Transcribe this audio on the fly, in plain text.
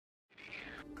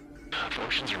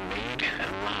Fortunes are made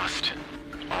and lost,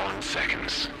 all in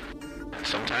seconds.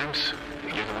 Sometimes,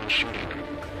 you're the one shooting.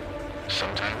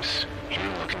 Sometimes,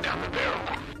 you're looking down the barrel.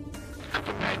 A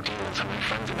couple bad deals on my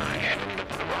friends and I have ended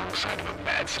up on the wrong side of a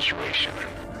bad situation.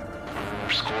 One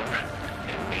more score,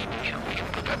 and maybe we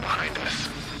can put that behind us.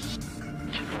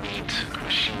 Meat,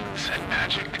 machines, and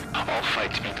magic all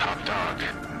fight to be top dog.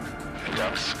 And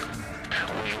us,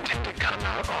 we intend to come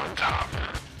out on top.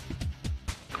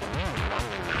 We run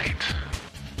the night.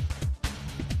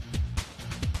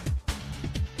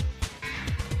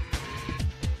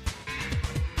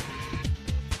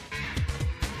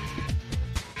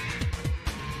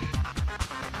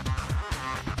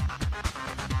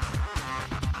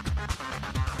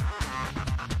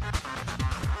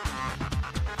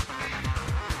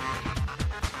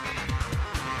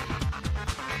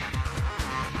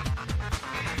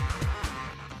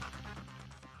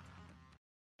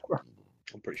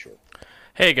 Pretty sure.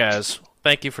 Hey guys,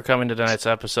 thank you for coming to tonight's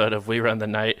episode of We Run the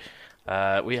Night.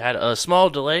 We had a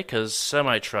small delay because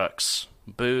semi-trucks.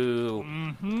 Boo.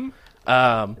 Mm-hmm.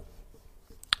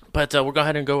 But we'll go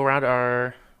ahead and go around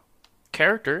our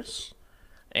characters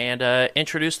and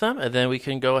introduce them, and then we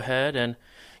can go ahead and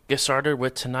get started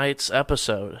with tonight's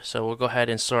episode. So we'll go ahead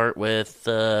and start with,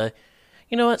 you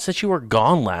know what, since you were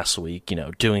gone last week,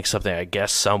 doing something, I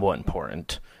guess, somewhat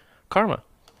important. Karma.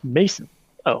 Mason.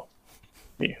 Oh.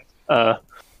 Me.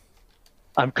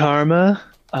 I'm Karma.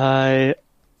 I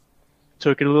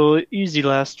took it a little easy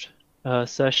last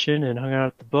session and hung out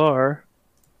at the bar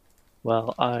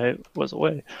while I was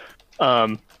away.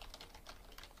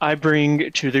 I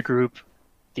bring to the group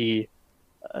the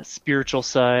spiritual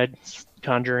side,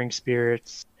 conjuring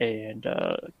spirits and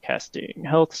casting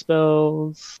health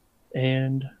spells,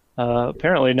 and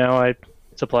apparently now I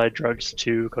supply drugs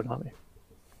to Konami.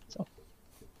 So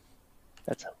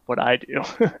that's what I do.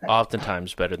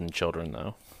 Oftentimes better than children,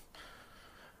 though.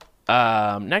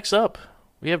 Next up,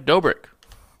 we have Dobrik.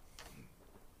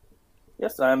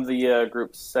 Yes, I'm the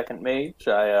group's second mage.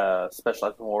 I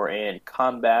specialize more in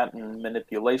combat and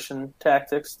manipulation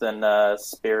tactics than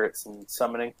spirits and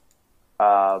summoning.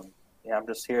 I'm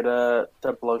just here to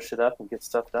blow shit up and get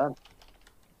stuff done.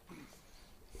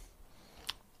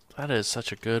 That is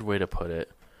such a good way to put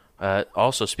it.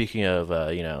 Also, speaking of,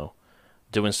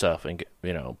 doing stuff and,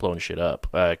 blowing shit up,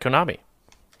 Konami.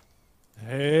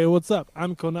 Hey, what's up?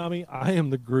 I'm Konami. I am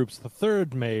the group's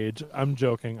third mage. I'm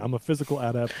joking. I'm a physical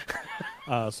adept,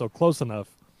 so close enough.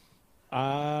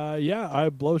 I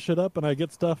blow shit up and I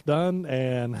get stuff done,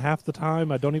 and half the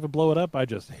time I don't even blow it up. I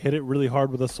just hit it really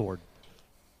hard with a sword.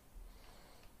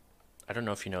 I don't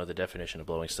know if you know the definition of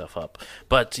blowing stuff up,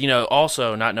 but,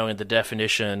 also not knowing the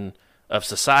definition of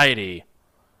society,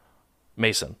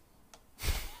 Mason.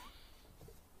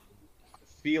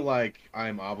 Feel like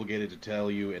I'm obligated to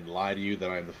tell you and lie to you that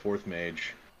I'm the fourth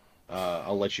mage.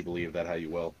 I'll let you believe that how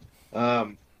you will.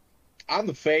 I'm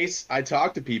the face. I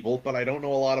talk to people, but I don't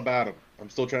know a lot about them. I'm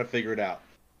still trying to figure it out.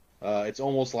 It's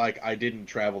almost like I didn't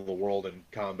travel the world and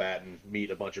combat and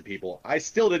meet a bunch of people. I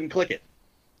still didn't click it.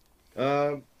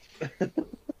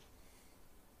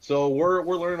 So we're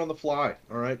learning on the fly.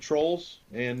 All right, trolls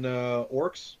and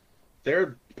orcs,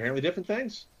 they're apparently different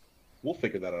things. We'll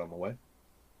figure that out on the way.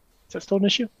 Is that still an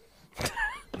issue?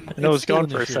 I know it's gone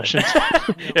for a session.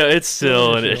 Yeah, it's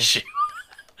still an issue.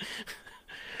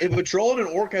 If a troll and an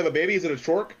orc have a baby, is it a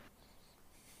chork?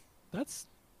 That's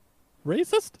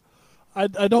racist? I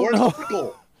don't know.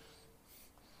 Orcical?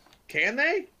 Can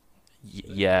they?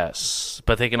 Yes,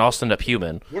 but they can also end up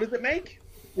human. What does it make?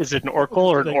 Is it an oracle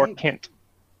or an orcant?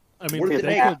 I mean, What does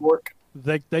it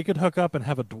make? they could hook up and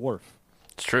have a dwarf.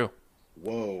 It's true.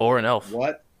 Whoa. Or an elf.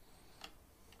 What?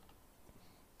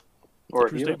 Or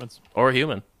True you. statements. Or a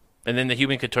human. And then the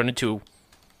human could turn into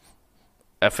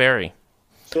a fairy.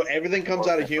 So everything comes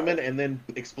out of human and then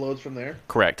explodes from there?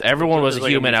 Correct. Everyone was a Like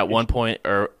a human at mutation. one point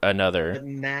or another. But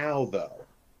now, though.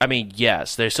 I mean,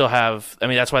 yes, they still have... I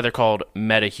mean, that's why they're called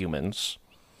metahumans.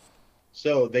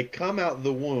 So they come out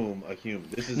the womb a human.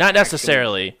 This is Not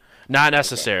necessarily. Not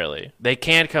necessarily. They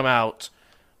can come out,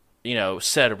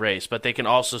 said race, but they can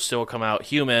also still come out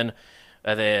human,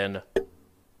 and then It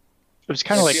was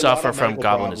kind of like suffer from medical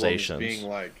problems goblinizations. Being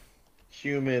like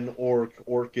human,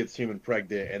 orc gets human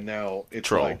pregnant, and now it's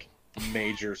Troll. like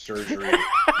major surgery.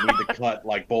 Need to cut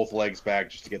like both legs back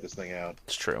just to get this thing out.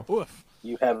 It's true. Oof.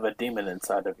 You have a demon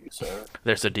inside of you, sir.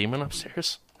 There's a demon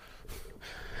upstairs.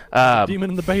 Demon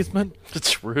in the basement.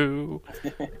 True.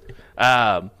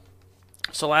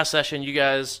 So last session, you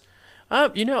guys, I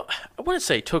wouldn't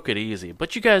say took it easy,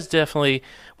 but you guys definitely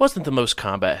wasn't the most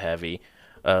combat heavy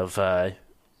of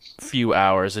few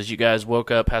hours as you guys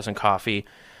woke up, had some coffee,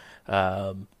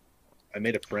 I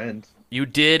made a friend. You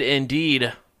did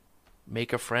indeed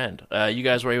make a friend. You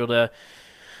guys were able to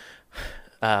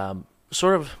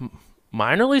sort of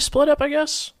minorly split up, I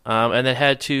guess, and then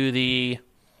head to the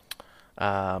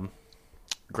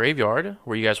graveyard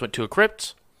where you guys went to a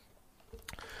crypt.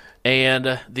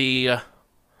 And the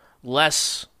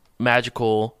less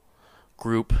magical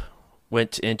group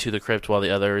went into the crypt while the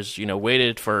others,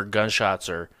 waited for gunshots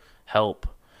or help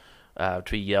to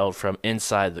be yelled from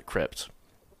inside the crypt.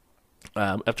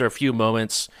 After a few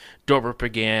moments, Dorbert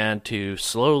began to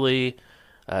slowly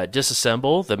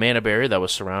disassemble the mana barrier that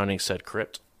was surrounding said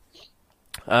crypt.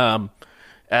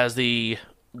 As the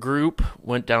group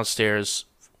went downstairs,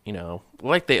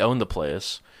 like they owned the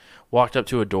place, walked up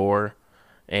to a door,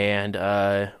 and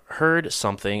heard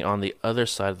something on the other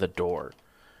side of the door,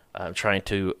 trying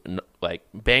to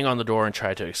bang on the door and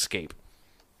try to escape.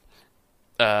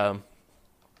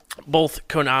 Both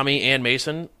Konami and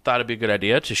Mason thought it'd be a good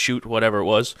idea to shoot whatever it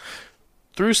was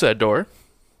through said door,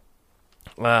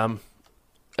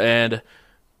 and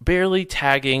barely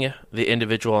tagging the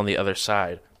individual on the other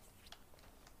side.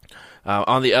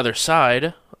 On the other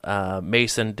side,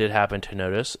 Mason did happen to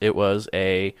notice it was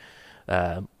a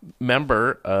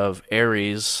member of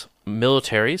Ares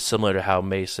military, similar to how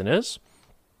Mason is.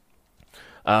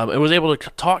 And was able to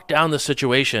talk down the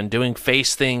situation, doing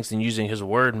face things and using his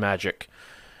word magic.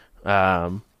 See,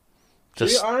 I'm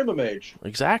a mage.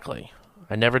 Exactly.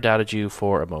 I never doubted you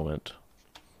for a moment.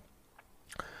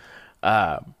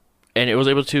 And it was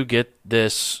able to get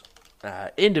this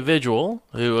individual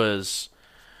who was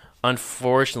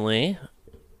unfortunately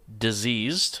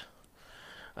diseased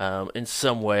in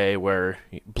some way where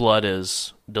blood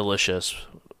is delicious,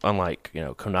 unlike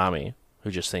Konami, who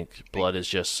just think blood is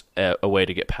just a way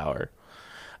to get power.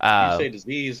 You say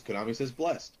disease, Konami says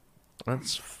blessed.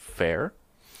 That's fair.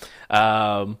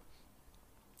 But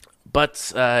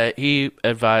he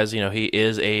advised, he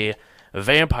is a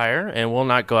vampire and will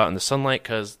not go out in the sunlight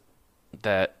because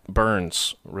that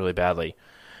burns really badly.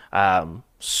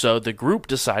 So the group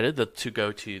decided to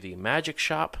go to the magic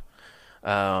shop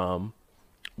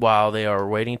while they are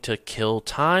waiting to kill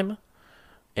time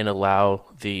and allow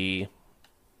the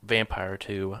vampire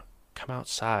to come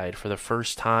outside for the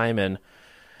first time in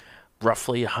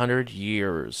roughly 100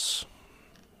 years.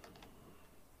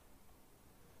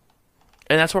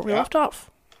 And that's where we left off.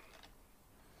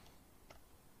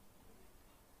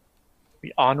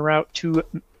 We en route to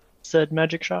said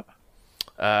magic shop?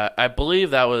 I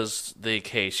believe that was the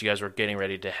case. You guys were getting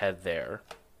ready to head there.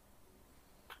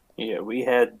 Yeah, we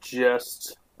had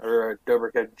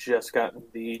Dobrik had just gotten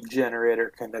the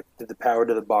generator, connected the power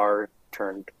to the bar,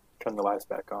 turned the lights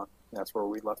back on. That's where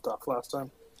we left off last time.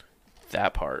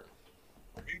 That part.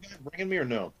 Are you guys bringing me or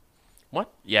no?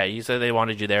 What? Yeah, you said they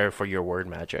wanted you there for your word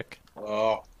magic.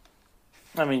 Oh.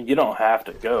 I mean, you don't have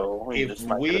to go. If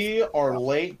we are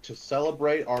late to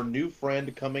celebrate our new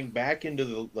friend coming back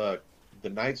into the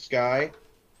night sky,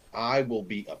 I will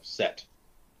be upset.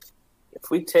 If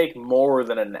we take more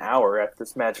than an hour at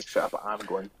this magic shop, I'm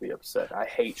going to be upset. I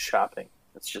hate shopping.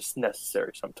 It's just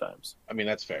necessary sometimes. I mean,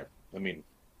 that's fair. I mean,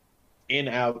 in,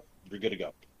 out, you're good to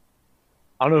go.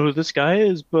 I don't know who this guy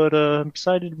is, but I'm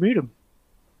excited to meet him.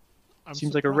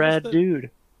 Seems like a rad dude.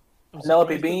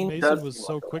 Penelope Bean Mason was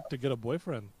so quick to get a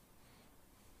boyfriend.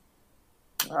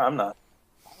 I'm not.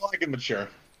 I like him mature.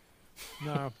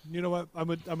 Nah, you know what? I'm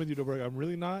with you, Dobrik. I'm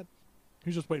really not.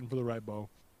 He's just waiting for the right bow.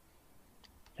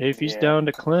 Hey, if he's down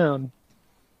to clown.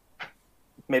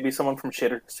 Maybe someone from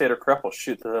Seder Crep will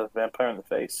shoot the vampire in the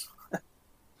face.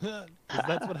 'Cause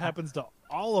that's what happens to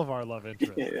all of our love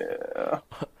interests. Yeah.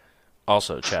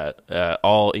 Also, chat,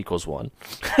 all equals one.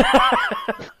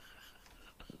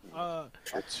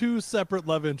 Two separate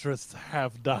love interests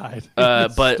have died.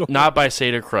 But not by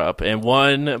Seder Krupp, and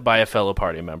one by a fellow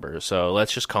party member. So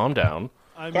let's just calm down.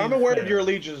 Karma, where did your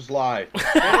allegiance lie?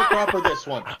 Seder Crop or this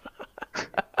one?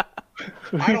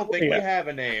 I don't think we have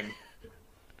a name.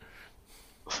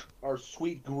 Our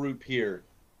sweet group here.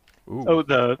 Ooh. Oh,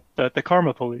 the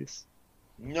Karma Police.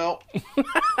 No.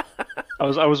 I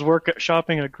was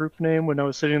shopping a group name when I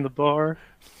was sitting in the bar,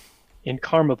 and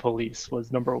Karma Police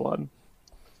was number one.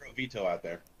 Throw veto out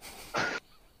there.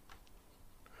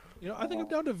 I think I'm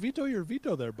down to veto your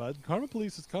veto there, bud. Karma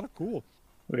Police is kind of cool.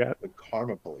 We got The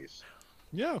Karma Police.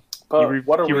 Yeah. But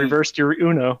what are you we? reversed your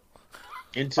Uno.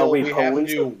 Until we we have to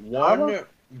do policing one Karma?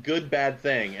 good bad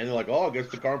thing, and they're like, "Oh, I guess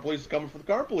the Karma Police is coming for the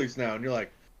Karma Police now," and you're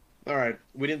like, "All right,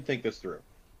 we didn't think this through."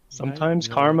 Sometimes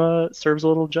Yeah. karma serves a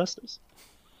little justice.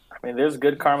 I mean, there's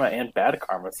good karma and bad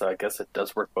karma, so I guess it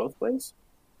does work both ways.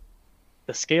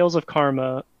 The scales of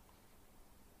karma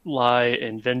lie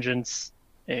in vengeance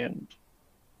and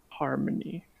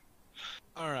harmony.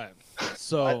 All right.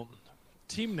 So,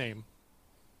 team name,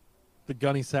 the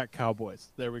Gunny Sack Cowboys.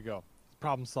 There we go.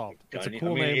 Problem solved. It's a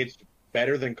cool name. It's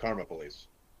better than Karma Police.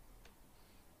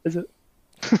 Is it?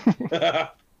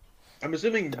 I'm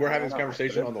assuming we're having this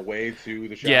conversation on the way to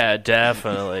the show. Yeah,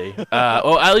 definitely.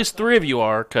 Well, at least 3 of you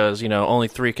are, because only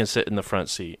 3 can sit in the front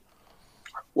seat.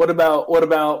 What about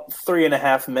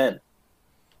 3.5 Men?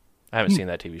 I haven't seen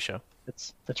that TV show.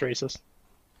 That's racist.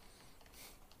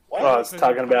 What? I was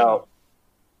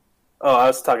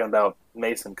talking about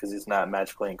Mason because he's not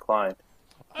magically inclined.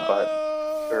 But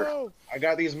Oh! I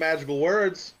got these magical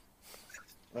words.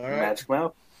 All right. magic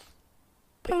mouth.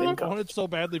 I wanted so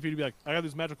badly for you to be like, I got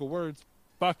these magical words.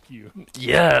 Fuck you.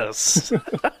 Yes.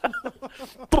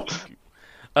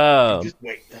 Just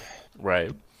wait.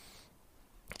 Right.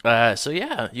 So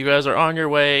yeah, you guys are on your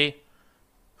way.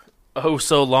 Oh,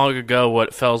 so long ago,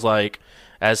 what feels like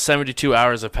as 72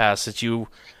 hours have passed since you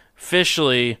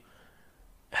officially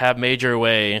have made your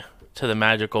way to the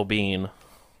magical bean.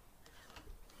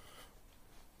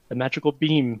 The magical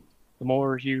beam. The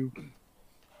more you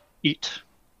eat,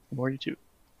 the more you do.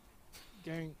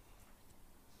 Gang,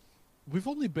 we've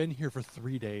only been here for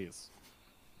 3 days.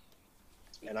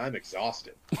 And I'm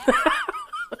exhausted.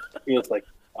 Feels like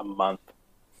a month.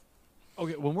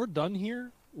 Okay, when we're done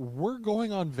here, we're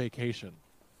going on vacation.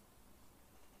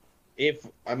 I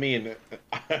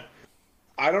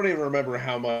don't even remember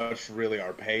how much really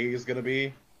our pay is going to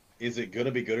be. Is it going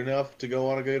to be good enough to go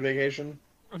on a good vacation?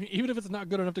 I mean, even if it's not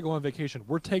good enough to go on vacation,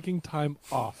 we're taking time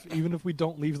off. Even if we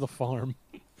don't leave the farm,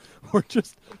 we're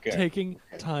just taking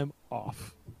time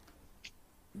off.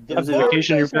 Have the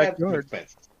vacation in your farm does have backyard.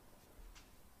 expenses.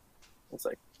 It's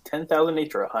like 10,000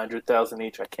 each or 100,000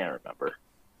 each. I can't remember.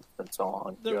 It's been so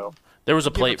long ago. There was a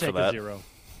Give or plate for take a that. 0.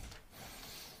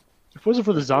 If it wasn't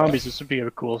for the zombies, this would be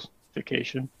a cool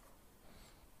vacation.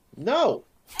 No.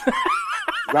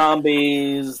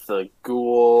 Zombies, the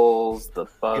ghouls, the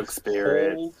bug It's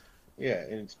spirits. cold. Yeah,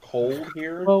 and it's cold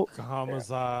here. Well,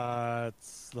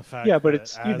 Kamazats, the fact Yeah, but that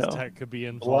it's, Aztec could be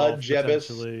Blood involved Jebus.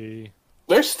 potentially.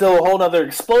 There's still a whole other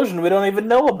explosion we don't even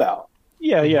know about.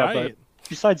 yeah, Right. but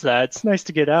besides that, it's nice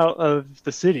to get out of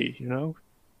the city,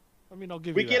 I mean, I'll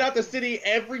give We you get that. out the city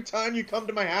every time you come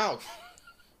to my house.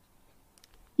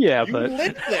 Yeah, You but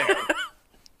live there.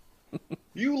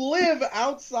 You live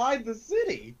outside the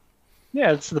city.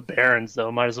 yeah, it's the Barrens,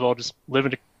 though. Might as well just live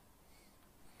in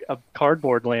a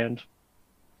cardboard land.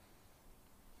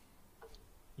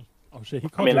 Oh shit, he I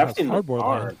called mean, your I've house seen the cardboard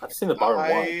barn. land. I've seen the barn once.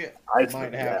 I I've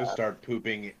might seen have to that. start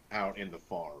pooping out in the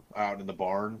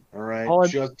barn. All right, All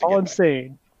just to all get I'm back.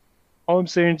 saying,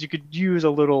 is you could use a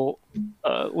little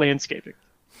landscaping.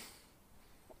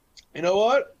 You know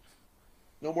what?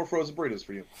 No more frozen burritos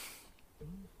for you.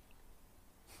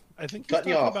 I think he's Cutting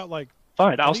talking you off. about like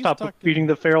Fine, I'll he's stop talking- feeding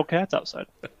the feral cats outside.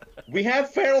 We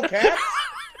have feral cats.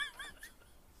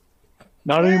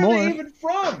 Not Where anymore. are they even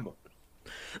from?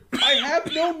 I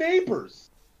have no neighbors.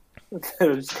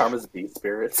 Just Karma's beat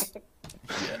spirits.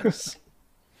 Yes.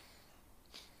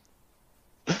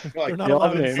 Like They're not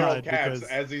allowed feral inside cats because-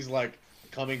 as he's like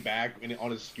coming back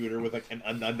on his scooter with like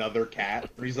another cat.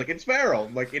 And he's like, "It's feral."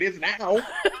 I'm like, "It is now.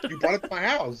 You brought it to my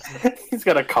house." He's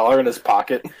got a collar in his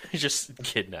pocket. He's just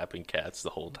kidnapping cats the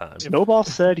whole time. Snowball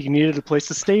said he needed a place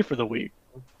to stay for the week.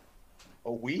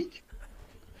 A week?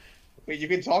 Wait, you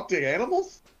can talk to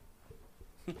animals?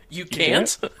 You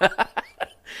can't?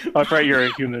 Oh, right, you're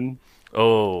a human.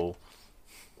 Oh.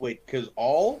 Wait, because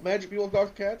all magic people have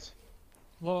talk to cats?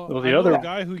 well, Well, I the know other- a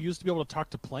guy who used to be able to talk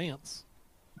to plants.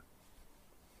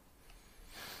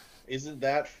 Isn't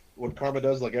that what Karma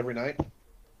does like every night?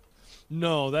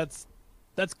 No, that's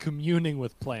communing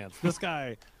with plants. This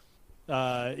guy,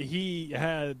 he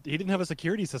didn't have a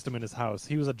security system in his house.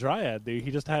 He was a dryad.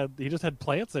 He just had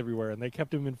plants everywhere, and they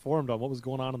kept him informed on what was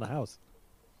going on in the house.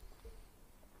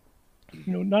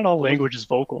 Not all language is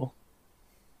vocal.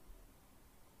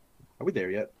 Are we there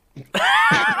yet?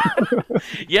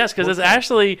 Yes, because it's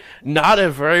actually not a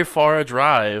very far a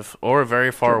drive or a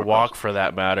very far walk for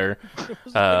that matter.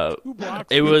 2 blocks.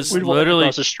 It was We'd walk literally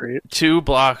across the street. 2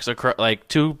 blocks across, like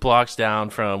 2 blocks down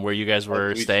from where you guys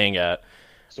were geez. staying at.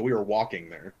 So we were walking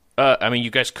there. I mean,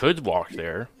 you guys could walk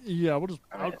there. Yeah, we'll just.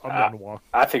 I'm down to walk.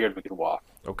 I figured we could walk.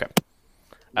 Okay.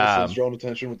 Liston's drawing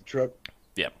attention with the truck.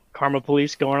 Karma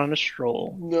police going on a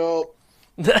stroll. No.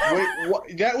 Wait, what?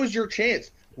 That was your chance.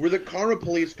 We're the Karma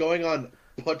police going on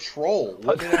patrol.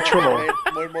 Wouldn't that Patrol.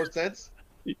 make more sense?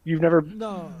 You've never.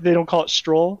 No. They don't call it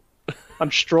stroll. I'm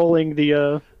strolling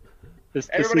the this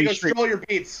Everybody city go street. stroll your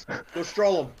beats. Go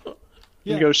stroll them.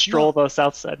 You go stroll the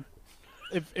south side.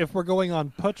 If we're going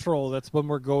on patrol, that's when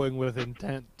we're going with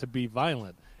intent to be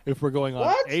violent. If we're going on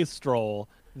What? a stroll,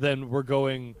 then we're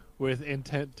going with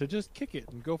intent to just kick it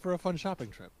and go for a fun shopping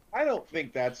trip. I don't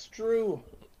think that's true.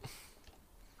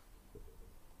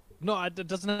 No, it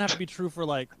doesn't have to be true for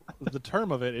like the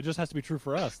term of it. It just has to be true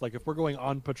for us. Like if we're going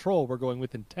on patrol, we're going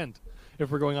with intent. If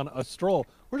we're going on a stroll,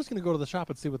 we're just going to go to the shop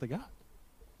and see what they got.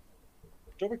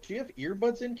 Dobrik, do you have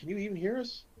earbuds in? Can you even hear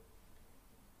us?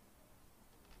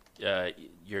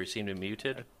 You seem to be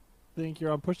muted Think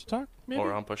you're on push to talk? Maybe.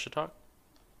 or on push to talk.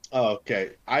 Oh,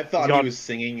 okay. I thought He's he on- was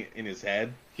singing in his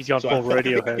head. He's got So I full thought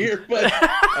radio the head. earbuds-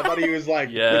 I thought he was like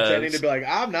Yes. pretending to be like,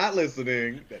 I'm not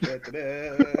listening.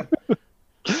 Da-da-da-da.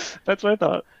 That's what I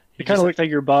thought. He It kind just- of looked like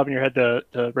you were bobbing your head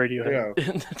to radio head.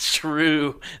 Yeah. That's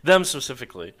true. Them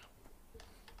specifically.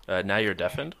 Now you're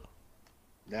deafened.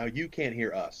 Now you can't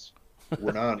hear us.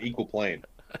 We're not on equal plane.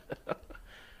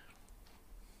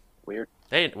 Weird.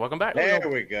 Hey, welcome back. There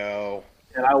we go.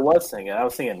 And I was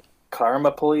singing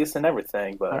Karma Police and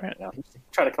everything, but All right.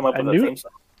 try to come up I with a knew- theme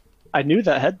song. I knew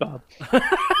that head bob.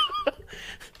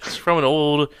 It's from an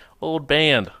old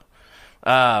band.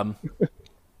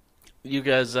 You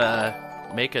guys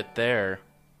make it there.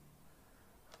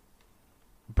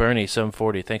 Bernie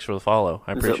 740, thanks for the follow.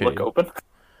 I Does it appreciate look you. open?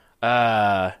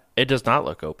 It does not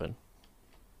look open.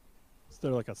 Is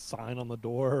there like a sign on the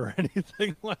door or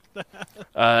anything like that?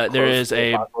 There Close is to the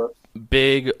a apocalypse.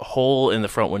 big hole in the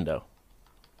front window.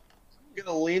 I'm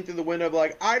gonna lean through the window and be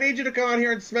like, I need you to come out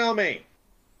here and smell me.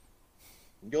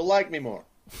 You'll like me more.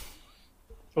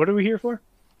 What are we here for?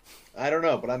 I don't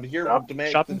know, but I'm here Shop- to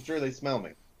make shopping? sure they smell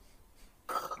me.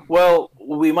 Well,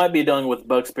 we might be dealing with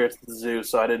bug spirits at the zoo,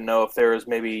 so I didn't know if there was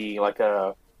maybe like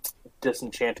a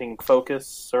disenchanting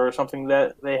focus or something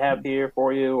that they have here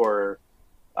for you, or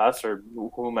us, or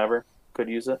whomever could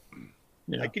use it.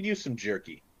 Yeah. I could use some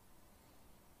jerky.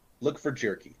 Look for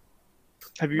jerky.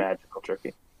 Have you? Magical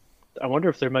jerky. I wonder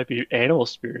if there might be animal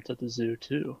spirits at the zoo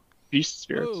too. Beast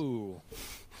spirits. Ooh.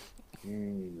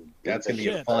 That's gonna be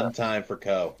a Shit. fun time for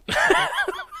Co.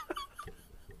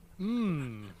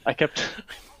 Hmm. I kept.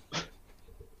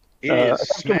 It I is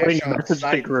kept writing smash on message to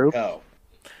sight for group. Co.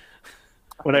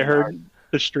 When I heard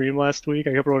the stream last week,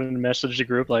 I kept writing a message to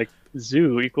group like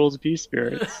 "zoo equals beast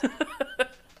spirits,"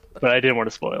 but I didn't want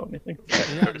to spoil anything.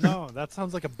 Yeah, no, that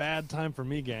sounds like a bad time for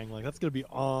me, gang. Like that's gonna be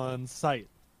on site.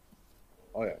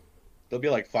 Oh yeah, they'll be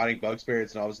like fighting bug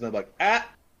spirits, and all of a sudden they're like, ah,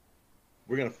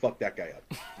 we're gonna fuck that guy up.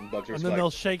 And bug spirits And then are they'll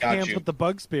like, shake "Got hands you." with the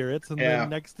bug spirits, and Yeah. then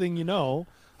next thing you know,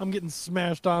 I'm getting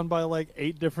smashed on by like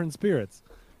 8 different spirits.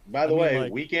 By the I mean, way,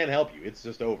 like- we can't help you. It's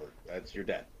just over. That's your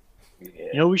dead. Yeah.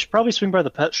 You know, we should probably swing by the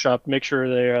pet shop, make sure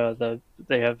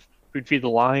they have we'd feed the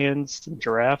lions and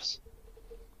giraffes.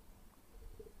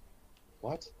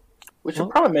 What? We should Well-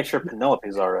 probably make sure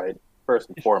Penelope's all right first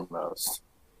and foremost.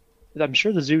 I'm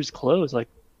sure the zoo's closed. Like,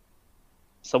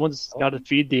 someone's got to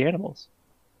feed the animals.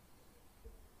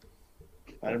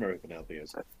 I don't remember what Penelope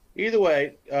is. Either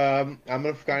way, I'm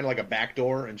gonna find like a back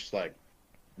door and just like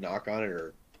knock on it,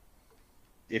 or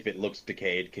if it looks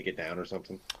decayed, kick it down or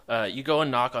something. You go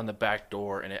and knock on the back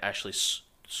door, and it actually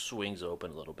swings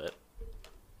open a little bit.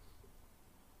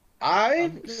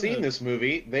 I've gonna seen this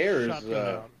movie. There's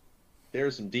Shotgun out.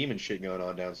 there's some demon shit going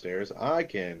on downstairs. I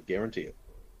can guarantee it.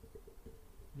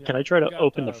 Yeah, Can I try to we got,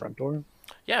 open the front door?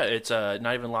 Yeah, it's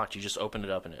not even locked. You just open it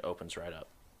up, and it opens right up.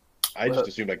 I just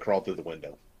assumed I crawled through the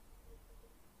window.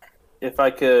 If I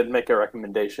could make a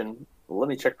recommendation, let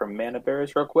me check for mana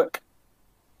berries real quick.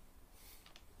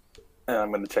 And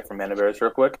I'm going to check for mana berries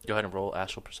real quick. Go ahead and roll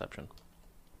astral perception.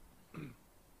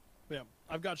 Yeah,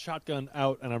 I've got shotgun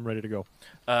out and I'm ready to go.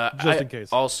 Just Just in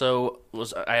case.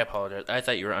 I apologize. I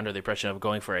thought you were under the impression of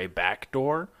going for a back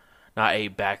door, not a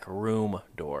back room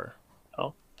door.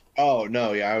 Oh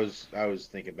no, yeah, I was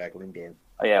thinking back room door.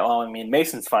 Oh, yeah, well, I mean,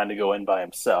 Mason's fine to go in by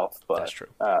himself, but That's true.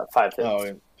 5 hits. Oh,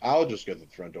 and I'll just go to the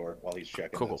front door while he's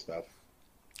checking Cool. that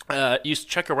stuff. You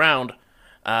check around,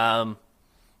 and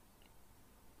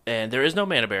there is no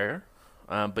mana barrier,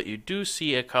 but you do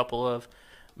see a couple of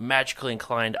magically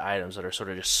inclined items that are sort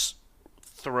of just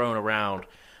thrown around,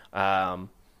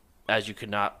 as you could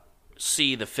not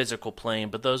see the physical plane.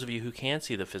 But those of you who can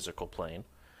see the physical plane,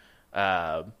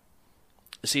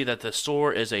 see that the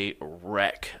store is a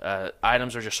wreck.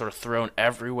 Items are just sort of thrown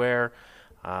everywhere.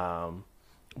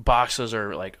 Boxes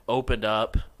are like opened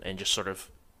up and just sort of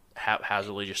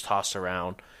haphazardly just tossed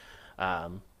around.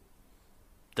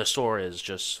 The store is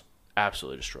just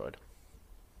absolutely destroyed.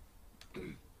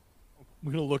 I'm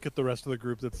gonna look at the rest of the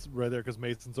group that's right there because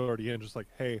Mason's already in. Just like,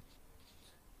 hey,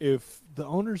 if the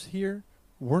owner's here,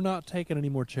 we're not taking any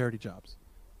more charity jobs.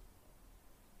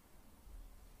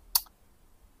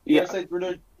 Yeah.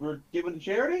 we're giving to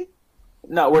charity?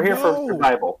 No, we're here for No.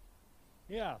 survival.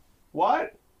 Yeah.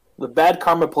 What? The bad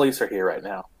karma police are here right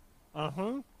now.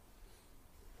 Uh-huh.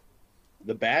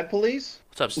 The bad police?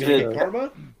 What's up, Yeah. Steve? Like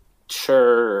karma?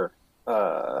 Sure.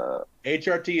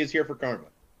 HRT is here for karma.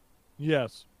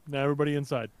 Yes. Now everybody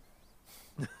inside.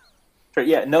 Sure.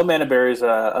 Yeah. No mana berries.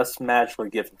 Us magically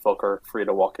gifted folk are free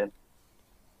to walk in.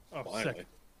 Oh, Finally. sick.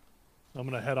 I'm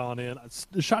gonna head on in.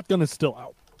 The shotgun is still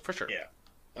out. For sure. Yeah.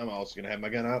 I'm also gonna have my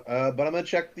gun out, but I'm gonna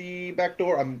check the back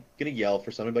door. I'm gonna yell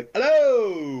for somebody, like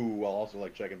 "Hello!" While also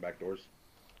like checking back doors.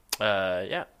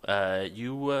 Yeah.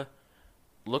 You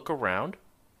look around,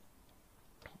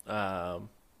 but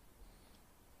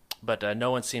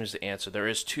no one seems to answer. There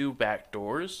is 2 back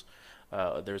doors.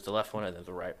 There's the left one and then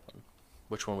the right one.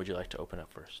 Which one would you like to open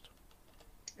up first?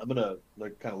 I'm gonna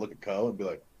like kind of look at Ko and be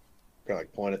like, kind of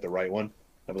like point at the right one.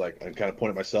 I'm like, I'm kind of point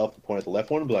at myself, and point at the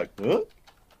left one, and be like, "Huh?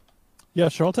 Yeah,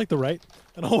 sure. I'll take the right,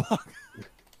 and I'll walk.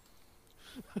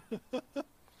 You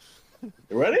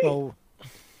ready?" Oh,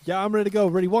 yeah, I'm ready to go.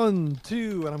 Ready, 1,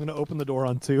 2, and I'm gonna open the door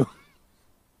on 2.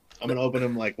 I'm gonna open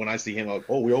him like when I see him. Like,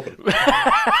 oh, we open.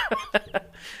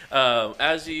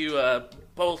 As you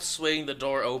both swing the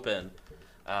door open,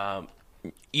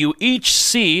 you each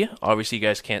see. Obviously, you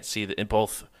guys can't see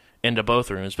into both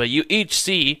rooms, but you each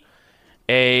see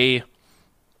a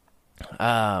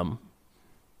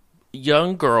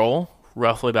young girl,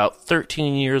 roughly about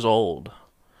 13 years old,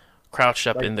 crouched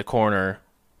up in the corner.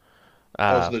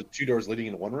 Oh, so there's 2 doors leading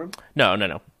into one room.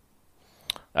 No.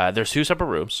 There's 2 separate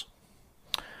rooms,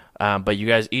 but you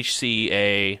guys each see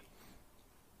a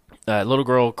little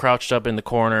girl crouched up in the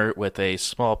corner with a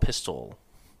small pistol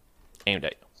aimed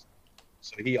at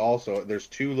you. So there's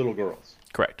 2 little girls.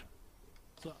 Correct.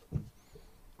 So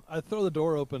I throw the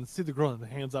door open, see the girl, and the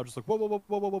hands out, just like whoa, whoa, whoa,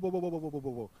 whoa, whoa, whoa, whoa, whoa, whoa, whoa,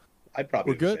 whoa, whoa. I'd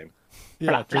probably We're do the good? same.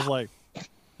 Yeah, just like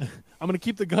I'm gonna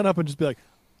keep the gun up and just be like,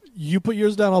 you put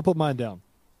yours down, I'll put mine down.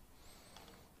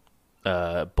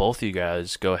 Both of you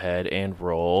guys go ahead and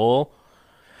roll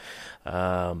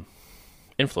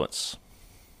influence.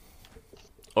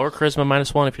 Or charisma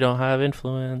 -1 if you don't have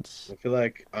influence. I feel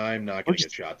like I'm not gonna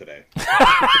get shot today.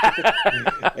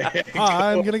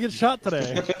 I'm gonna get shot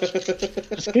today.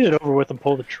 Just get it over with and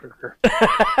pull the trigger.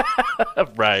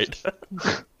 Right.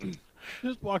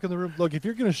 Just walk in the room. Look, if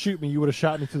you're gonna shoot me, you would have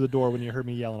shot me through the door when you heard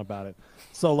me yelling about it.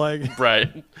 So like,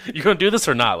 Right. You gonna do this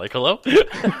or not? Like, hello?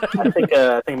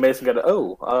 I think Mason got a.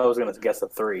 Oh, I was gonna guess a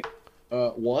 3.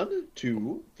 1,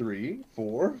 2, 3,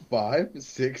 4, 5,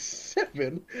 6,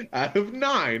 7 out of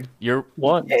 9. You're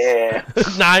One. Yeah.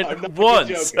 9 I'm not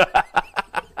once. joking.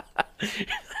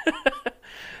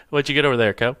 What'd you get over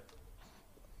there, Co?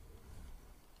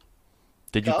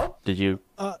 Did you? Co? Did you?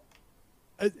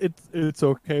 it's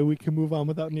okay. We can move on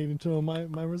without needing to know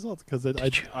my results because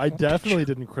I definitely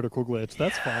didn't critical glitch.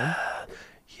 That's fine.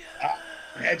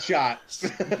 Headshot.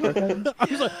 I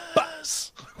was like,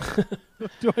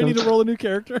 do I need to roll a new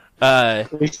character?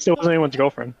 At least it wasn't anyone's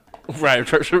girlfriend. Right.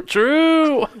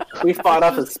 True. We fought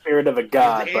off the spirit of a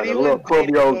god, Is but a anyone little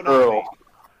 12-year-old dating girl.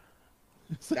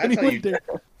 Is That's how anyone you- dare-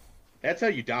 That's how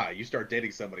you die. You start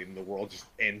dating somebody and the world just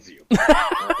ends you.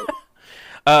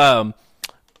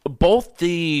 Both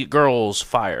the girls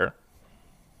fire.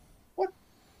 What?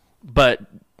 But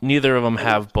neither of them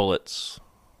have bullets.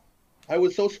 I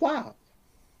was so suave.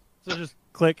 So just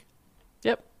click.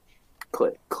 Yep.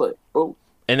 Click, click. Oh,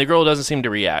 And the girl doesn't seem to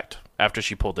react after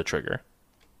she pulled the trigger.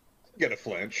 I'm gonna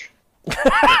flinch.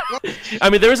 I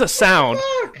mean, there's a sound.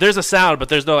 There's a sound, but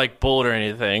there's no like bullet or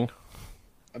anything.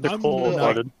 They're I'm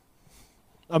cold-blooded.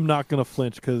 I'm not gonna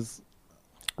flinch because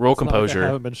Roll I composure.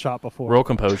 haven't been shot before. Roll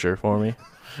composure for me.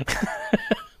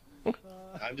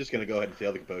 I'm just gonna go ahead and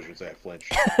fail the composure and say I flinch.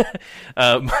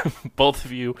 Both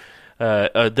of you,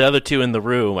 the other 2 in the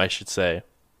room, I should say,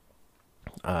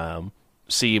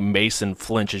 see Mason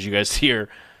flinch as you guys hear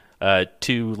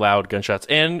 2 loud gunshots.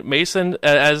 And Mason,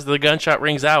 as the gunshot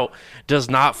rings out, does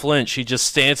not flinch. He just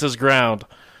stands his ground.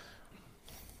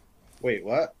 Wait,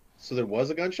 what? So there was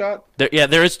a gunshot? There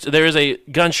is a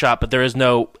gunshot, but there is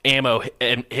no ammo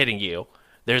hitting you.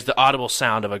 There's the audible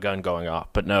sound of a gun going off,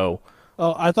 but no.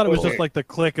 Oh, I thought it was Okay. just like the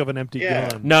click of an empty Yeah.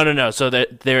 gun. No. So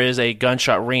there is a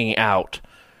gunshot ringing out,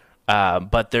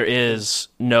 but there is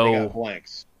They no. got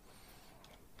blanks.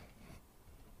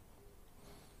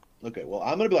 Okay, well,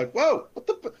 I'm gonna be like, whoa, what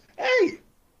the? Hey,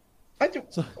 I do.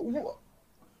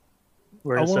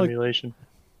 We're in I a wanna- simulation.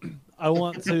 I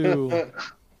want to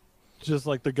just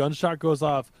like the gunshot goes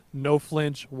off, no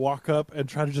flinch, walk up and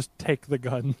try to just take the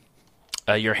gun.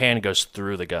 Your hand goes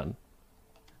through the gun.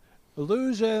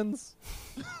 Illusions.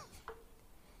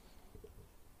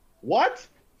 What?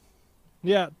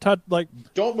 Yeah, like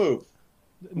Don't move.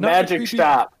 not the magic creepy-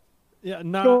 shop. Yeah,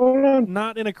 going on?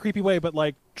 not in a creepy way, but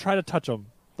like try to touch them.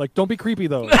 Like, don't be creepy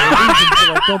though.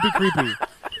 Like, don't be creepy.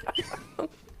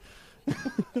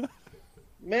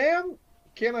 Ma'am,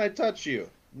 can I touch you?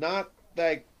 Not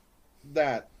like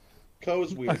that.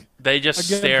 Co's weird. They just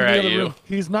Again, stare to the at other you. room.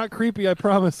 He's not creepy, I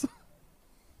promise.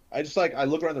 I just I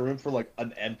look around the room for like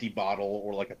an empty bottle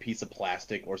or like a piece of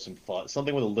plastic or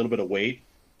something with a little bit of weight,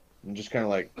 and just kind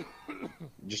of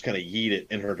yeet it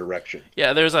in her direction.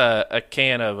 Yeah, there's a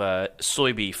can of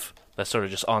soy beef that's sort of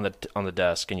just on the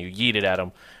desk, and you yeet it at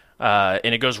him,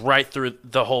 and it goes right through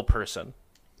the whole person.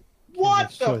 What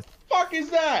Jesus the Christ. fuck is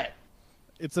that?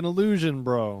 It's an illusion,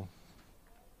 bro.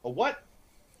 A what?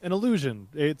 An illusion.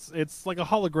 It's like a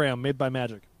hologram made by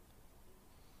magic.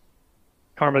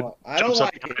 Karma Well, I don't jumps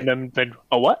up like behind it. them. Then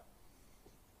a what?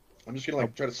 I'm just gonna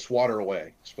try to swat her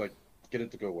away. Just get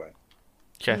it to go away.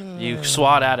 Okay, you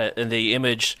swat at it, and the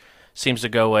image seems to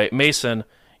go away. Mason,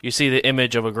 you see the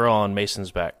image of a girl on Mason's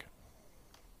back,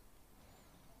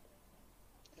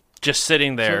 just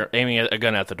sitting there, aiming a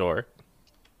gun at the door.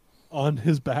 On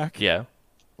his back? Yeah,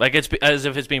 like it's as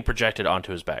if it's being projected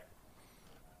onto his back.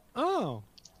 Oh.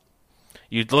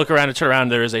 You look around and turn around.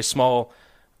 There is a small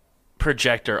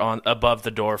projector on above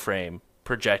the door frame,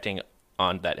 projecting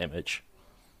on that image.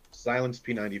 Silence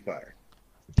P90 fire.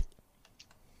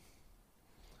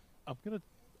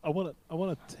 I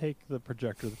wanna take the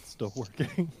projector that's still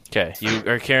working. Okay, you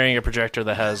are carrying a projector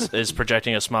that is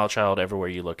projecting a smile child everywhere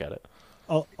you look at it.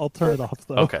 I'll turn it off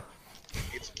though. Okay.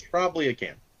 It's probably a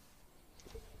can.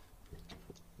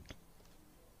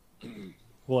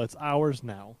 Well, it's ours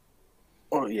now.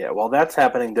 Oh yeah, while that's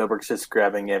happening, Dobrik's just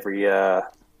grabbing every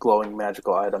glowing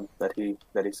magical item that he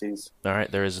sees. All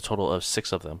right, there is a total of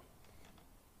 6 of them.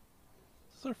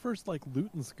 This is our first like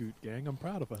loot and scoot gang. I'm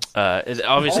proud of us.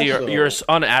 Obviously, Also- you're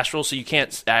on astral, so you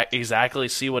can't exactly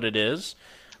see what it is.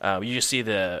 You just see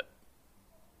the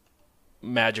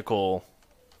magical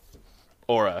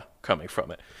aura coming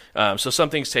from it. So some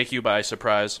things take you by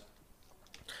surprise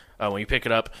when you pick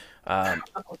it up.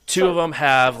 2 of them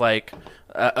have like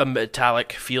a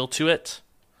metallic feel to it.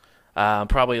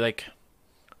 Probably like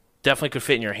definitely could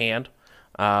fit in your hand.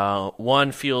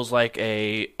 One feels like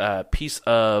a piece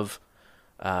of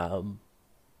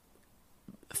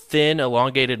thin,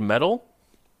 elongated metal,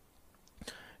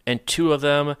 and 2 of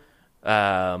them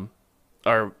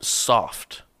are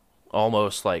soft,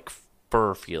 almost like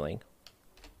fur feeling.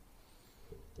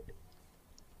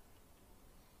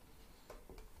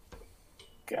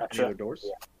 Any Gotcha. other doors?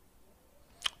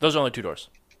 Those are only 2 doors.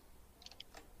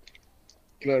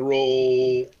 Can I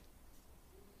roll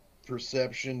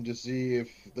perception to see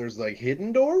if there's like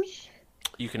hidden doors?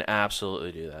 You can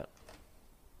absolutely do that.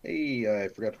 Hey, I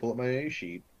forgot to pull up my A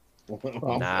sheet.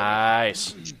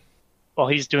 Nice. While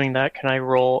he's doing that, can I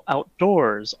roll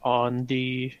outdoors on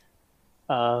the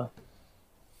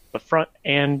front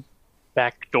and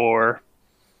back door,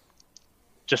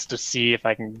 just to see if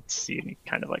I can see any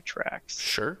kind of like tracks?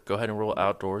 Sure. Go ahead and roll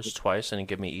outdoors twice and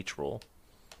give me each roll.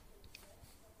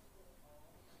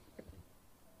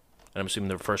 And I'm assuming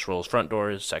the first roll is front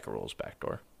door, second roll is back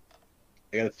door.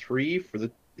 I got a 3 for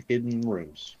the hidden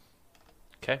rooms.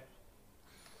 Okay.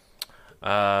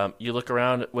 You look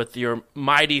around with your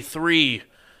mighty 3,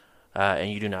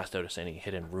 and you do not notice any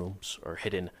hidden rooms or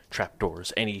hidden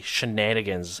trapdoors, any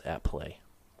shenanigans at play.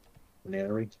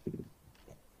 Nannery.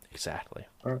 Exactly.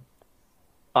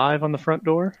 5 on the front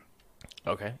door.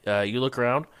 Okay. You look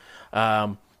around.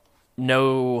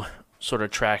 No sort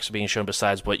of tracks being shown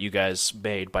besides what you guys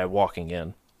made by walking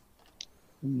in.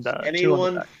 And, 2 on the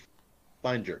Anyone back.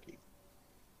 find jerky?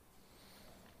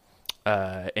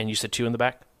 And you said 2 in the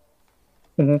back?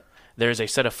 Mhm. There's a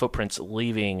set of footprints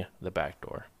leaving the back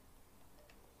door.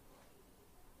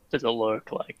 Does it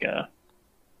look like? Can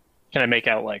I make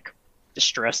out like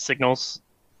distress signals?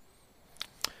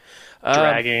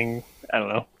 Dragging. I don't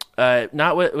know.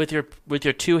 Not with your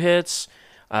 2 hits.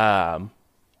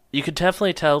 You could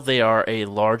definitely tell they are a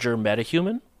larger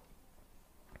metahuman.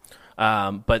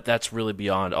 But that's really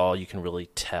beyond all you can really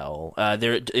tell.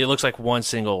 It looks like one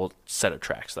single set of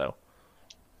tracks, though.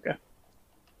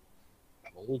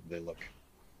 How old do they look?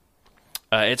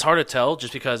 It's hard to tell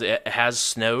just because it has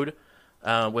snowed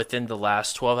within the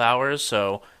last 12 hours,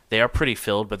 so they are pretty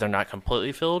filled, but they're not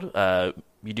completely filled.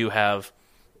 You do have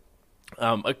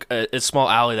a small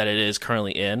alley that it is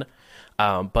currently in,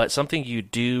 but something you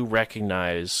do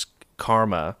recognize,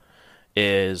 Karma,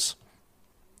 is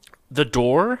the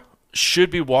door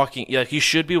should be walking. Yeah, you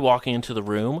should be walking into the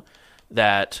room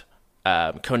that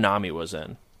Konami was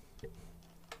in.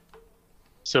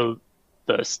 So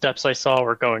the steps I saw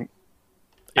were going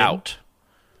in? Out,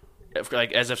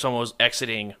 like as if someone was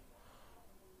exiting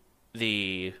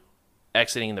the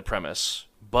exiting the premise,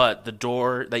 but the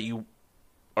door that you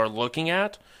are looking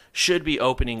at should be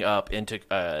opening up into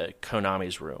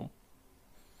Konami's room.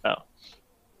 Oh.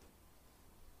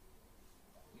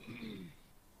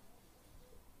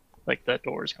 Like that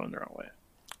door is going the wrong way.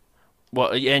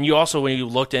 Well, and you also, when you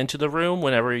looked into the room,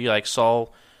 whenever you like saw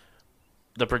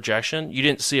the projection, you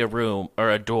didn't see a room or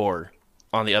a door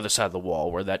on the other side of the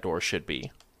wall where that door should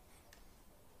be.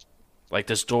 Like,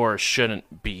 this door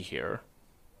shouldn't be here.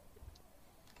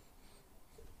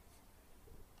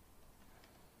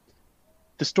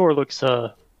 This door looks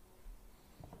out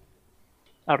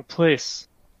of place.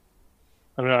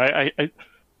 I don't know. I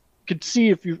could see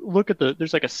if you look at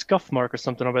there's like a scuff mark or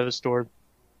something over this door.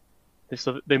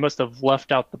 They must have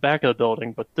left out the back of the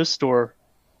building, but this door,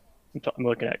 I'm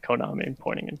looking at Konami and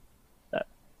pointing in that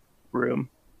room.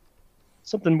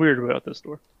 Something weird about this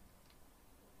door.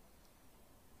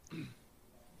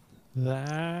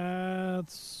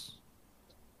 That's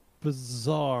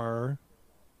bizarre.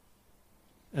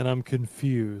 And I'm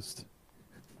confused.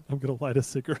 I'm going to light a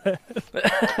cigarette.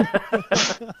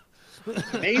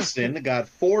 Mason got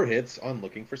 4 hits on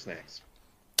looking for snacks.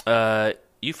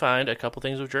 You find a couple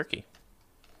things of jerky.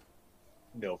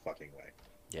 No fucking way.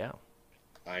 Yeah.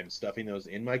 I'm stuffing those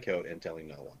in my coat and telling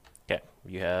no one. Okay.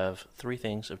 You have 3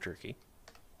 things of jerky.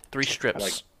 3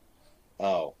 strips.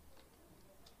 Oh.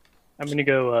 I'm going to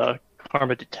go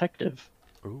Karma Detective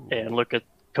Ooh. and look at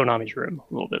Konami's room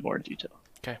a little bit more in detail.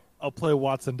 Okay. I'll play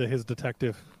Watson to his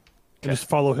detective. And Okay. just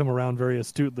follow him around very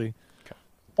astutely.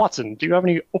 Watson, do you have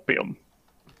any opium?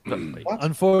 What?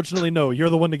 Unfortunately, no. You're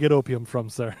the one to get opium from,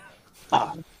 sir.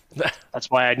 That's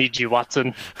why I need you,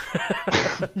 Watson.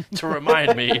 To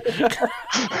remind me.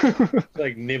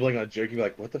 Like nibbling on jerky,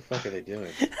 like, what the fuck are they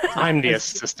doing? I'm the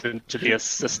assistant to the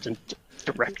assistant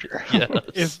director.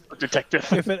 Yes. Detective.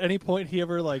 If at any point he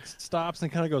ever like stops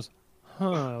and kind of goes,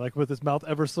 huh, like with his mouth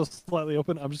ever so slightly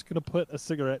open, I'm just gonna put a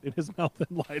cigarette in his mouth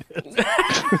and light it.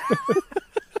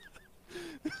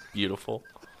 Beautiful.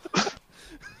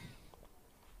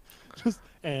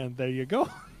 And there you go.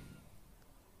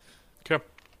 Okay.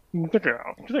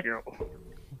 Thank you.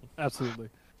 Absolutely.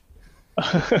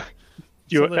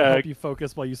 You, Something to help you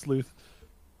focus while you sleuth.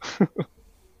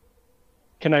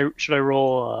 should I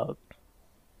roll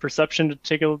perception to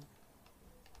take a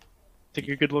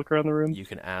good look around the room? You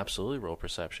can absolutely roll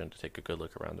perception to take a good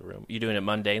look around the room. You doing it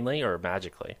mundanely or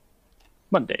magically?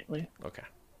 Mundanely. Okay.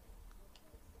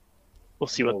 We'll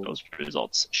see what those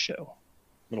results show.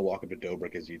 I'm gonna walk up to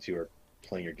Dobrik as you two are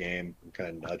playing your game and kind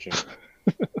of nudge him.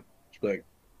 Just be like,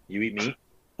 you eat meat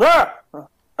Ah!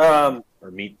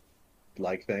 or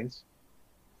meat-like things?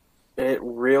 It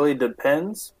really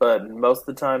depends, but most of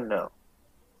the time, no.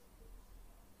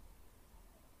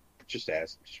 Just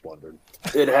wondered.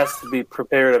 It has to be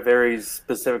prepared a very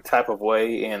specific type of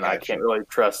way, and I Gotcha. can't really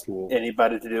trust Cool.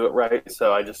 anybody to do it right.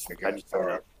 So I just Okay. don't All know.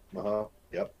 right. Uh-huh.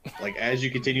 Yep. Like as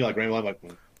you continue like rambling, I'm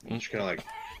like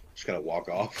just kind of walk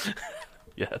off.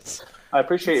 Yes. I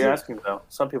appreciate you asking, though.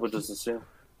 Some people just assume.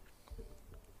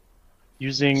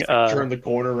 Using Turn the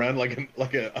corner around like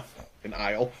an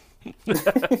aisle.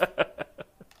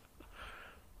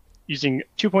 using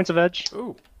 2 points of edge,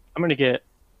 Ooh. I'm gonna get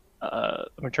I'm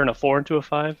gonna turn a 4 into a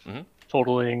 5, Mhm.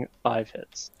 totaling 5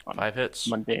 hits on 5 hits.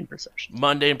 mundane perception.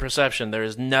 Mundane perception. There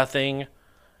is nothing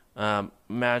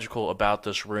magical about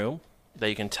this room that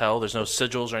you can tell. There's no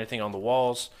sigils or anything on the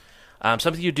walls.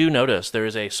 Something you do notice, there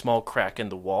is a small crack in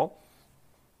the wall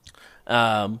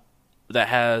that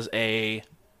has a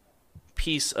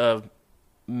piece of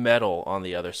metal on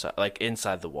the other side, like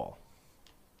inside the wall.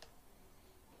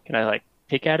 Can I like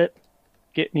pick at it?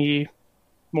 Get any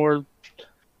more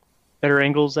better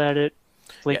angles at it?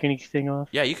 Flake anything off?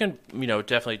 Yeah, you can,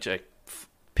 definitely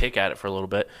pick at it for a little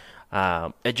bit.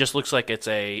 It just looks like it's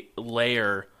a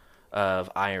layer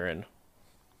of iron.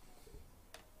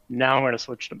 Now I'm gonna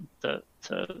switch to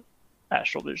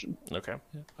astral vision. Okay.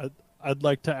 I'd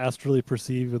like to astrally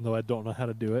perceive, even though I don't know how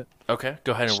to do it. Okay,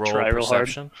 go ahead and Just roll try real hard.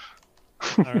 perception.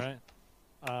 All right.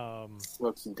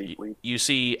 Smokes some deep weed. You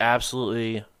see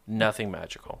absolutely nothing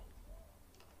magical.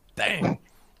 Dang.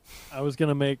 I was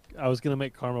gonna make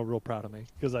Karma real proud of me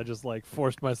because I just like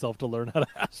forced myself to learn how to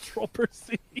astral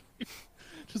perceive.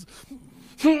 Just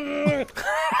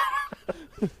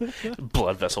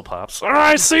Blood vessel pops.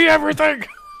 I see everything.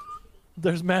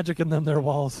 there's magic in them. Their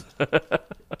walls.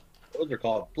 Those are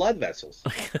called blood vessels.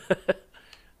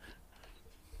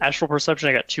 Astral perception,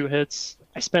 I got 2 hits.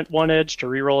 I spent 1 edge to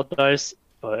reroll a dice,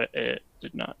 but it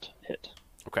did not hit.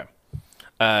 Okay.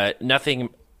 Nothing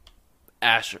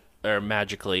or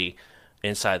magically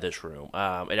inside this room.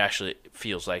 It actually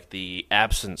feels like the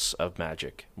absence of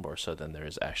magic more so than there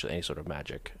is actually any sort of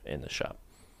magic in the shop.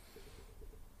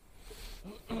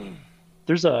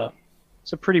 There's a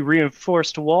pretty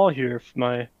reinforced wall here. If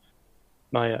my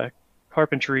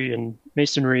carpentry and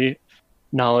masonry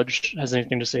knowledge has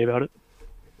anything to say about it.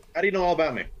 How do you know all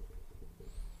about me?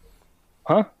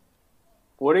 Huh?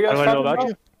 What do you How guys do I know talking about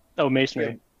you? Oh,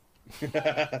 masonry.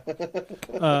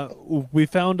 We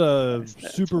found a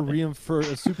super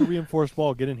reinforced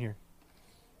wall. Get in here.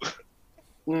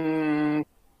 I'm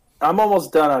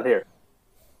almost done out here.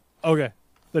 Okay,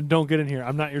 then don't get in here.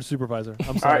 I'm not your supervisor. I'm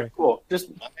All sorry. right, cool. Just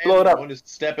blow it up. I want to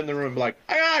step in the room and be like,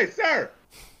 aye, sir!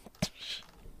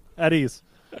 At ease.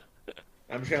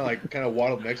 I'm just kind of like,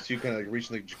 waddle up next to you, kind of like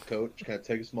reach in the coat, kind of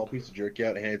take a small piece of jerky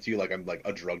out and hand it to you like I'm like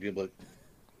a drug dealer.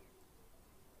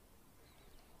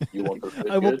 You want the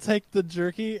I will take the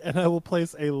jerky and I will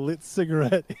place a lit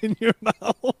cigarette in your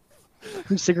mouth.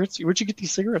 Cigarettes? Where'd you get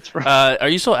these cigarettes from? Are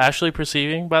you still actually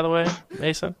perceiving, by the way,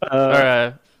 Mason?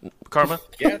 Or Karma?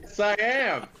 Yes, I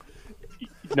am!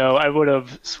 No, I would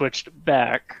have switched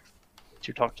back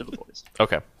to talk to the boys.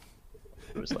 Okay.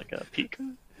 It was like a peek.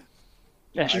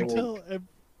 I Astral. will-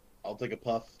 I'll take a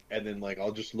puff and then like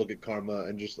I'll just look at Karma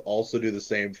and just also do the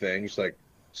same thing, just like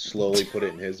slowly put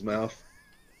it in his mouth.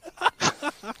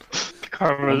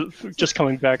 Karma, just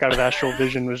coming back out of astral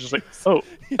vision, was just like, oh,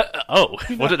 Oh,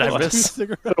 what did I miss?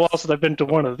 Cigarette. but also I've been to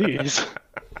one of these.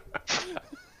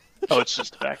 Oh, it's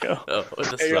just tobacco. Oh,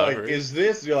 the And you're like, strawberry. is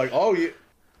this? You're like, oh, you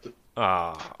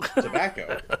Ah.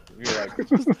 tobacco. You're like,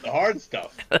 the hard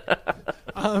stuff.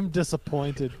 I'm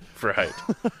disappointed. Right.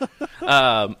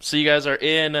 So you guys are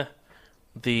in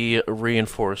the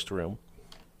reinforced room.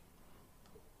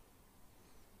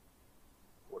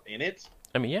 We're in it.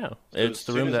 I mean, yeah, So it's as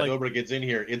the soon room as that. Dobra gets in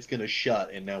here, it's gonna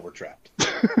shut, and now we're trapped.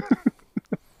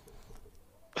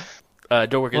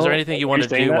 Dorwick, is there anything you want to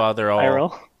do while they're all?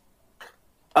 IRL?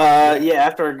 Yeah,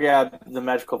 after I grab the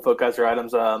magical focuser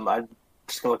items, I'm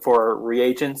just gonna look for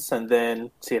reagents and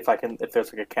then see if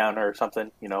there's like a counter or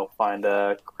something, find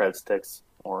cred sticks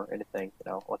or anything,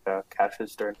 like a cash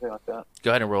register or anything like that.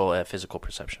 Go ahead and roll a physical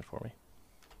perception for me.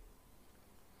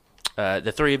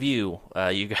 The three of you,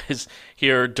 you guys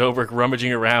hear Dobrik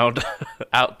rummaging around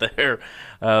out there,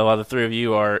 while the three of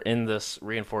you are in this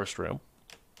reinforced room.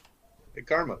 Hey,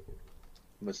 Karma,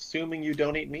 I'm assuming you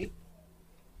don't eat meat.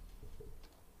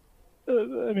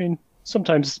 I mean,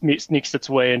 sometimes meat sneaks its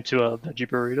way into a veggie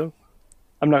burrito.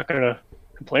 I'm not gonna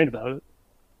complain about it.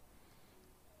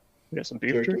 We got some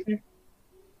beef Jerky? jerky. I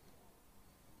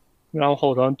mean, I'll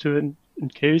hold on to it in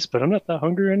case, but I'm not that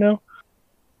hungry right now.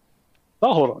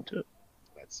 I'll hold on to it.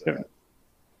 That's, Yeah.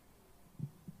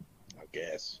 I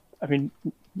guess. I mean,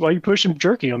 why you pushing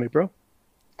jerky on me, bro?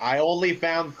 I only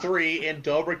found 3, and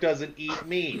Dobrik doesn't eat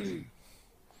meat.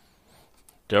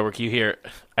 Dobrik, you hear,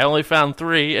 I only found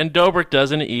 3, and Dobrik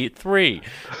doesn't eat 3,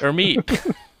 or meat.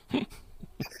 He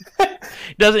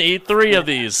doesn't eat 3 of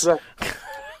these.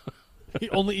 He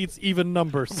only eats even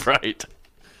numbers. Right.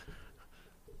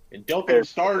 And don't get him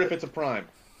started if it's a prime.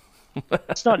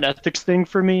 It's not an ethics thing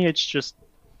for me. It's just,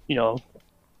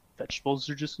 vegetables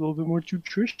are just a little bit more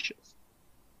nutritious.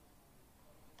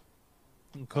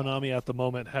 Konami at the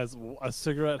moment has a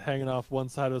cigarette hanging off one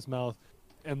side of his mouth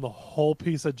and the whole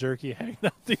piece of jerky hanging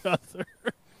out the other.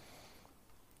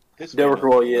 This Dobrik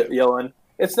will yelling.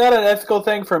 It's not an ethical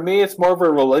thing for me. It's more of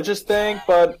a religious thing,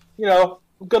 but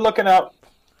good looking out.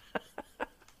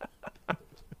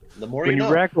 The more When you you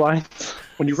know. rack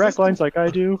lines like I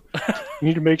do, you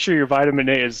need to make sure your vitamin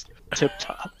A is tip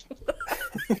top.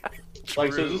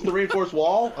 Like, so is this the reinforced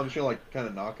wall? I'm just gonna kind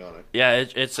of knock on it. Yeah,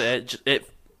 it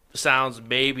sounds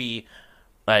maybe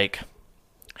like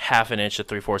half an inch to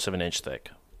 3/4 of an inch thick.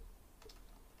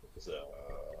 It's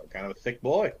kind of a thick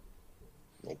boy.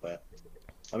 A little bit.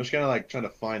 I'm just kind of trying to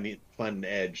find an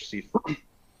edge. See.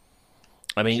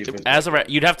 I mean, See if it's as of right,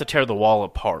 you'd have to tear the wall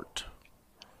apart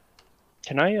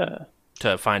Can I,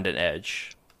 to find an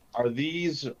edge. Are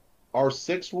these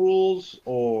R6 rules,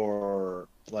 or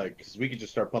because we could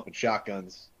just start pumping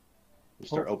shotguns,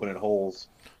 just start opening holes.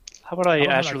 how about I don't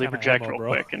have astrally that kinda project ammo,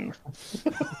 real bro. quick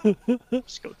and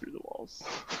just go through the walls?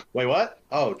 Wait, what?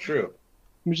 Oh, true.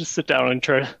 Let me just sit down and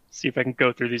try to see if I can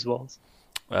go through these walls.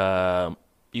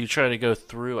 You try to go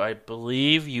through. I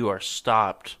believe you are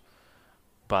stopped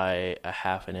by a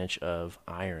half an inch of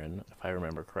iron, if I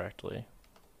remember correctly.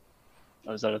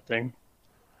 Oh, is that a thing?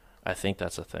 I think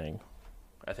that's a thing.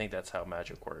 I think that's how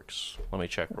magic works. Let me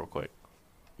check real quick.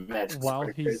 Magic's While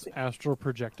pretty he's crazy. astral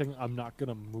projecting, I'm not going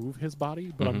to move his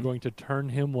body, but Mhm. I'm going to turn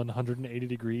him 180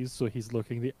 degrees so he's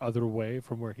looking the other way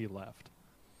from where he left.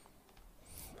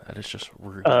 That is just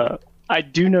rude. I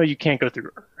do know you can't go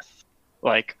through Earth.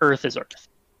 Like, Earth is Earth.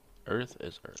 Earth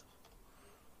is Earth.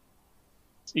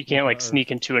 You can't, like, Earth.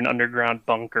 sneak into an underground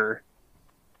bunker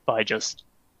by just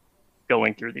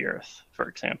going through the Earth, for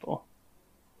example.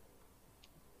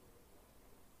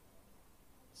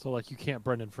 So, like, you can't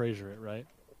Brendan Fraser it, right?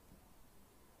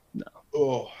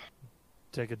 Oh,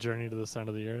 Take a journey to the center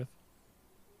of the earth.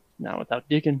 Not without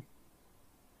digging.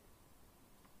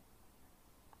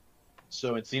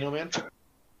 so Encino Man.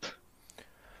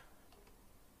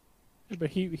 Yeah, but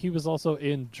he was also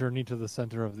in Journey to the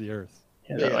Center of the Earth.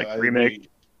 Yeah, that, like, I remake.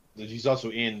 agree. He's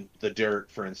also in the dirt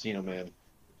for Encino Man.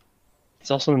 It's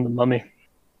also in The Mummy.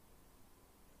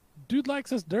 Dude likes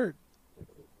his dirt. Who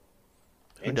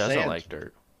And doesn't sand. like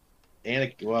dirt?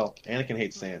 Anakin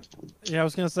hates sand. Yeah, I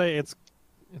was gonna say it's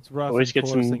rough Always and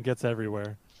gets coarse in- and gets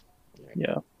everywhere.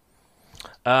 Yeah.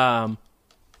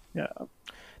 Yeah.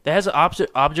 That has an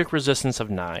object resistance of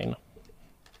 9.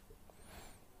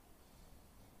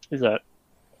 Is that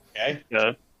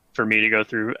Okay. for me to go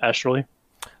through astrally?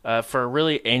 For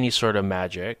really any sort of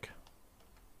magic.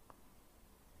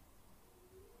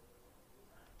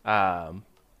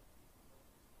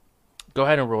 Go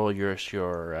ahead and roll your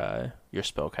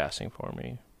spell casting for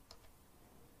me.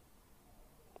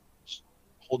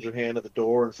 Hold your hand at the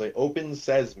door and say, "Open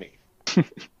sesame."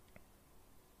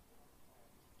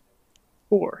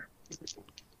 4.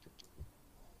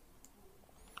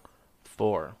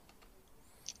 4.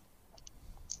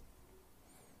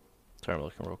 Sorry, I'm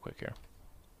looking real quick here.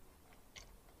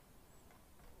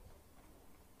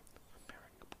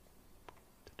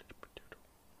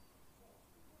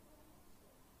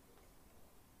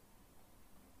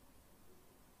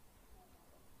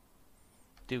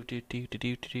 Do.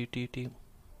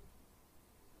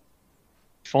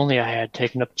 If only I had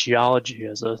taken up geology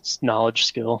as a knowledge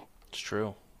skill. It's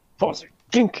true. I was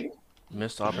thinking.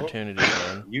 Missed opportunity,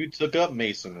 man. You took up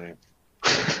masonry.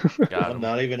 Got I'm him.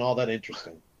 not even all that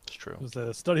interesting. It's true.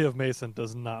 The study of Mason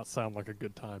does not sound like a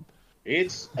good time.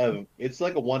 It's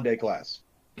like a 1-day class.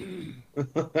 You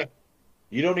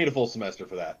don't need a full semester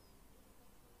for that.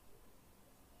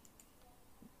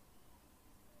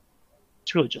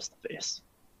 It's really just the face.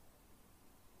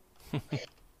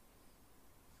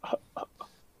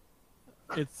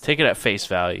 It's Take it at face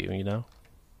value, you know?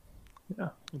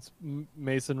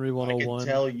 Masonry I can 101.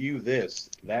 tell you this: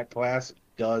 that class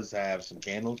does have some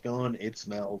candles going. It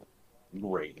smelled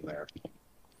great in there.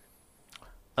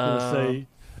 I was gonna say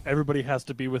everybody has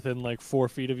to be within like 4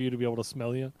 feet of you to be able to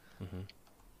smell you.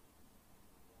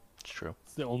 It's true.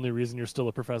 It's the only reason you're still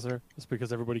a professor. It's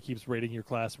because everybody keeps rating your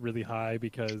class really high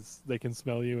because they can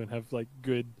smell you and have like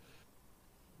good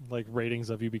like ratings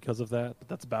of you because of that. But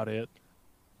that's about it.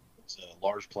 It's a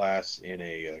large class in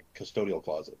a custodial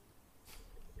closet.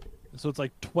 So it's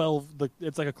like 12.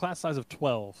 It's like a class size of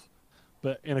 12,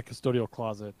 but in a custodial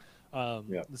closet.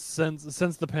 Yeah.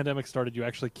 Since the pandemic started, you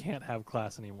actually can't have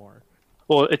class anymore.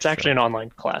 Well, it's actually an online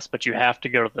class, but you have to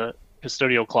go to the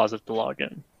custodial closet to log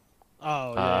in.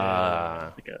 Oh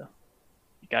yeah.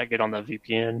 You gotta get on the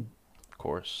VPN. Of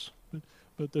course.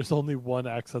 But there's only one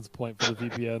access point for the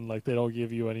VPN. Like they don't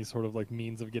give you any sort of like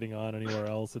means of getting on anywhere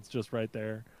else. It's just right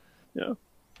there. Yeah.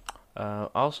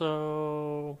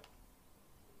 Also,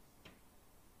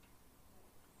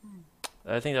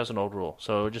 I think that was an old rule,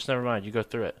 so just never mind. You go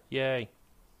through it. Yay!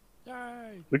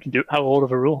 Yay! We can do how old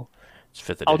of a rule? It's 5th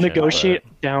edition. I'll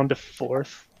negotiate down to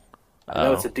 4th. I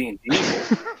know it's a D&D rule.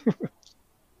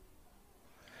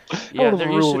 Yeah, How old of there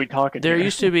a used rule to, are we talking there here?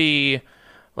 used to be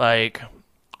like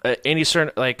any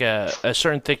certain like a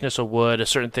certain thickness of wood, a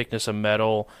certain thickness of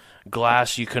metal,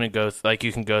 glass. You couldn't go like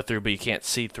you can go through, but you can't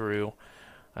see through.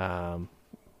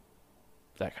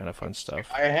 That kind of fun stuff.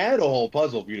 I had a whole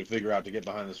puzzle for you to figure out to get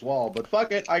behind this wall, but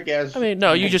fuck it, I guess. I mean,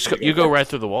 no, you just you go right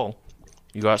through the wall.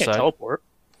 You go Can't outside. teleport.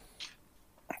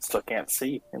 Still can't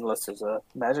see unless there's a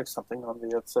magic something on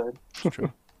the outside.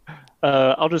 True.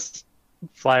 I'll just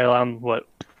fly around what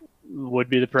would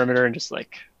be the perimeter and just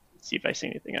like see if I see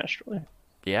anything astrally.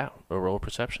 Yeah, a roll of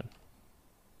perception.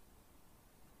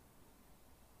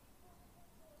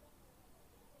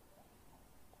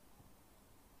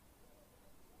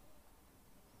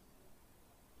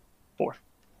 Four.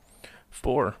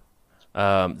 4.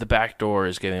 The back door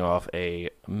is giving off a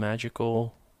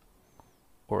magical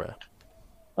aura.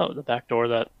 Oh, the back door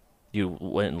that You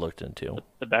went and looked into.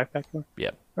 the backpack door.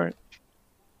 Yep, All right.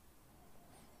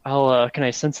 I'll can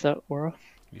I sense that aura?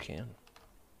 you can.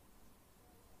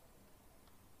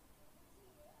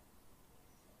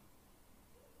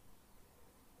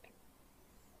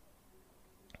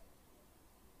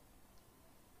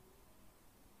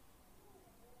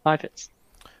 Five hits.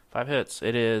 5 hits.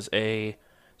 It is a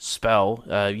spell.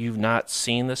 You've not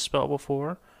seen this spell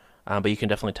before, but you can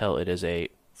definitely tell it is a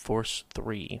Force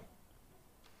 3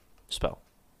 spell.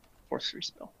 Force 3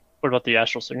 spell. What about the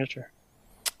astral signature?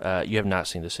 You have not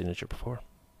seen the signature before.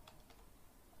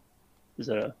 Is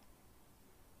it a...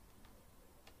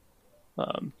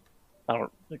 I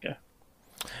don't... Okay.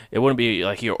 It wouldn't be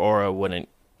like your aura wouldn't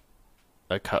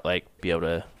be able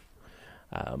to.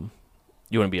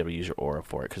 You wouldn't be able to use your aura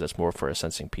for it because that's more for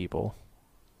sensing people.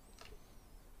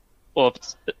 Well, if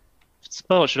it's a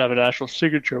spell, it should have an astral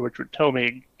signature, which would tell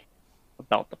me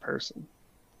about the person.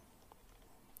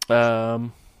 But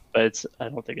I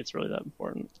don't think it's really that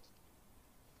important.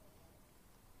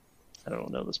 I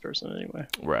don't know this person anyway.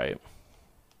 Right.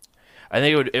 I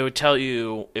think it would tell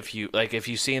you if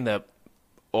you've seen the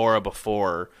aura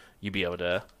before, you'd be able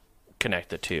to connect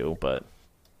the two, but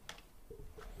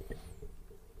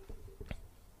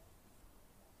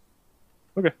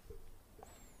okay.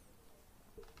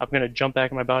 I'm gonna jump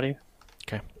back in my body.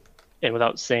 Okay. And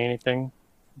without saying anything,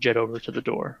 jet over to the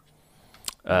door.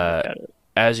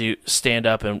 As you stand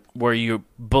up and where you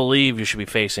believe you should be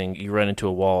facing, you run into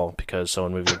a wall because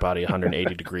someone moved your body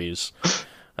 180 degrees.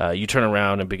 You turn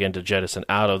around and begin to jettison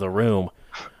out of the room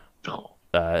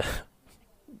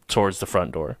towards the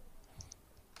front door.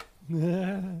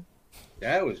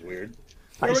 That was weird.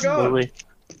 I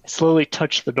slowly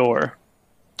touch the door.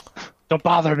 Don't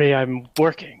bother me, I'm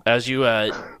working. As you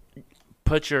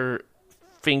put your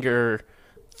finger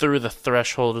through the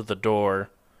threshold of the door,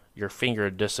 your finger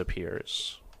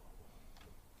disappears.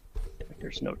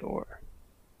 There's no door.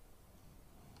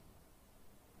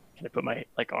 Can I put my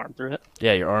arm through it?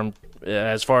 Yeah, your arm,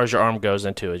 as far as your arm goes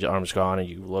into it, your arm's gone, and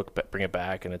you bring it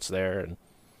back, and it's there. And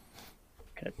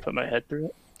can I put my head through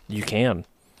it? You can.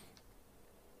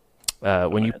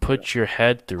 When you put your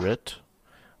head through it,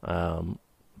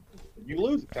 you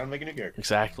lose. Time to make a new character.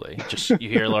 Exactly. Just you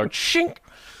hear a large shink.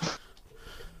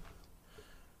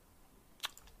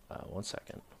 1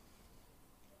 second.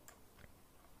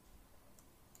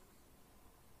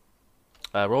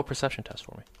 Roll a perception test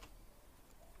for me.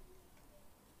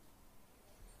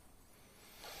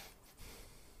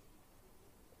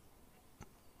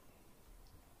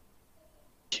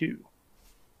 2.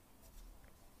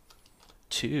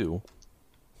 2.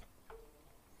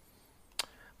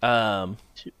 2.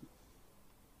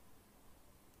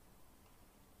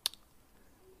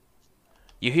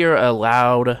 You hear a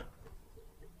loud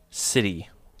city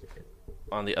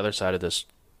on the other side of this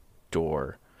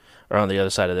door, or on the other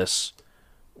side of this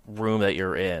room that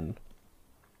you're in.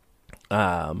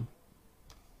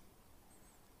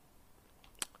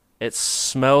 It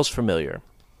smells familiar.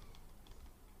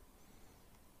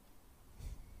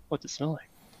 What's it smell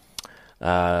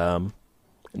like?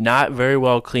 Not very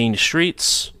well cleaned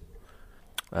streets.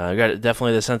 You got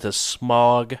definitely the sense of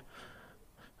smog.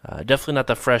 Definitely not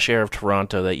the fresh air of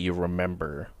Toronto that you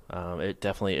remember. It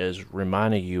definitely is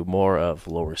reminding you more of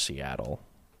Lower Seattle.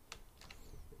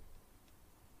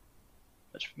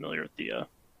 That's familiar with the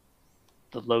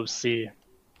low sea,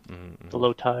 the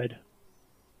low tide.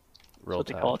 That's what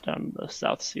they call it down in the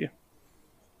South Sea.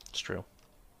 It's true.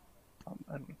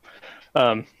 I don't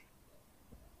know.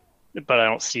 But I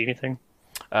don't see anything.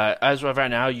 As of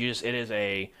right now, it is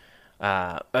a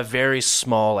very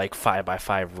small,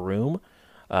 5x5 room.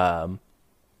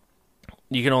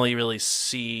 You can only really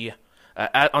see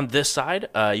on this side.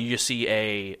 You just see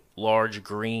a large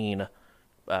green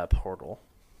portal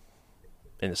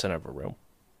in the center of a room.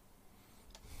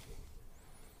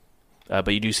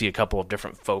 But you do see a couple of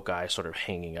different foci sort of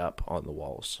hanging up on the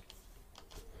walls,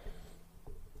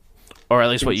 or at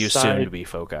least what you assume to be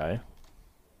foci.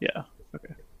 Yeah.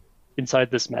 Okay. Inside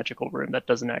this magical room that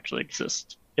doesn't actually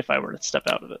exist. If I were to step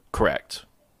out of it. Correct.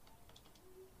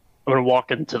 I'm gonna walk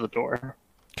into the door.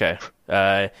 Okay.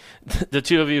 The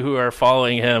two of you who are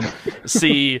following him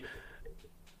see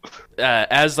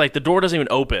as the door doesn't even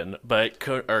open, but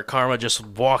Karma just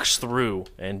walks through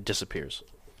and disappears.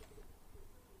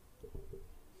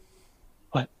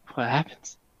 What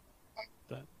happens?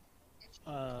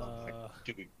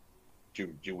 Should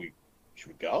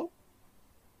we go?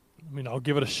 I mean, I'll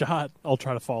give it a shot. I'll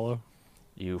try to follow.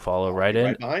 You follow right in,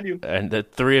 right behind you, and the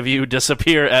three of you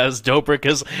disappear as Dobrik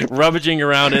is rummaging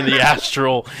around in the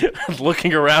astral,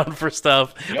 looking around for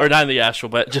stuff, or not in the astral,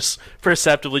 but just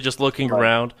perceptively just looking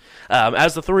around.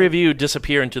 As the three of you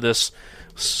disappear into this,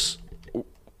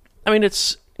 I mean,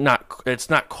 it's not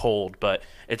cold, but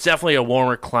it's definitely a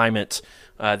warmer climate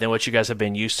than what you guys have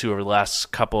been used to over the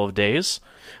last couple of days.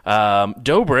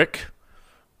 Dobrik,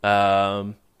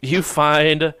 you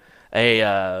find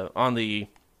on the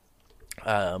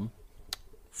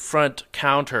front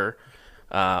counter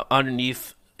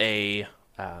underneath a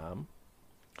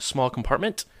small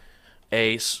compartment,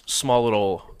 a small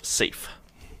little safe.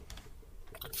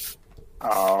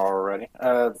 Alrighty.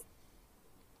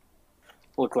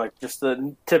 Look like just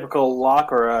a typical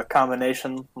lock or a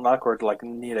combination lock, or like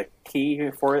need a key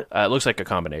for it. It looks like a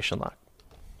combination lock.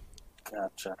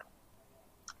 Gotcha.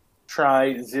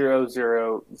 Try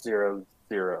 0000.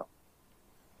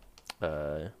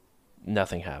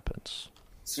 Nothing happens.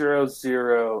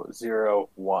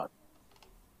 0001.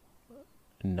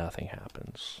 Nothing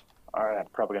happens. All right, I'm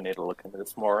probably gonna need to look into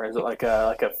this more. Is it like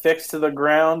a fix to the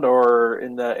ground, or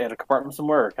in a compartment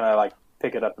somewhere? Or can I like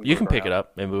pick it up? And You can pick it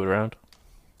up and move it around.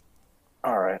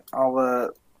 All right,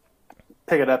 I'll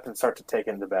pick it up and start to take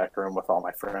it in the back room with all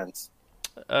my friends.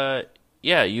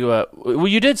 Yeah, you well,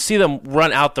 you did see them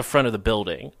run out the front of the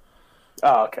building.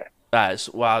 Oh, okay.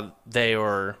 While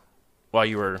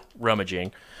you were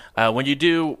rummaging. When you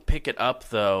do pick it up,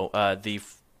 though,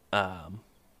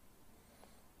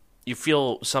 you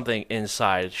feel something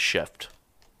inside shift.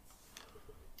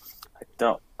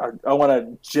 I want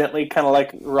to gently kind of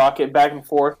like rock it back and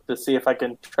forth to see if I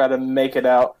can try to make it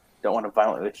out. Don't want to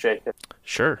violently shake it.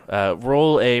 Sure.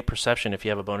 Roll a perception if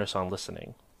you have a bonus on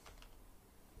listening.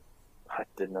 I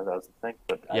didn't know that was a thing,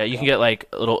 but Yeah, you can get like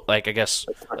a little, like I guess,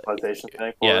 a specialization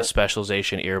thing. For yeah, it.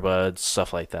 specialization, earbuds,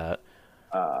 stuff like that.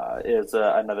 Is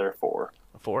another 4.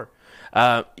 4.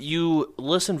 You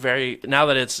listen now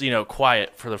that it's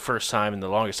quiet for the first time and the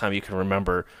longest time you can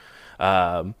remember.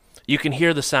 You can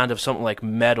hear the sound of something like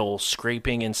metal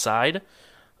scraping inside.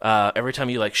 Every time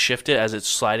you like shift it as it's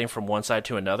sliding from one side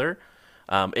to another,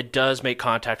 it does make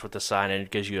contact with the side and it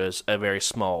gives you a very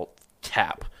small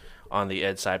tap on the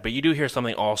inside. But you do hear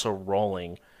something also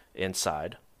rolling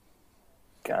inside.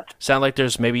 Gotcha. Sound like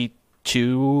there's maybe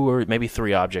 2 or maybe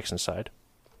 3 objects inside.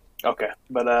 Okay,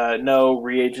 but no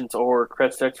reagents or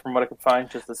cred sticks from what I can find,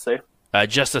 just the safe?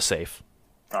 Just a safe.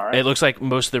 All right. It looks like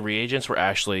most of the reagents were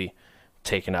actually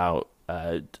taken out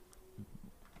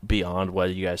beyond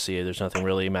what you guys see. There's nothing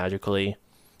really magically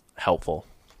helpful.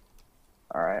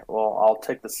 All right, well, I'll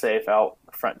take the safe out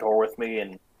the front door with me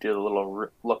and do a little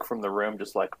look from the room,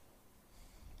 just like,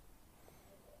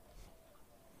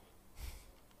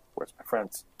 where's my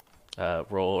friends?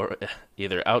 Roll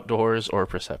either outdoors or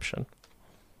perception.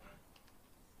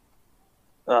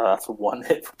 That's a 1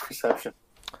 hit for perception.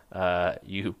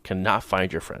 You cannot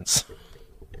find your friends.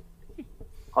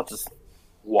 I'll just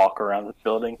walk around the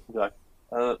building and be like,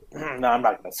 no, I'm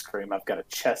not going to scream. I've got a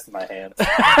chest in my hands.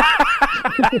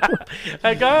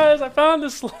 Hey guys, I found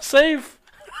this safe.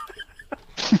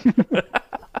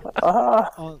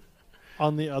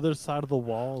 On the other side of the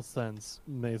wall, since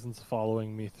Mason's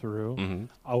following me through, Mm-hmm.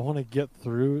 I want to get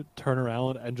through, turn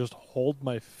around, and just hold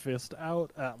my fist out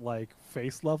at like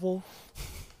face level.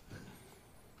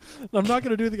 I'm not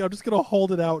gonna do anything. I'm just gonna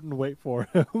hold it out and wait for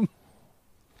him.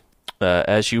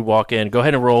 As you walk in, go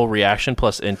ahead and roll reaction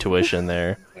plus intuition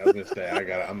there. I was gonna say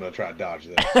I'm gonna try to dodge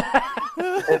this.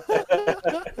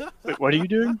 Wait, what are you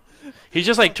doing? He's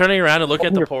just like turning around and looking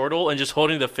at the portal and just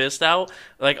holding the fist out,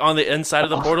 like on the inside of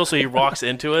the portal, so he walks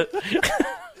into it.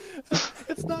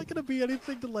 It's not gonna be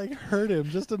anything to like hurt him,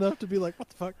 just enough to be like, what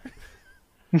the fuck?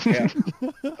 Yeah.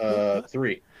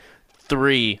 3.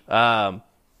 3.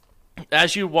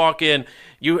 As you walk in,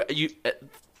 you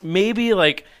maybe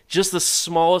like just the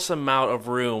smallest amount of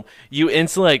room, you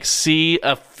instantly like see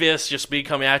a fist just be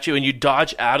coming at you, and you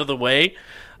dodge out of the way.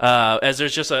 As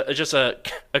there's just a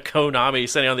Konami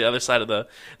standing on the other side of the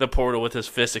portal with his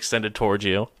fist extended towards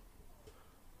you.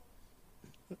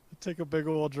 Take a big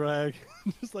old drag,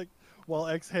 just like while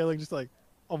exhaling, just like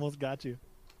almost got you.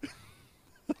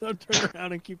 I'm turning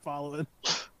around and keep following.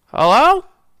 Hello?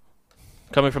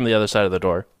 Coming from the other side of the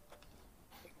door.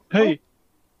 Hey,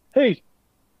 hey.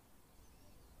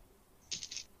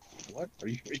 What? Are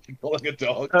you calling a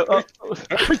dog?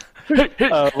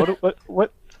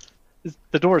 What?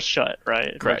 The door's shut,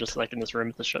 right? Correct. Not just like in this room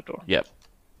with the shut door. Yep.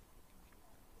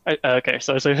 Okay,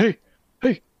 so I say,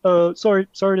 hey, sorry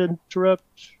to interrupt.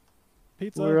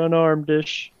 Pizza. We're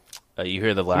unarmed-ish. You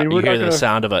hear the I mean, we're you hear not the gonna-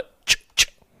 sound of a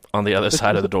on the other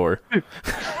side of the door. I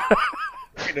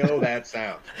know that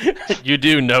sound. You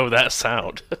do know that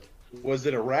sound. Was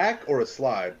it a rack or a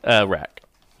slide? Rack.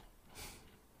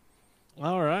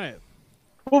 All right.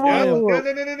 Whoa, whoa, No, whoa, whoa.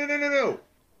 no.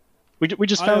 We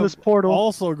just I found am this portal. I'm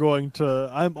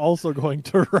also going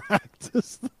to rack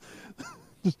this.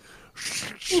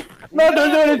 No,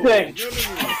 don't do anything!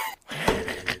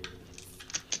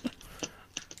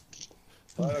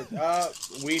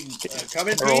 We come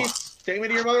in peace. Take me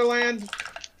to your motherland.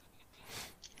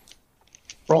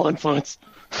 Roll influence.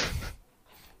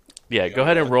 Yeah, go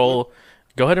ahead and roll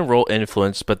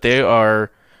influence, but they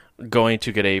are going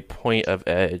to get a point of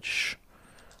edge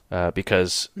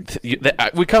because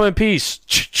we come in peace.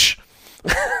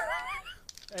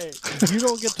 Hey, you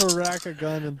don't get to rack a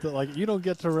gun until like you don't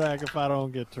get to rack if I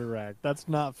don't get to rack. That's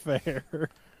not fair.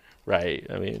 Right.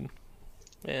 I mean,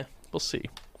 yeah, we'll see.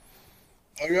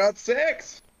 I got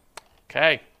 6.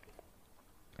 Okay.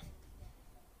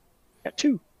 Got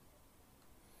 2.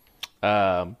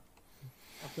 I've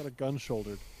got a gun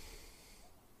shouldered.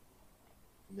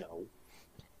 No.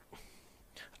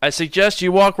 I suggest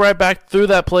you walk right back through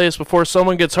that place before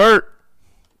someone gets hurt.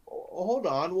 Hold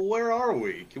on. Well, where are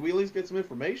we? Can we at least get some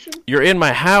information? You're in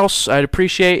my house. I'd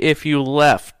appreciate if you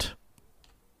left.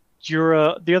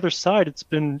 You're the other side. It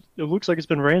looks like it's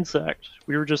been ransacked.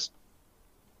 We were just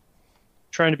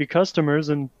trying to be customers,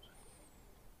 and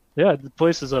yeah, the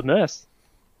place is a mess.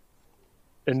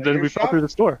 And that then your we fell shop? through the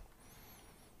store.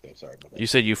 I'm sorry about that. You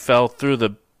said you fell through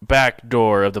the back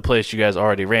door of the place you guys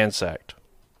already ransacked.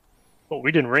 Well,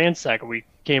 we didn't ransack it. We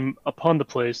came upon the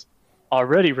place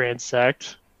already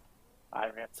ransacked. I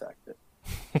ransacked it.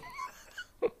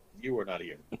 You were not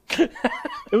here.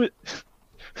 It was.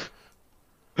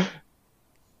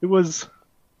 It was.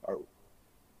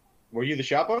 Were you the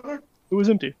shop owner? It was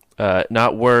empty.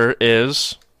 Not where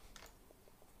is.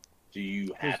 Do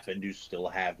you happen to still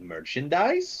have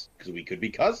merchandise? Because we could be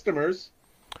customers.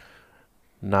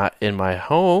 Not in my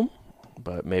home,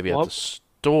 but maybe Well- at the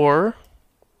store.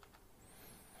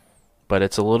 But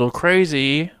it's a little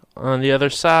crazy on the other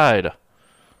side.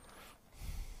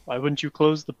 Why wouldn't you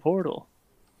close the portal?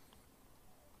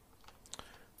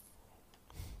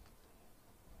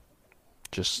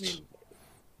 Just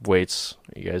waits.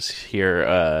 You guys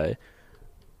hear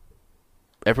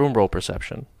everyone roll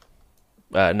perception.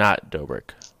 Not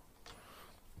Dobrik.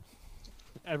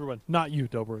 Everyone, not you,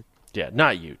 Dobrik. Yeah,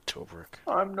 not you, Dobrik.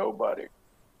 I'm nobody.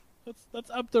 That's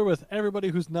up there with everybody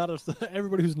who's not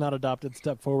everybody who's not adopted.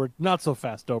 Step forward. Not so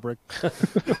fast, Dobrik.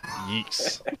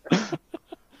 Yeeks.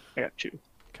 I got 2.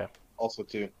 Also,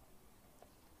 too.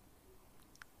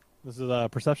 This is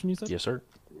perception, you said? Yes, sir.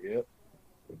 Yep.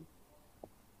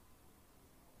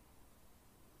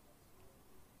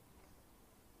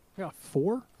 I got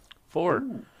 4. 4.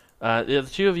 The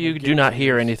two of you do not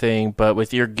hear anything, but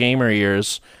with your gamer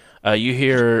ears, you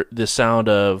hear the sound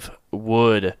of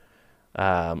wood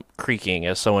creaking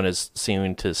as someone is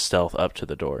seeming to stealth up to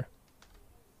the door.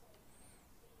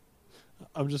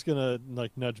 I'm just gonna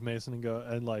like nudge Mason and go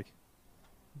and like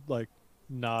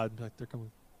nod like they're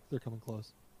coming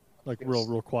close, like Yes.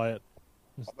 real quiet.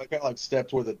 I kind of like step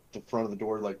toward the front of the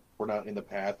door, like we're not in the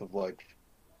path of like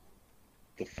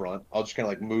the front. I'll just kind of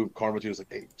like move Karma to us, like,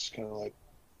 hey, just kind of like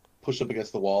push up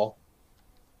against the wall.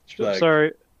 Just be I'm like,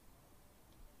 sorry.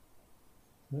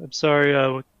 I'm sorry.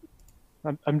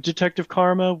 I'm Detective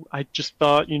Karma. I just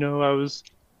thought, I was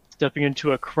stepping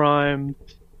into a crime.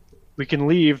 We can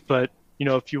leave, but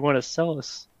if you want to sell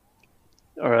us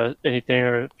or anything,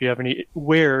 or if you have any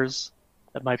wares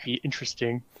that might be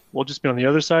interesting, we'll just be on the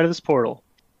other side of this portal.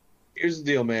 Here's the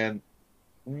deal, man.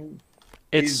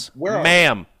 It's where are-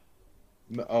 ma'am.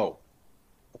 Oh,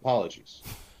 apologies,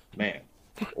 man.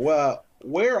 Well,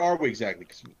 where are we exactly?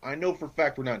 Because I know for a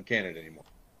fact we're not in Canada anymore.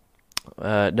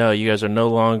 No, you guys are no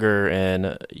longer in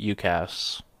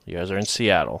UCAS. You guys are in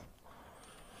Seattle.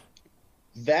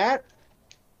 That,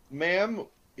 ma'am,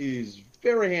 is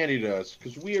very handy to us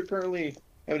because we are currently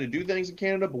having to do things in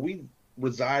Canada, but we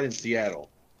reside in Seattle.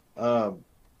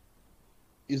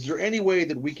 Is there any way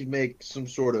that we can make some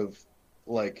sort of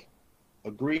like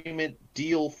agreement,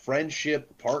 deal,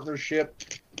 friendship, partnership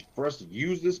for us to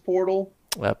use this portal?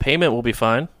 Payment will be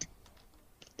fine.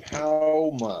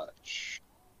 How much?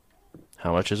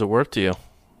 How much is it worth to you?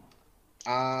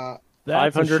 Uh,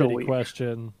 That's a 500 a shitty week.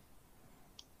 question.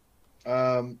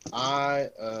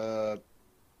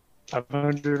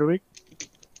 500 a week.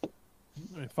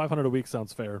 500 a week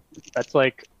sounds fair.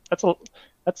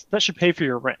 That should pay for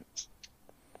your rent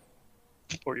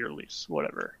or your lease,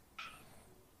 whatever.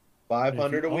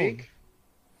 500 a If you week?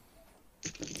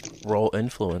 Roll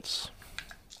influence.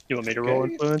 You want me to roll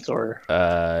Okay. influence or?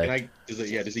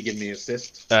 Does he give me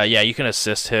assist? Yeah, you can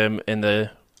assist him in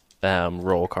the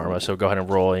roll, Karma. So go ahead and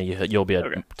roll, and you'll be a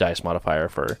Okay. dice modifier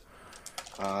for.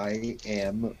 I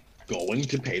am going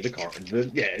to pay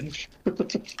the edge.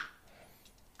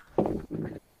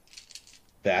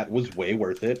 That was way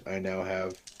worth it. I now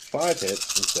have 5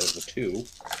 hits instead of the 2.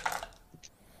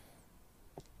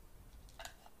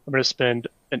 I'm going to spend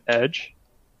an edge.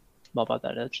 How about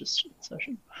that edge this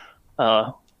session?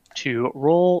 To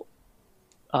roll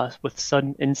with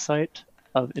sudden insight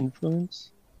of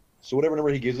influence. So whatever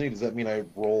number he gives me, does that mean I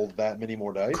roll that many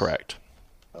more dice? Correct.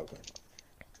 Okay.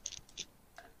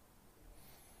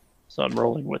 So I'm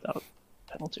rolling without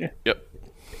penalty. Yep.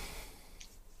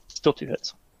 Still 2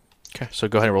 hits. Okay, so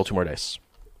go ahead and roll 2 more dice.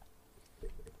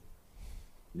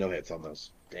 No hits on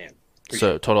those. Damn.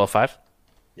 So total of 5?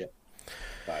 Yep.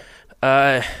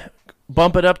 5.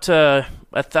 Bump it up to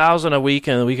 1,000 a week,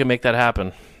 and we can make that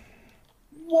happen.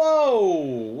 Whoa!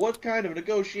 What kind of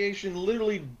negotiation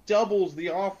literally doubles the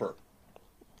offer?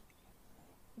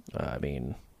 I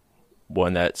mean,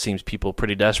 one that seems people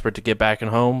pretty desperate to get back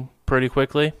and home pretty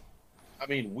quickly. I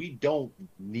mean, we don't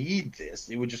need this.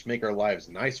 It would just make our lives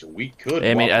nicer. We could.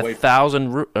 I mean, walk away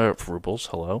 1,000 rubles.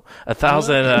 Hello,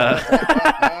 1,000.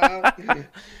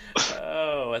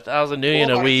 1,000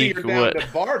 million a week. You're down to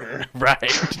barter.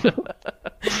 Right.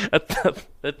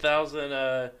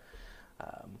 1,000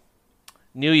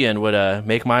 Nguyen would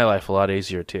make my life a lot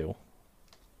easier too.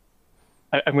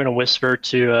 I'm going to whisper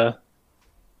to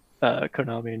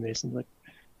Konami and Mason, like,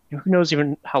 who knows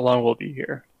even how long we'll be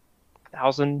here?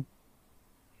 1,000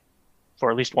 for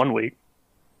at least 1 week.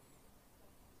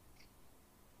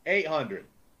 800.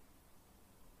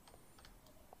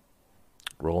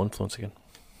 Roll influence again.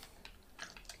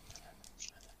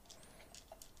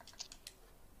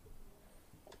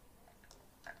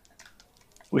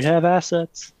 We have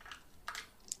assets.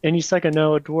 Any second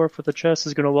now, a dwarf with a chest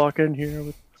is going to walk in here.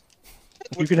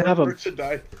 You can have him.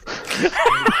 Merchandise.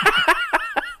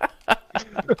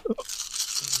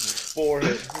 4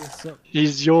 hits.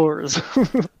 He's yours.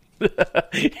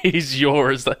 He's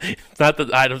yours. Not the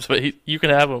items, but you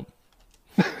can have him.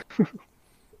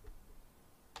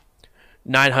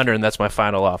 900, and that's my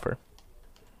final offer.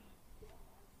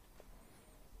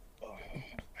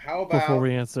 How about Before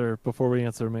we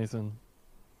answer, Mason,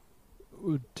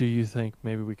 do you think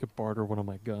maybe we could barter one of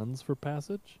my guns for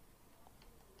passage?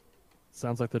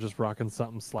 Sounds like they're just rocking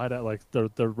something slide out, like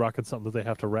they're rocking something that they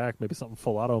have to rack. Maybe something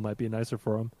full auto might be nicer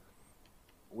for them.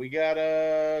 we got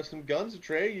some guns to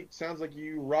trade? It sounds like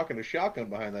you rocking a shotgun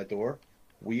behind that door.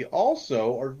 We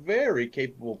also are very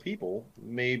capable people.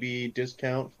 Maybe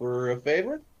discount for a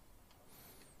favor?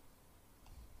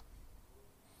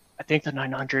 I think the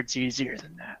 900's easier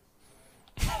than that.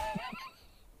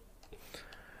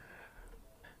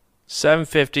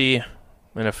 750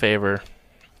 in a favor.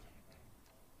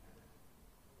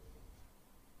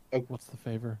 What's the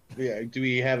favor? Yeah. Do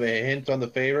we have a hint on the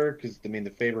favor? Because I mean,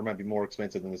 the favor might be more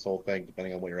expensive than this whole thing,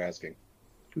 depending on what you're asking.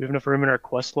 Do we have enough room in our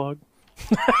quest log?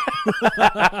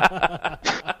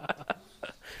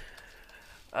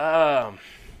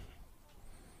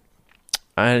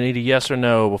 I need a yes or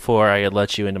no before I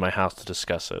let you into my house to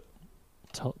discuss it.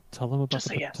 Tell them about Just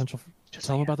the say yes. potential. Just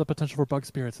Tell say them about the potential for bug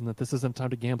spirits, and that this isn't time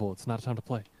to gamble. It's not a time to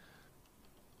play.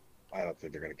 I don't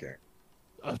think they're gonna care.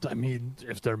 I mean,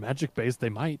 if they're magic based, they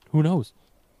might. Who knows?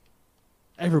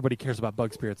 Everybody cares about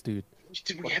bug spirits, dude.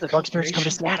 Did we What if have the bug spirits come to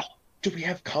confirmation? Seattle? Do we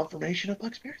have confirmation of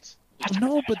bug spirits?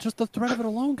 No, but just the threat of it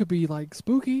alone could be like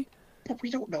spooky. But we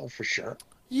don't know for sure.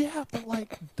 Yeah, but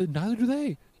like neither do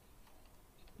they.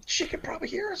 She could probably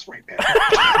hear us right now.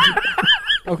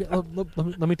 Okay,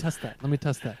 let me test that. Let me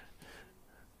test that.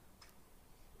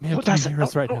 Man, Who can you does it? hear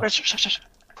us right now?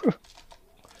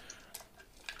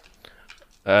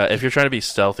 If you're trying to be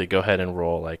stealthy, go ahead and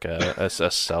roll like a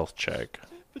stealth check.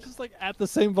 But just like at the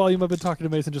same volume I've been talking to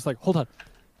Mason, just like, hold on.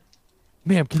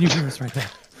 Ma'am, can you hear us right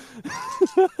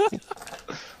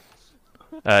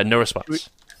now? No response.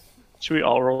 Should we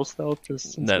all roll stealth?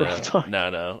 Just since we're all talking?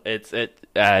 No.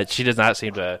 She does not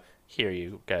seem to hear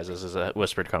you guys. This is a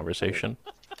whispered conversation.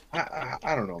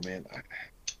 I don't know, man.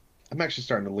 I'm actually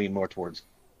starting to lean more towards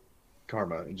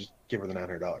Karma and just give her the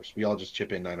 $900. We all just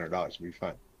chip in $900. We'll be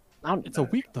fine. It's a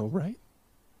week though, right?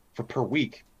 For per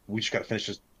week, we just gotta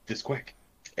finish this quick.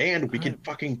 And we can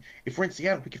fucking, if we're in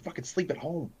Seattle, we can fucking sleep at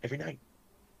home every night.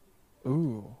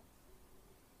 Ooh.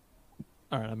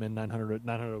 All right, I'm in 900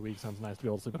 a week. Sounds nice to be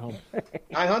able to sleep at home.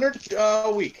 900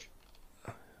 a week.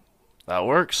 That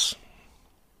works.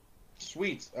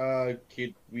 Sweet.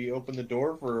 Could we open the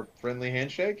door for a friendly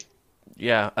handshake?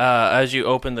 Yeah. As you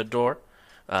open the door,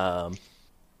 a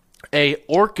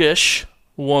orcish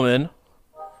woman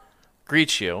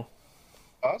greets you.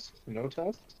 Tusk? No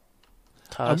tusk?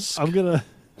 Tusk. I'm gonna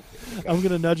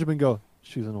nudge him and go,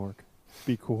 she's an orc.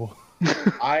 Be cool.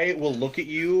 I will look at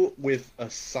you with a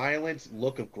silent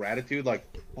look of gratitude, like,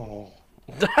 oh,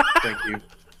 thank you.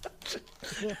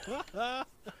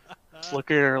 Look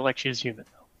at her like she's human,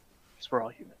 though. Because we're all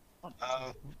human.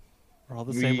 We're all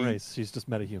the same race. She's just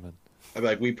metahuman. I'd be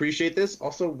like, we appreciate this.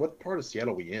 Also, what part of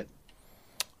Seattle are we in?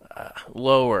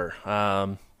 Lower.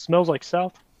 Smells like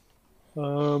south.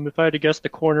 If I had to guess, the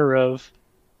corner of.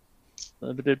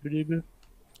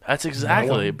 That's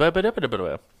exactly.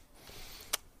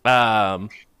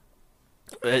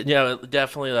 Yeah,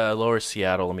 definitely lower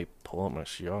Seattle. Let me pull up my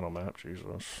Seattle map.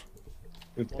 Jesus.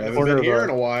 Haven't Corner been of here a in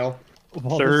a while.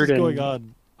 While Third this is going and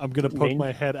on, I'm gonna poke main-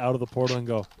 my head out of the portal and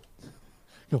go,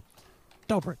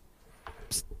 Dobrik.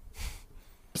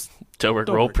 Dobrik,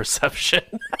 Don't roll worry. perception.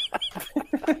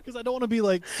 Because I don't want to be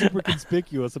like super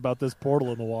conspicuous about this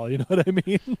portal in the wall. You know what I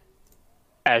mean?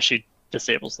 as she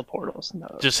disables the portals.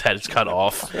 No. Just head's cut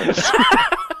off.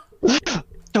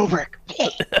 Dobrik.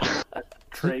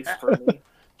 Trace for me.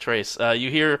 Trace, you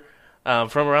hear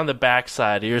from around the back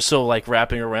side. You're still like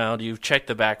wrapping around. You've checked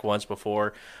the back once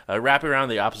before. Wrapping around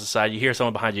the opposite side, you hear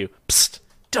someone behind you. Psst,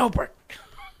 Dobrik.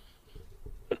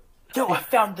 Yo, I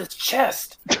found this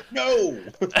chest No.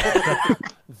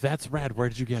 That's rad. Where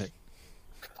did you get it?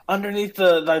 underneath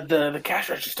the cash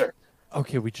register.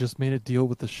 Okay, we just made a deal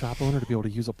with the shop owner to be able to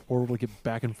use a portal to get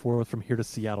back and forth from here to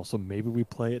Seattle. So maybe we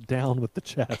play it down with the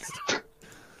chest.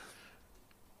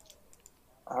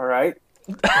 All right.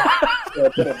 Should I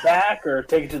put it back or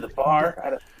take it to the bar? I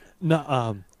don't...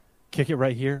 No, kick it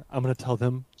right here. I'm gonna tell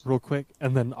them real quick,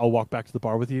 and then I'll walk back to the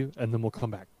bar with you, and then we'll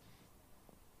come back.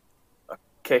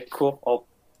 Okay, cool. I'll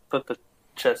put the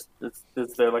chest.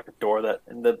 Is there like a door that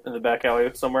in the back alley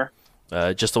somewhere?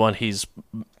 Just the one he's.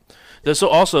 So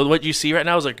also, what you see right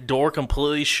now is like door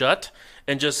completely shut,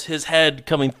 and just his head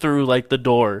coming through like the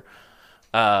door.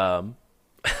 But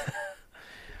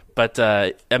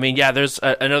I mean, yeah, there's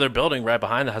another building right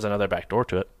behind that has another back door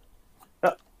to it.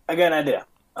 I got an idea.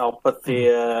 I'll put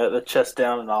the chest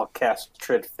down and I'll cast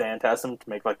Trid Phantasm to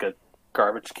make like a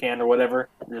garbage can or whatever,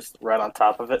 just right on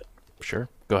top of it. Sure.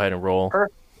 Go ahead and roll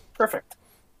Perfect.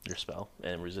 your spell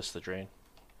and resist the drain.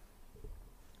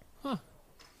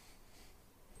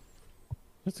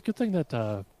 It's a good thing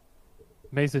that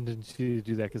Mason didn't see you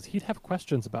do that, because he'd have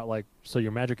questions about like, so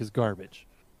your magic is garbage.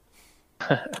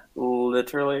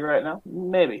 Literally right now,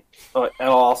 maybe. Oh, and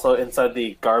I'll also inside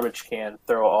the garbage can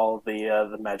throw all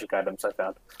the magic items I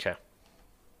found. Okay.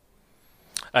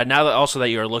 Now that also that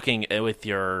you're looking with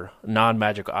your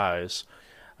non-magic eyes,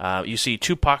 you see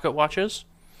 2 pocket watches,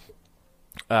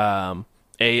 a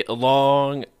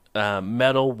long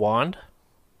metal wand,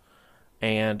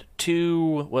 and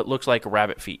 2 what looks like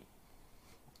rabbit feet.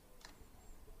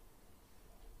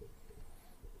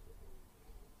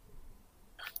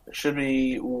 There should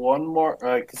be one more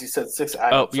because you said 6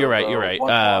 items. Oh, you're so, right. You're right. one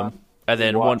wand, And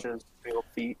then 2 one. watches, 2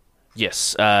 feet.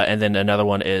 Yes. And then another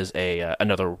one is a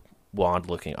another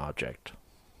wand-looking object.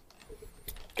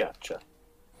 Gotcha.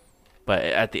 But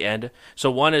at the end,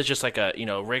 so one is just like a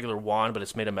regular wand, but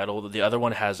it's made of metal. The other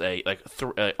one has a like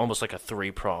almost like a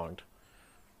 3-pronged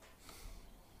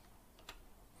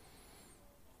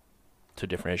to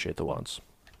differentiate the wands.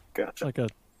 Gotcha.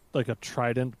 Like a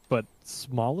trident, but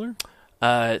smaller.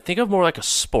 Think of more like a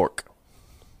spork.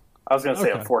 I was gonna say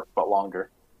a Okay. fork, but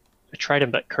longer. I tried him,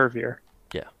 but curvier.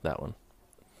 Yeah, that one.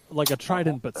 Like a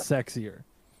trident, but sexier.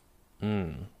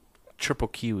 Triple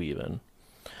Q even.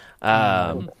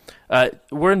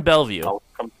 We're in Bellevue. I'll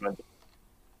come to it.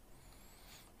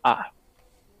 Ah.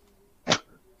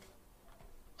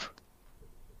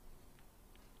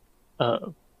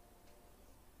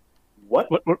 What?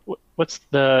 What's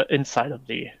the inside of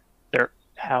their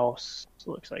house? It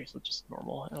looks like it's just a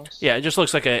normal house. Yeah, it just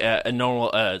looks like a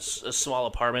normal, a small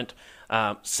apartment.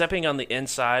 Stepping on the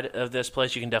inside of this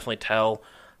place, you can definitely tell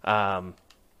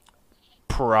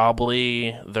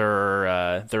probably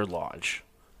their lodge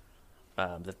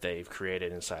that they've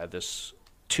created inside this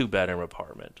 2-bedroom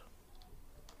apartment.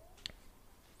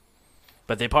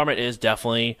 But the apartment is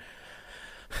definitely,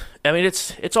 I mean,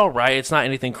 it's all right. It's not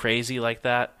anything crazy like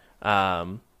that.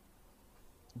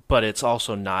 But it's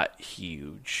also not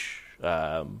huge.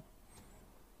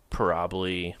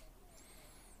 Probably,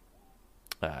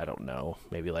 I don't know,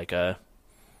 maybe like a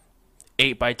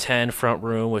 8x10 front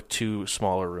room with 2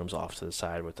 smaller rooms off to the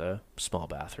side with a small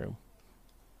bathroom.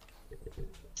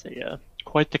 It's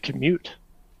quite the commute.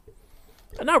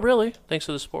 Not really, thanks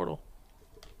to this portal.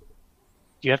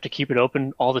 Do you have to keep it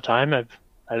open all the time?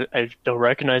 I don't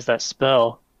recognize that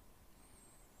spell.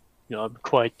 I'm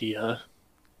quite the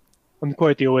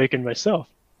awakened myself.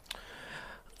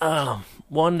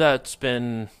 One that's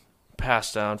been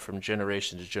passed down from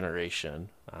generation to generation.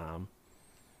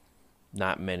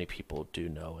 Not many people do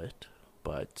know it,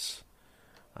 but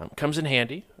comes in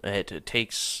handy. It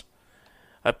takes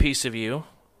a piece of you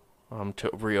to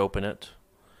reopen it.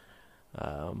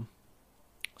 So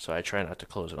I try not to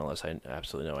close it unless I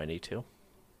absolutely know I need to.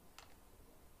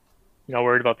 You're not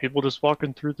worried about people just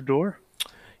walking through the door?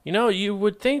 You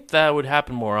would think that would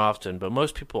happen more often, but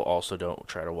most people also don't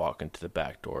try to walk into the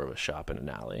back door of a shop in an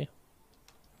alley.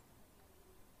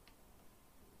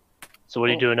 So what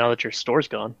are you doing now that your store's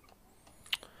gone?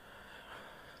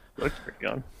 Looks pretty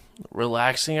good.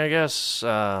 Relaxing, I guess.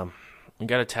 We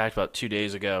got attacked about 2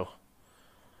 days ago.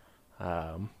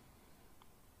 One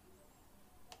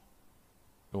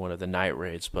of the night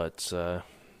raids, but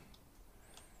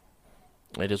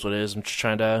it is what it is. I'm just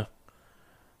trying to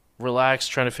relax,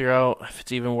 trying to figure out if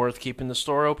it's even worth keeping the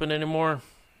store open anymore.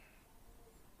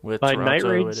 With By Toronto, night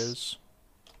raids?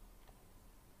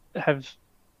 it is.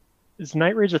 Is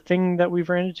night raids a thing that we've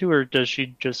ran into, or does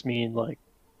she just mean like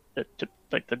the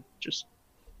just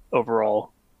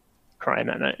overall crime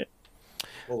at night?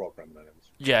 Overall crime items.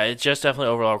 Yeah, it's just definitely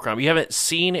overall crime. You haven't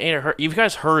seen it or heard. You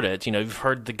guys heard it. You know, you've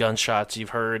heard the gunshots.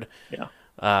 You've heard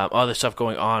all this stuff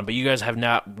going on, but you guys have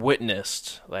not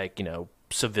witnessed, like, you know,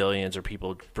 civilians or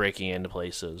people breaking into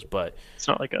places. But It's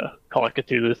not like a Call of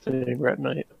Cthulhu thing right at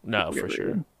night. no, for Weird.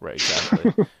 sure. Right,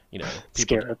 exactly. You know,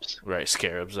 people, Scarabs. right,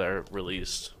 scarabs are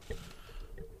released.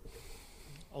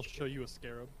 I'll show you a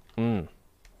scarab.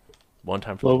 One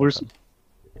time for Well, the one time.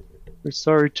 we're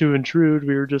sorry to intrude.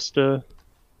 We were just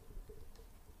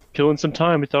killing some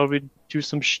time. We thought we'd do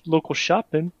some local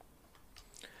shopping.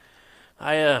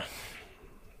 I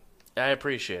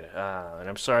appreciate it, and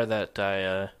I'm sorry that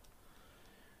I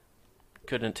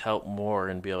couldn't help more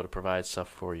and be able to provide stuff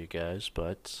for you guys.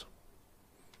 But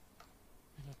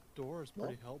Door is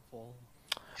pretty helpful.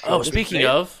 oh, good speaking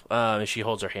faith. of, she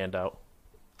holds her hand out.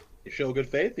 You show good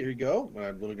faith. Here you go.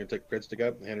 I'm literally gonna take the credit stick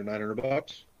out and hand her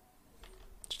 $900.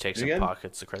 She takes Again? and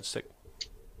pockets the credit stick.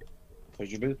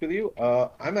 Pleasure to visit with you.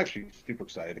 I'm actually super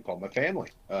excited to call my family.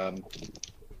 And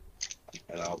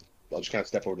I'll just kind of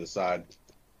step over to the side,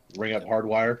 ring up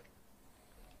Hardwire.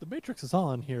 The Matrix is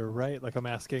on here, right? Like I'm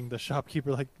asking the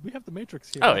shopkeeper, like, we have the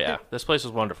Matrix here. Oh right? yeah, this place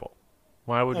is wonderful.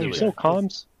 Why would Oh, we you leave? So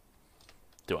comms.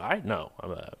 Do I? No,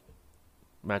 I'm a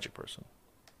magic person.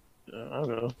 I don't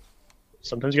know.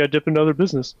 Sometimes you gotta dip into other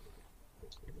business.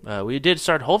 We did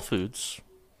start Whole Foods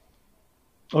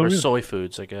Oh, or yeah. soy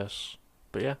foods, I guess.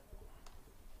 But yeah,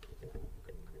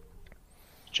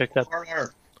 Check that.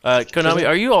 Hardwire. Konami,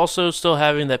 are you also still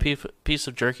having that piece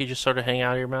of jerky just sort of hang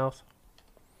out of your mouth?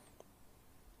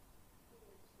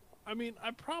 I mean,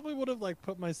 I probably would have like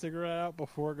put my cigarette out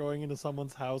before going into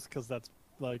someone's house because that's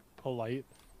like polite.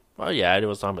 Well, yeah, I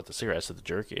was talking about the cigarettes of the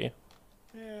jerky.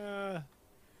 Yeah.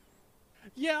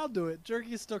 Yeah, I'll do it.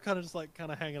 Jerky's still kind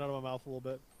of hanging out of my mouth a little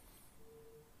bit.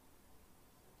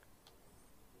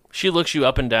 She looks you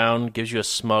up and down, gives you a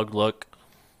smug look,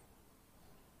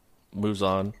 moves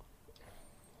on.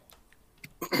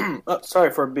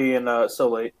 Sorry for being so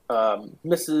late.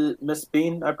 Miss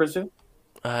Bean, I presume?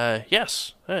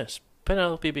 Yes,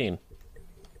 Penelope Bean.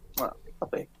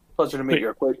 Okay. Pleasure to meet Wait.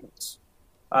 your acquaintance.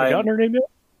 I I'm got her name yet?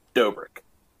 Dobrik.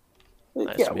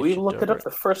 Nice Yeah, to meet we you, looked it up Dobrik.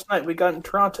 the first night we got in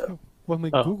Toronto. When we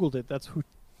Oh. Googled it, that's who.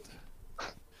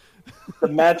 The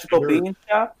magical Sure. bean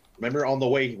shop? Remember on the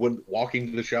way when walking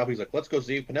to the shop, he's like, "Let's go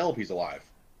see if Penelope's alive."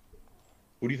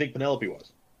 Who do you think Penelope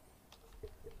was?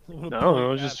 No, No, it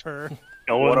was just- her.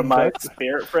 One of my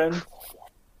spirit friends?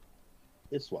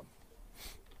 This one.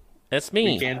 That's We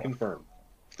me. can confirm.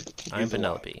 I'm He's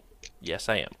Penelope. Yes,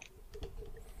 I am.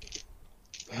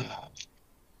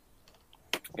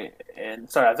 And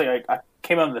sorry, I think I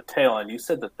came on the tail end. You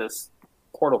said that this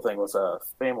portal thing was a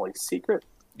family secret?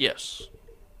 Yes.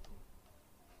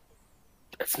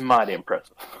 It's mighty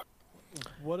impressive.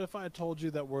 What if I told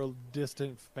you that we're a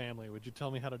distant family? Would you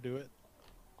tell me how to do it?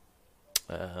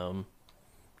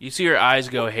 You see her eyes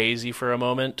go hazy for a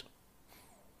moment,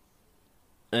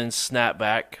 and snap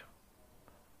back.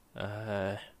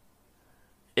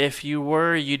 If you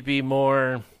were, you'd be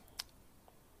more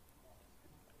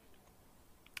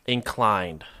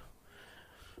inclined.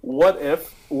 What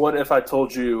if I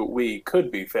told you we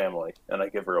could be family? And I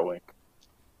give her a wink.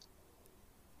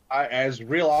 As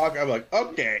real Og, I'm like,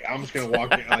 okay, I'm just gonna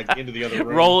walk into the other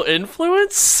room. Roll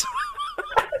influence.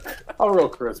 I'll roll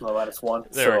charisma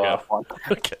 -1. There we go. Fun.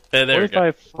 Okay, there What we if go.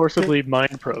 I forcibly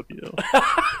mind probe you?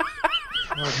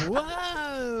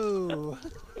 Whoa!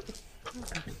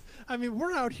 I mean,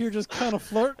 we're out here just kind of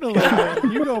flirting a little bit.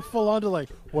 And you go full on to like,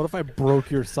 what if I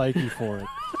broke your psyche for it?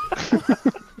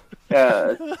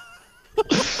 Have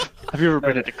you ever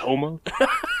been to Tacoma?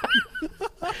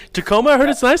 Tacoma, I heard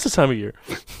it's nice this time of year.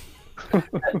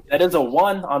 That is a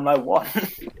 1 on my 1.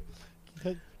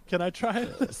 Can I try and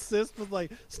assist with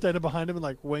like standing behind him and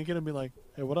like winking and be like,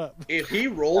 "Hey, what up?" If he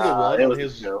rolled a one it on was a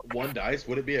his joke. one dice,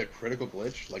 would it be a critical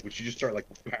glitch? Like, would she just start like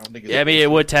pounding? his Yeah, I mean, face?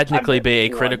 it would technically be a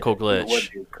critical glitch.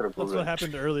 That's what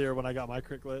happened earlier when I got my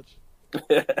crit glitch.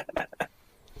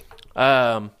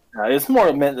 It's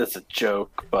more meant as a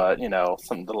joke, but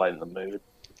something to lighten the mood.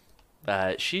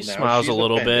 She Now smiles a she's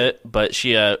little offended. bit, but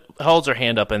she holds her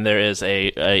hand up, and there is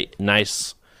a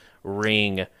nice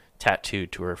ring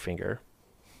tattooed to her finger.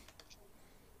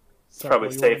 So, Probably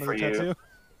you safe want for another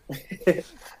you. tattoo?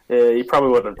 Yeah, you probably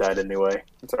wouldn't have died anyway.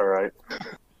 It's all right.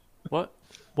 What?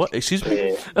 What? Excuse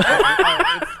me?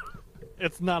 Yeah,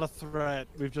 It's not a threat.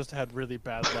 We've just had really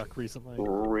bad luck recently.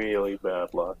 really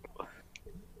bad luck.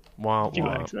 Wah, A few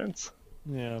wah. accidents.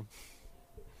 Yeah.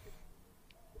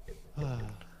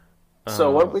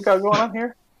 So what we got going on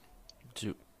here?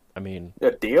 I mean, A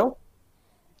deal?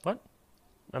 what?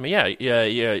 I mean, yeah.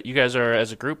 You guys are,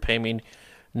 as a group, paying me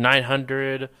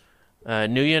 900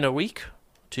 Nuyen a week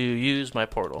to use my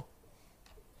portal.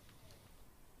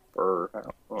 Or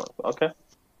okay.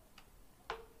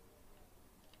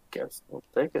 Guess we'll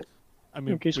take it. I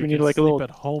mean, In case we can need, like, a sleep little- at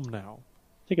home now.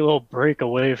 Take a little break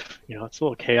away. It's a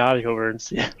little chaotic over in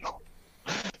Seattle.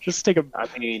 Just take I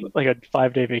mean, a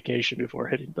 5-day vacation before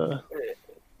hitting the.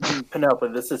 Penelope,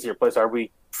 this is your place. Are we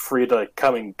free to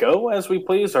come and go as we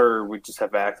please, or we just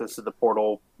have access to the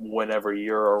portal whenever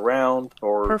you're around?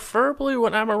 Or Preferably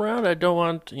when I'm around. I don't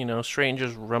want,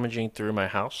 strangers rummaging through my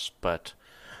house, but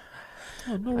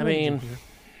Oh, no I rummaging mean-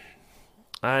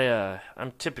 here.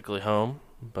 I'm typically home,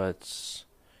 but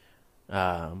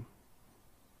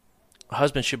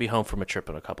husband should be home from a trip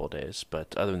in a couple of days,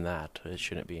 but other than that, it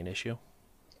shouldn't be an issue.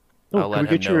 I'll Can let we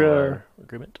him get know your our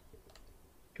agreement.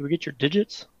 Can we get your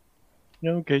digits?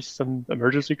 In case some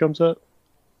emergency comes up.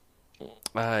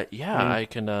 Yeah, I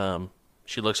can.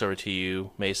 She looks over to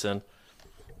you, Mason.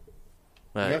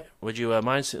 Yep. Would you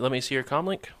mind? Let me see your comm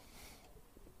link.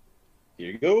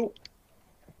 Here you go.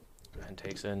 And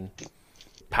takes in,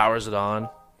 powers it on,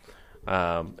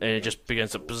 and it just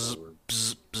begins to bzz,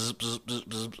 bzz, bzz, bzz, bzz,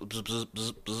 bzz, bzz, bzz,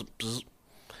 bzz, bzz,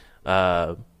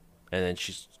 bzz. And then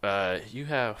she's, you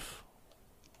have,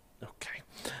 okay,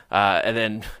 and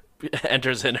then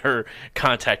enters in her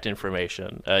contact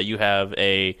information. You have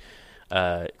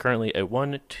currently a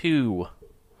 1-2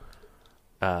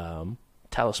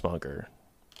 Talismonger.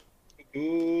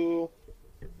 Ooh.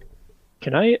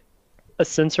 Can I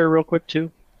sense her real quick too?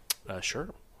 Sure.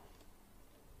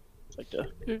 I'd like to.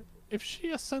 If she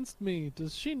has sensed me,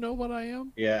 does she know what I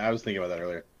am? Yeah, I was thinking about that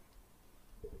earlier.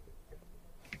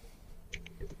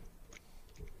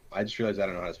 I just realized I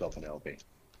don't know how to spell Penelope.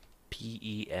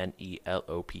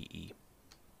 Penelope.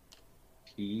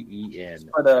 P-E-N.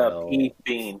 But P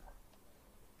bean.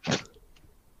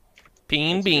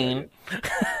 Bean.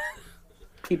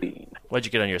 P bean. What'd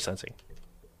you get on your sensing?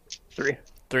 3.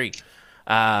 3.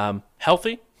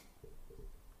 Healthy.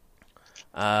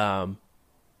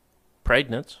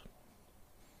 Pregnant.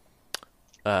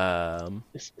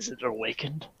 Is it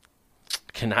awakened?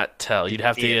 Cannot tell. You'd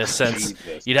have to sense.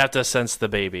 Jesus. You'd have to sense the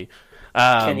baby.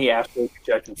 Can he actually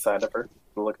project inside of her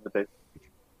to look at the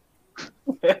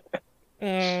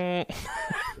baby?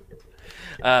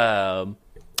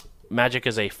 Magic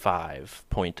is a 5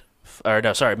 point. Or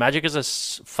no, sorry. Magic is a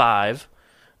 5.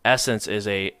 Essence is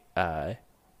a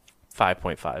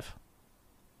 5.5.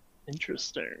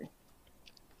 Interesting.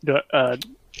 Do I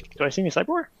see any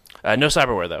cyberware? No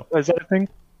cyberware though. Is that a thing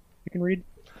you can read?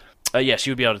 Yes,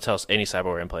 you would be able to tell us any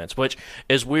cyberware implants, which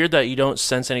is weird that you don't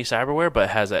sense any cyberware, but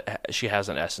she has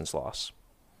an essence loss.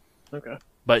 Okay.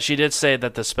 But she did say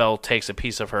that the spell takes a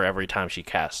piece of her every time she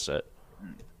casts it.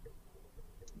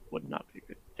 Would not be a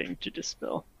good thing to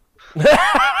dispel.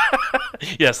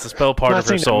 Yes, the spell part Not of her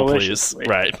saying that soul, please. maliciously.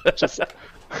 Right. Just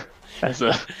as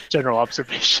a general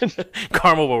observation.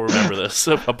 Karma will remember this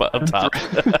up top.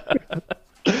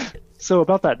 So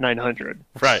about that 900.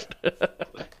 Right.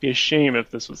 Be a shame if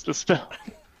this was dispelled.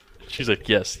 She's like,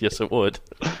 yes, it would.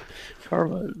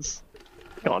 Karma's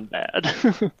gone bad.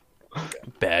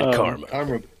 Bad karma.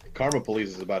 Karma police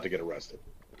is about to get arrested.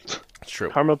 It's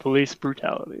true. Karma police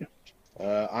brutality.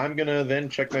 I'm gonna then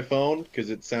check my phone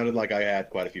because it sounded like I had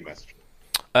quite a few messages.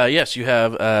 Yes, you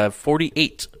have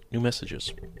 48 new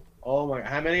messages. Oh my!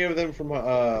 How many of them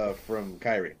from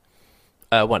Kyrie?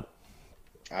 1.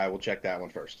 I will check that one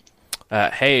first.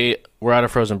 Hey, we're out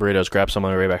of frozen burritos. Grab some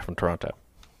on the way back from Toronto.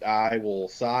 I will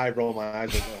sigh, roll my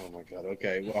eyes. Like, oh my god.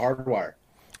 Okay, well, Hardwire.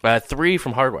 3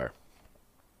 from Hardwire.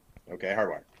 Okay,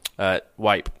 Hardwire.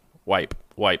 Wipe.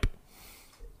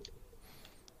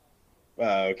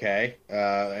 Okay,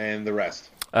 and the rest.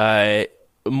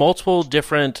 Multiple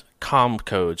different comm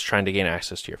codes trying to gain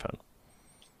access to your phone.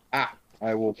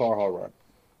 I will call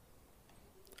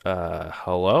Hardwire.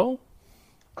 Hello?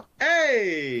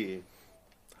 Hey,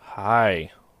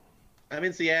 Hi. I'm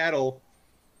in Seattle.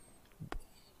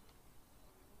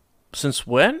 Since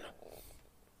when?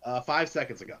 5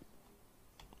 seconds ago.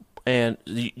 And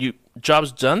you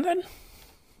job's done then?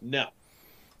 No,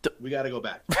 we got to go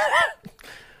back.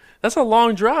 That's a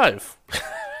long drive.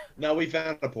 No, we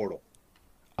found a portal.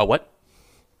 A what?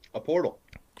 A portal.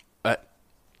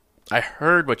 I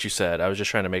heard what you said. I was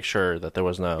just trying to make sure that there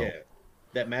was no. Yeah.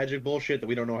 That magic bullshit that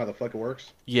we don't know how the fuck it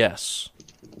works. Yes.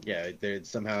 Yeah,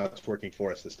 somehow it's working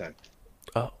for us this time.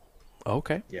 Oh.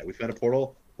 Okay. Yeah, we found a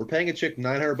portal. We're paying a chick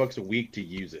 $900 a week to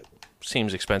use it.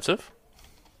 Seems expensive.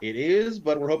 It is,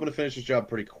 but we're hoping to finish this job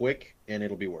pretty quick, and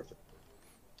it'll be worth it.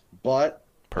 But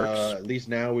Perks. at least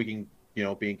now we can,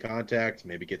 be in contact,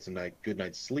 maybe get some good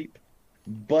night's sleep.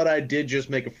 But I did just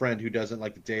make a friend who doesn't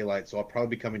like the daylight, so I'll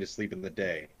probably be coming to sleep in the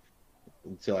day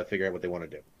until I figure out what they want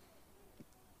to do.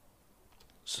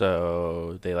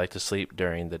 So they like to sleep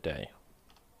during the day.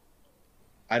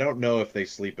 I don't know if they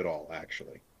sleep at all,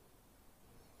 actually.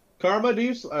 Konami,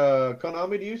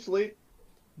 do you sleep?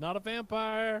 Not a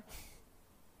vampire.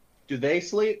 Do they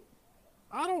sleep?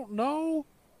 I don't know.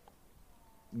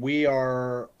 We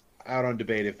are out on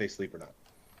debate if they sleep or not.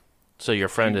 So your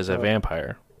friend is a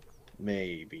vampire.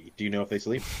 Maybe. Do you know if they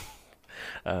sleep?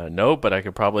 No, but I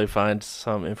could probably find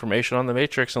some information on the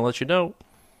Matrix and let you know.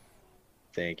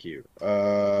 Thank you.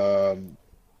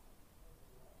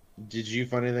 Did you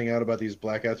find anything out about these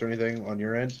blackouts or anything on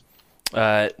your end?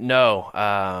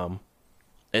 No.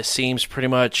 It seems pretty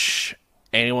much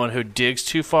anyone who digs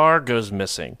too far goes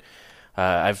missing.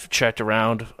 I've checked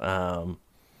around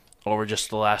over just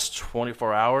the last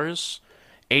 24 hours.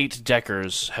 8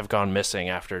 deckers have gone missing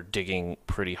after digging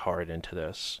pretty hard into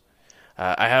this.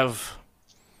 I have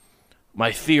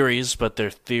my theories, but they're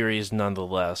theories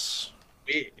nonetheless.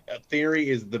 A theory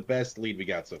is the best lead we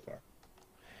got so far.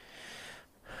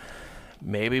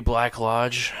 Maybe Black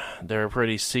Lodge. They're a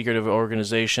pretty secretive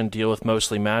organization, deal with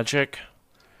mostly magic.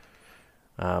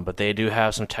 But they do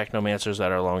have some technomancers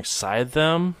that are alongside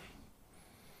them.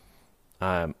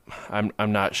 I'm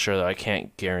not sure, though. I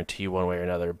can't guarantee one way or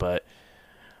another, but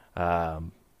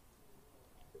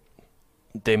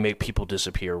they make people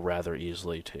disappear rather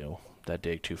easily, too, that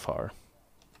dig too far.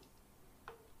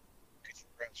 Could you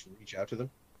perhaps reach out to them?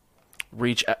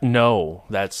 No,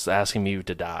 that's asking me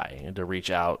to die, to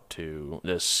reach out to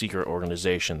this secret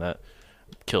organization that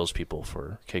kills people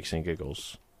for kicks and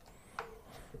giggles.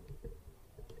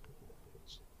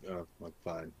 Oh, I'm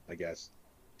fine, I guess.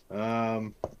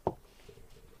 All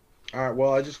right,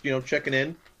 well, I just, checking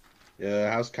in.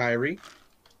 How's Kyrie?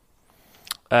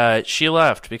 She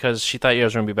left because she thought you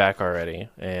guys were going to be back already,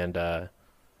 and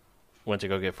went to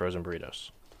go get frozen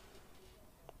burritos.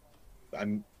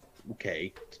 I'm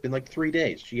okay. It's been like 3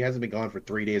 days. She hasn't been gone for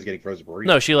 3 days getting frozen burritos.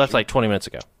 No, she left like 20 minutes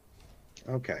ago.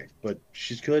 Okay, but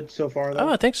she's good so far, though? Oh,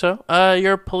 I think so.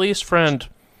 Your police friend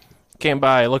came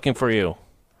by looking for you.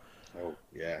 Oh,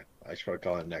 yeah. I should probably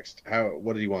call him next.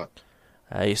 What did he want?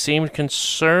 He seemed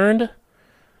concerned.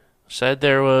 Said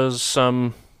there was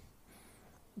some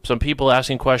people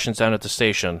asking questions down at the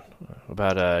station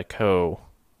about Co.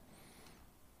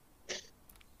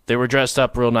 They were dressed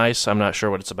up real nice. I'm not sure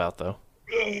what it's about, though.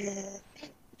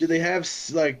 Do they have,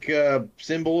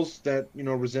 symbols that,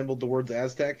 resembled the words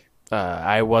Aztec?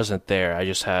 I wasn't there.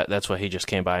 That's what he just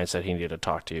came by and said he needed to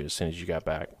talk to you as soon as you got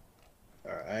back.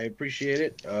 I appreciate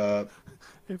it.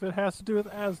 If it has to do with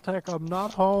Aztec, I'm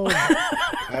not home.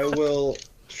 We'll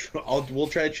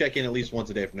try to check in at least once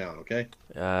a day from now on, okay?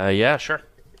 Yeah, sure.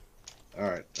 All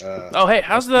right. Oh, hey,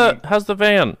 how's the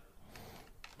van?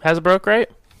 Has it broke right?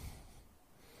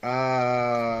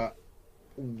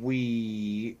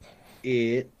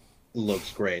 It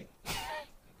looks great.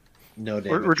 No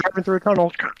damage. We're driving through a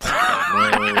tunnel.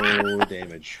 No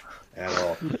damage at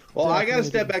all. Well, I gotta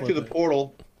step back to the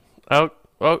portal. Oh,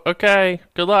 okay.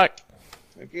 Good luck.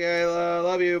 Okay,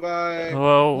 love you. Bye.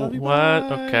 Whoa, Love you, what?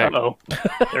 bye. Okay. Uh-oh.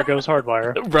 There goes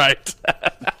Hardwire. Right.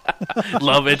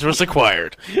 Love interest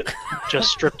acquired. Just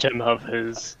stripped him of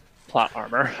his plot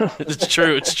armor. It's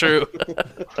true. It's true.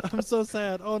 I'm so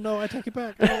sad. Oh no, I take it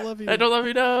back. I don't love you. I don't love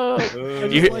you. No. Uh,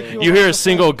 You hear a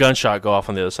single gunshot go off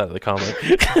on the other side of the comic.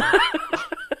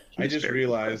 I just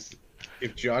realized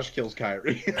if Josh kills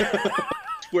Kyrie,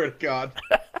 swear to God.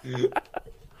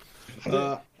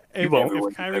 won't. If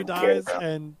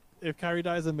Kyrie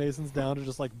dies and Mason's down to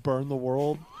just like burn the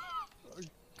world,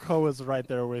 Ko is right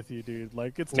there with you, dude.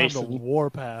 Like it's time to Mason.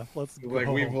 warpath. Let's go. Like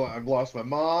I've lost my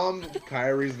mom.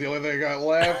 Kyrie's the only thing I got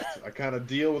left. I kind of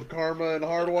deal with karma and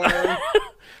hardwire.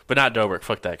 But not Dobrik.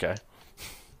 Fuck that guy.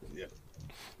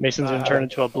 Mason's gonna turn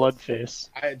into a blood face.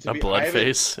 Blood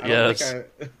face. Yes.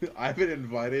 I haven't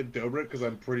invited Dobrik because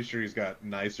I'm pretty sure he's got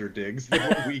nicer digs than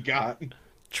what we got.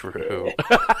 True.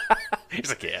 He's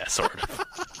like, yeah, sort of.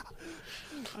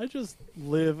 I just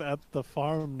live at the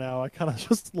farm now. I kind of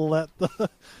just let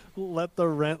the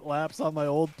rent lapse on my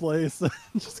old place and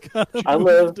just kind of I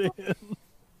moved live- in.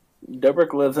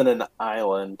 Dobrik lives in an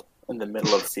island in the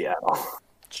middle of Seattle.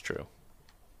 It's true.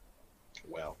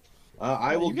 well.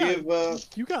 I will You give.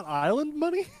 You got island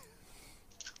money?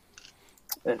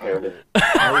 Inherited.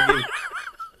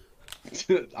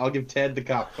 I'll give Ted the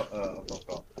cop a phone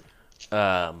call.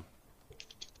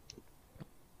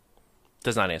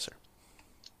 Does not answer.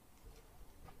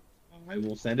 I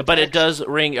will send a But it text. does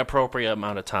ring appropriate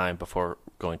amount of time before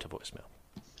going to voicemail.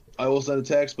 I will send a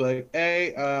text, like,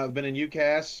 hey, I've been in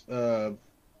UCAS.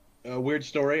 A weird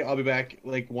story. I'll be back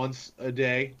like once a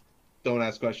day. Don't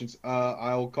ask questions.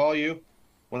 I will call you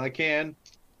when I can.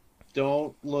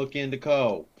 Don't look into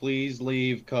Co. Please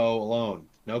leave Co alone.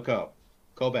 No Co.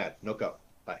 Co bad. No Co.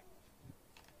 Bye.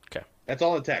 Okay. That's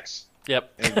all in text.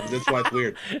 Yep. And that's why it's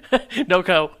weird. No,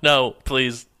 Co. No,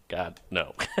 please. God,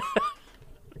 no.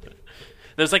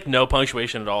 There's like no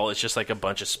punctuation at all. It's just like a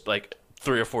bunch of like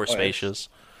 3 or 4 spaces.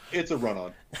 It's a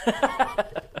run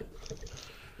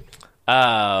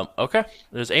on. Okay.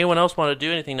 Does anyone else want to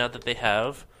do anything now that they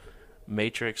have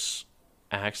Matrix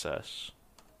access?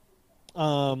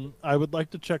 I would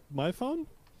like to check my phone.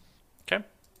 Okay.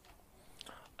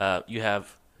 You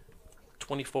have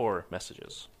 24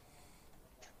 messages.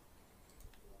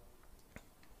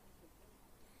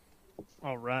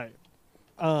 All right.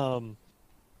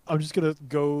 I'm just gonna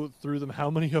go through them. How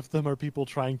many of them are people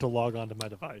trying to log onto my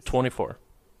device? 24.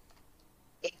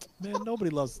 Man, nobody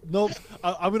loves. Nope.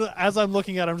 I'm gonna, as I'm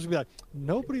looking at it, I'm just gonna be like,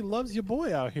 nobody loves your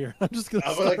boy out here. I'm just gonna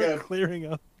I'm start like clearing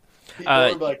up. People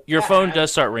are like, Your phone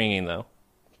does start ringing though.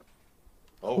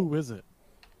 Oh, Who is it?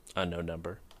 Unknown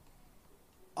number.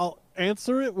 I'll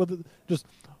answer it with just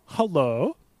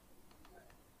hello.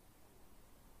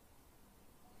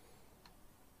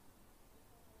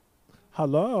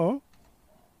 Hello.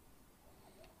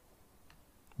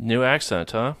 New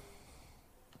accent, huh?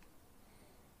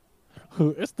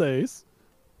 Who is this?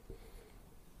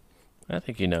 I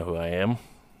think you know who I am.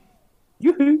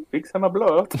 Yoo-hoo, big summer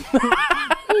blow.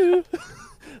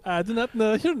 I do not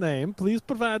know your name. Please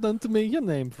provide unto me your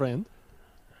name, friend.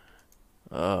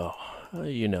 Oh,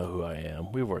 you know who I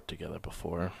am. We worked together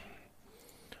before.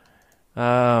 We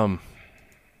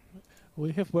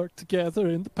have worked together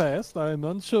in the past. I am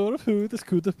unsure of who this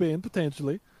could have been,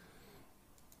 potentially.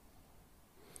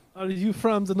 Are you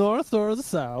from the north or the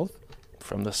south?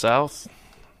 From the south.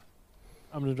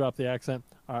 I'm gonna drop the accent.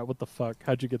 Alright, what the fuck?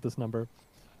 How'd you get this number?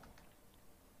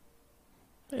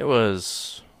 It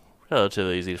was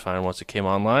relatively easy to find once it came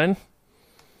online.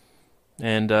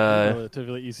 And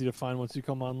Relatively easy to find once you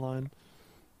come online.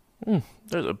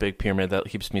 there's a big pyramid that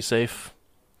keeps me safe.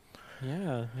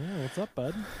 Yeah, what's up,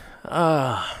 bud?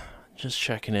 Just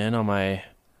checking in on my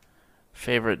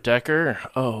favorite Decker.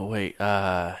 Oh, wait,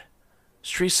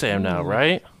 Street Sam now,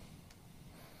 right?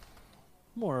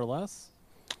 More or less.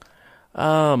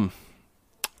 I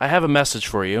have a message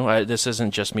for you. This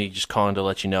isn't just me just calling to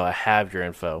let you know I have your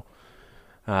info.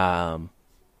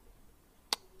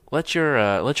 Let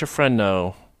your friend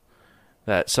know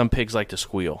that some pigs like to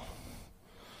squeal.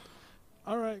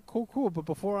 Alright, cool. But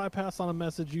before I pass on a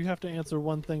message, you have to answer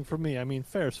one thing for me. I mean,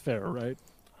 fair's fair, right?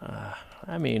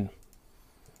 I mean,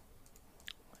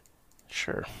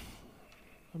 sure.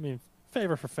 I mean,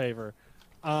 favor for favor.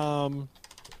 I've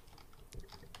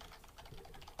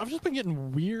just been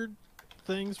getting weird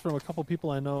things from a couple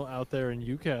people I know out there in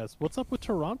UCAS. What's up with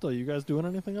Toronto? You guys doing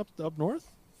anything up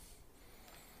north?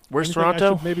 Where's Anything I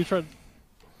Toronto? should maybe try.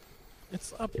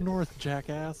 It's up north,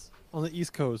 jackass, on the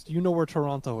East Coast. You know where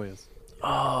Toronto is.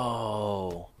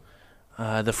 Oh,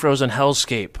 the frozen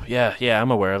hellscape. Yeah,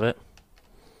 I'm aware of it.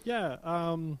 Yeah.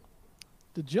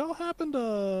 Did y'all happen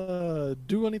to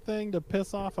do anything to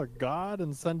piss off a god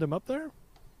and send him up there?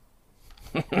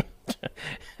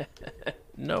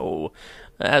 No,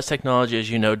 as technology,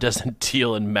 as you know, doesn't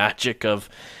deal in magic of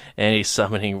any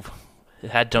summoning.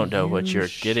 I don't know what you're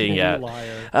getting shitty at.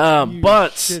 Liar.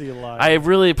 But shitty liar. I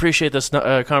really appreciate this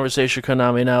conversation,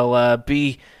 Konami, and I'll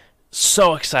be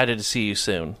so excited to see you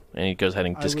soon. And he goes ahead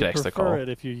and disconnects I would the call. prefer it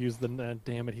if you use the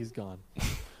damn it, he's gone.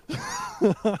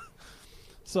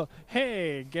 So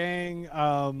hey, gang,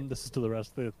 this is to the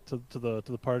rest of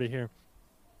the party here.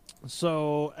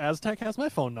 So Aztec has my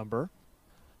phone number,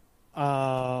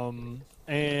 and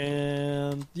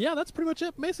yeah, that's pretty much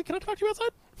it. Mason, can I talk to you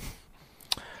outside?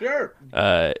 Sure.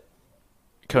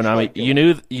 Konami,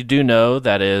 you do know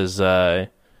that is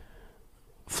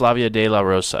Flavia de la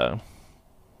Rosa,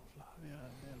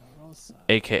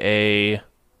 aka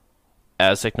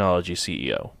As Technology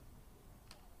CEO.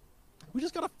 I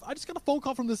just got a phone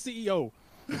call from the CEO.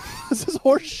 This is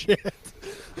horse shit.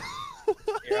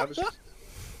 Yeah,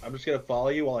 I'm just gonna follow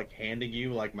you while like handing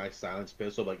you like my silenced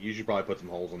pistol. Like you should probably put some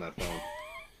holes on that phone.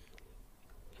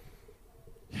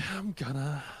 Yeah, I'm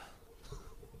gonna.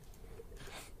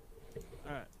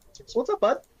 All right. So what's up,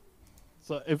 bud?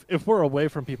 So if we're away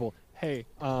from people, hey,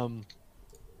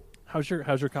 how's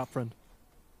your cop friend?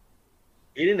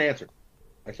 He didn't answer.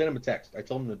 I sent him a text. I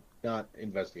told him to not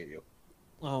investigate you.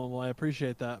 Oh, well, I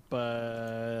appreciate that,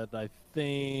 but I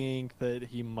think that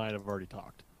he might have already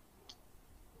talked.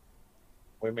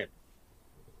 Wait a minute.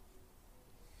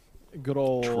 Good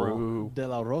old True. De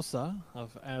La Rosa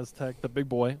of Aztec, the big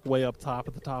boy, way up top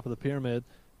at the top of the pyramid,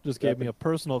 just gave me a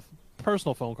personal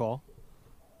phone call,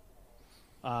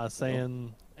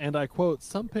 saying, and I quote,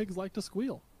 "Some pigs like to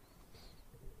squeal."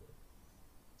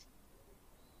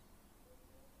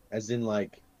 As in,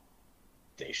 like,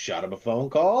 they shot him a phone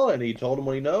call and he told him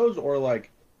what he knows, or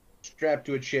like strapped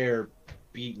to a chair,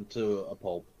 beaten to a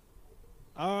pulp.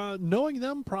 Knowing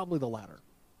them, probably the latter.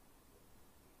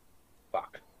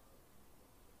 Fuck.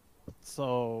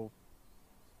 So,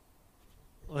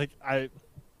 like, I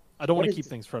don't want to is keep it?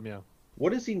 things from you.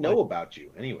 What does he know about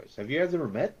you, anyways? Have you guys ever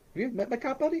met? Have you ever met my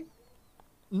cop buddy?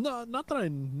 No, not that I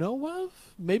know of.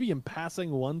 Maybe in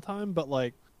passing one time, but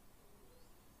like,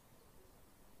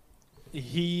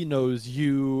 he knows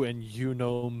you and you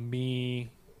know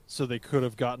me, so they could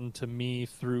have gotten to me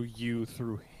through you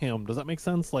through him. Does that make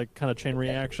sense? Like, kind of chain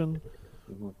reaction.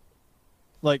 Mhm.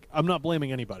 Like, I'm not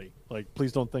blaming anybody. Like,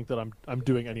 please don't think that I'm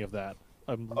doing any of that.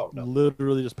 I'm Oh, no.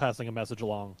 literally just passing a message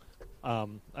along.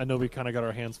 I know we kind of got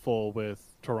our hands full with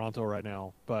Toronto right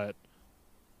now, but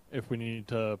if we need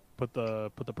to put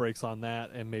the brakes on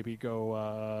that and maybe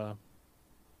go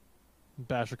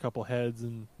bash a couple heads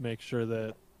and make sure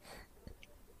that.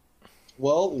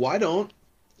 Well, why don't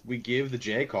we give the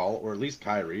J call, or at least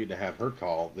Kyrie, to have her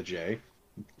call the J,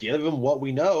 give him what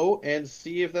we know, and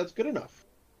see if that's good enough.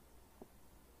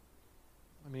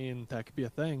 I mean, that could be a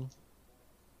thing.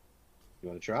 You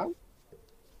want to try?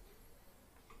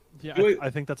 Yeah, Do I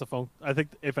think that's a phone. I think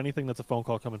if anything, that's a phone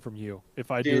call coming from you.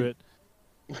 If I Did-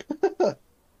 do it,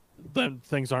 then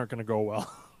things aren't going to go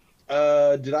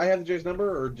well. Did I have the J's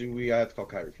number, or do I have to call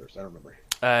Kyrie first? I don't remember.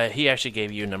 He actually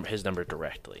gave you his number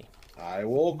directly. I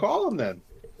will call him then.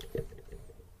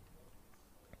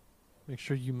 Make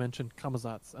sure you mention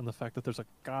Kamazats and the fact that there's a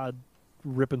god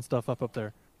ripping stuff up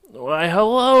there. Why,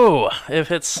 hello!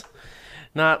 If it's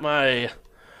not my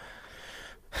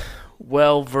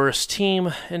well-versed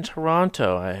team in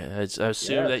Toronto, I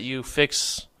assume Yes. that you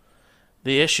fix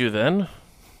the issue then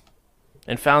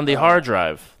and found the hard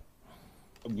drive.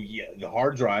 Yeah, the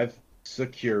hard drive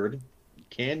secured.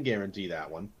 Can guarantee that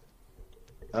one.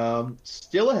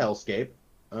 Still a hellscape.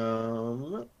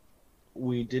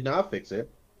 We did not fix it,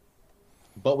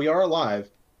 but we are alive.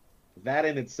 That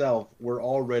in itself, we're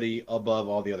already above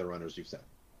all the other runners you've sent.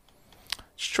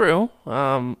 It's true.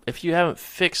 If you haven't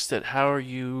fixed it, how are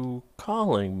you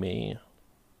calling me?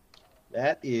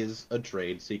 That is a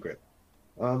trade secret.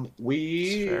 It's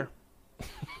We fair.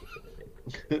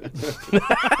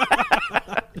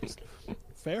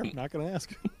 Fair, not going to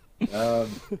ask.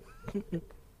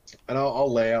 and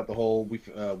I'll lay out the whole. We've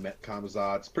met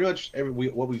Kamazats. Pretty much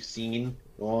what we've seen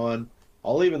go on.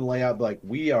 I'll even lay out like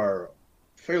we are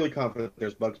fairly confident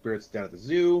there's bug spirits down at the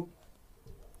zoo.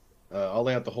 I'll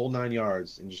lay out the whole 9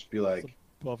 yards and just be like,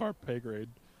 Above our pay grade.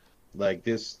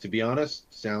 this. To be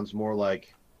honest, sounds more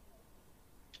like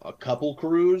a couple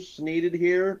crews needed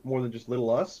here more than just little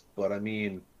us. But I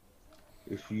mean,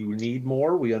 if you need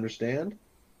more, we understand.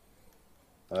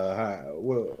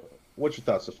 What's your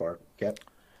thoughts so far, Cap?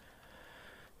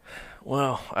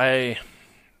 Well, I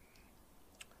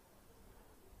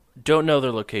don't know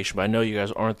their location, but I know you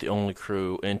guys aren't the only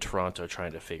crew in Toronto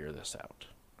trying to figure this out.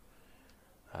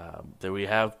 That we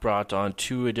have brought on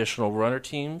 2 additional runner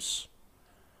teams.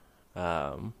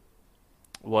 One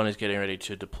is getting ready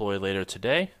to deploy later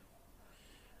today.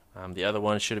 The other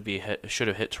one should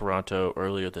have hit Toronto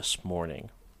earlier this morning.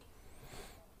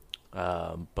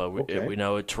 But we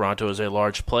know Toronto is a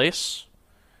large place,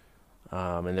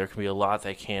 and there can be a lot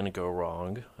that can go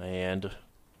wrong. And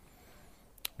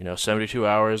 72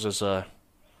 hours is a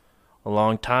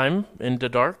long time in the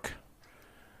dark.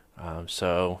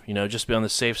 So just be on the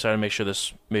safe side and make sure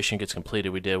this mission gets completed.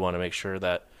 We did want to make sure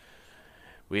that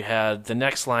we had the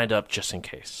next lined up just in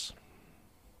case.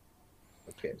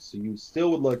 Okay, so you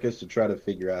still would like us to try to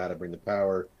figure out how to bring the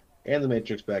power and the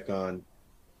Matrix back on,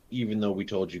 even though we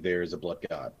told you there is a blood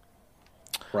god.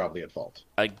 Probably at fault.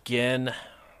 Again,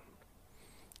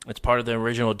 it's part of the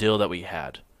original deal that we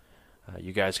had.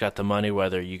 You guys got the money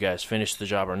whether you guys finished the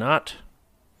job or not.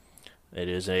 It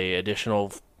is a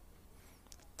additional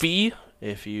fee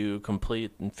if you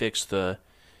complete and fix the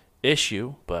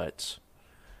issue, but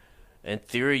in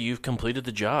theory, you've completed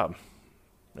the job.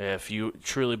 If you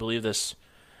truly believe this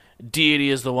deity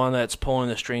is the one that's pulling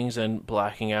the strings and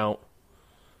blacking out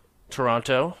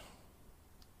Toronto,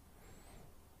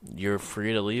 you're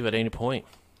free to leave at any point.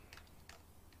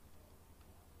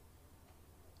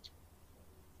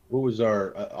 What was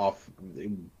our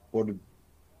what did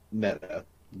meta?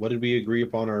 What did we agree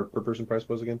upon our per person price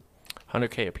was again?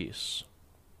 100K apiece.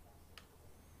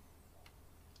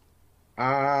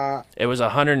 It was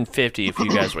 150 if you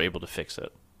guys were able to fix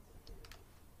it.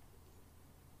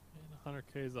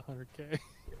 100K is 100K.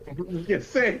 Yeah,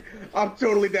 say I'm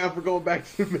totally down for going back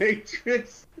to the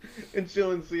Matrix and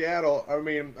chill in Seattle. I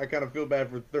mean, I kind of feel bad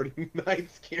for 30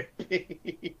 Nights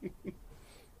campaign.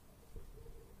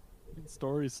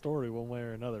 Story's story, one way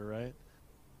or another, right?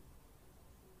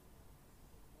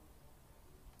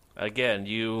 Again,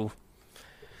 you've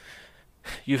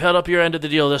held up your end of the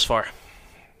deal this far.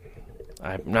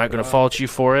 I'm not going to fault you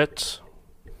for it.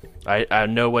 I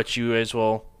know what you guys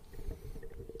will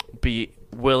be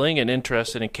willing and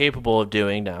interested and capable of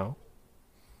doing now.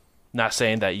 Not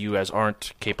saying that you guys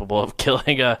aren't capable of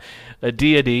killing a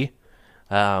deity.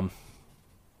 Are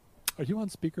you on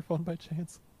speakerphone by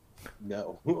chance?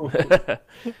 No.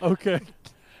 Okay.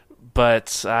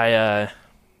 But I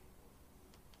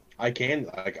can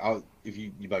I'll if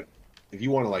you like if you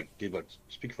want to give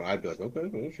speakerphone, I'd be like, okay,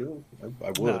 well, sure,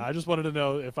 I would. Nah, I just wanted to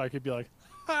know if I could be like,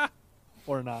 ha,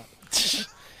 or not.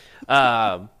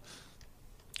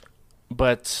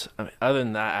 But I mean, other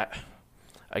than that,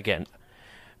 again,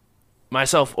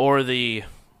 myself or the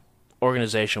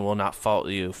organization will not fault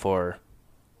you for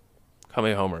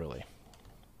coming home early.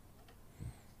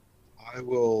 I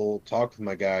will talk with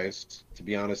my guys. To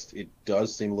be honest, it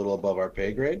does seem a little above our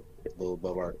pay grade, a little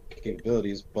above our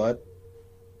capabilities, but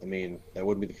I mean, that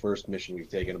wouldn't be the first mission we've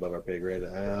taken above our pay grade.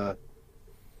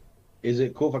 Is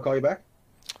it cool if I call you back?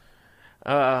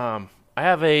 I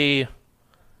have a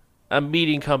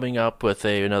meeting coming up with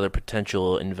another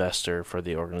potential investor for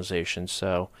the organization,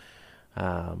 so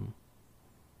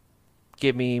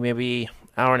give me maybe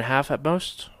hour and a half at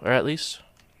most, or at least.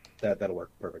 That'll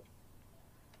work. Perfect.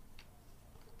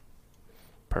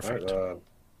 Perfect. All right,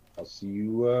 I'll see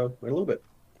you in a little bit.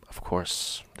 Of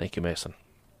course. Thank you, Mason.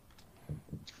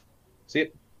 See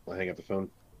it. I'll hang up the phone.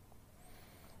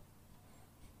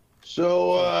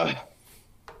 So,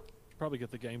 Probably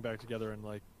get the gang back together and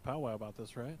powwow about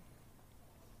this, right?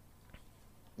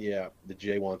 yeah, the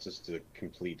J wants us to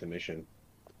complete the mission.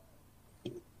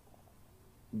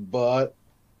 But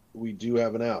we do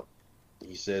have an out.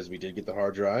 He says we did get the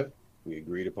hard drive. We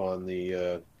agreed upon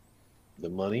the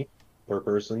money per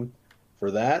person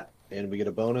for that, and we get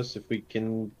a bonus if we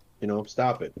can,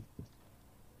 stop it.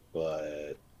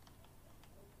 But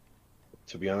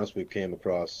to be honest, we came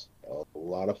across a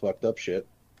lot of fucked up shit.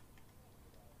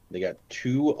 They got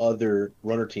 2 other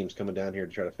runner teams coming down here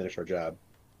to try to finish our job.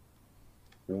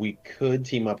 We could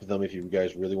team up with them if you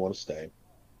guys really want to stay.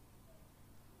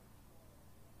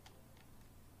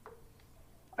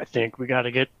 I think we got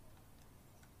to get.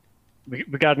 We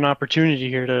got an opportunity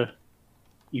here to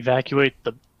evacuate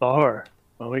the bar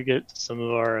when we get some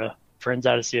of our friends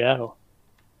out of Seattle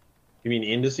You mean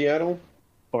into Seattle?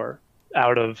 or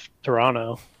out of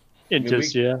Toronto into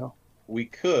Seattle. We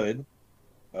could.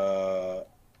 I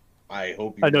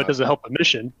hope I know it doesn't help the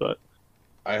mission, but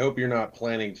I hope you're not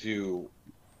planning to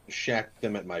shack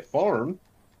them at my farm.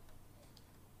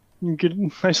 you can get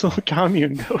a nice little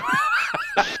commune going.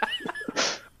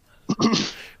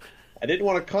 I didn't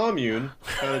want a commune.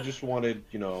 Kind of just wanted,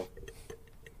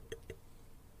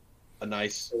 a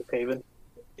nice, Safe haven.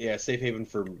 safe haven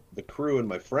for the crew and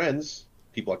my friends,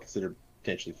 people I consider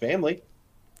potentially family.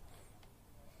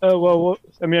 Well,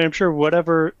 I mean, I'm sure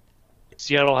whatever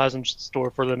Seattle has in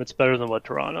store for them, it's better than what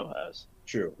Toronto has.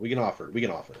 True, we can offer.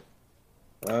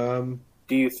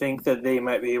 Do you think that they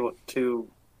might be able to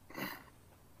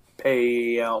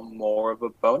pay out more of a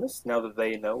bonus now that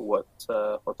they know what's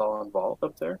all involved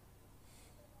up there?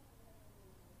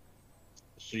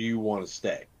 So you want to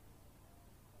stay?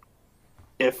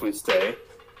 If we stay,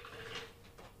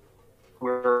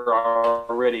 we're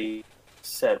already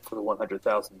set for the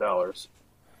 $100,000.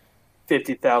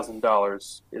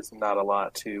 $50,000 is not a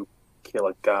lot to kill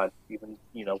a god. Even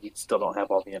we still don't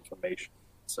have all the information.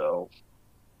 So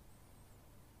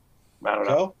I don't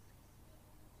know. So,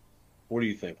 what do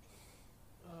you think?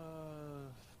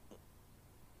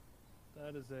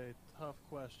 That is a tough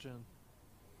question.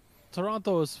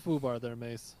 Toronto is FUBAR there,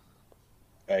 Mace.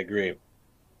 I agree.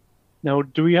 Now,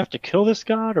 do we have to kill this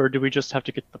god, or do we just have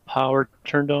to get the power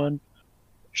turned on?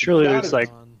 Surely God it's is like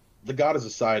The god is a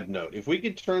side note. If we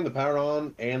could turn the power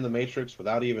on and the Matrix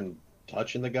without even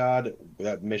touching the god,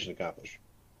 that mission accomplished.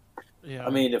 Yeah. I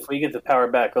mean, if we get the power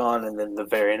back on and then the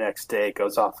very next day it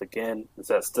goes off again, is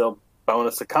that still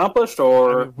bonus accomplished, I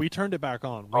or mean, we turned it back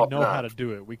on. We Oh, know no. how to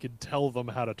do it. We could tell them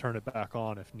how to turn it back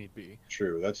on if need be.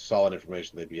 True, that's solid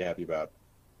information they'd be happy about.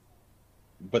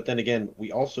 But then again,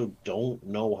 we also don't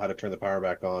know how to turn the power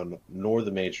back on, nor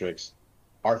the Matrix.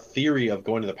 Our theory of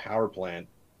going to the power plant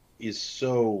is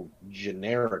so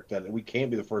generic that we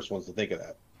can't be the first ones to think of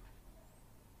that.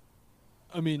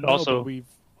 I mean, But no, also- but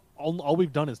all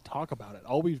we've done is talk about it.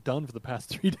 All we've done for the past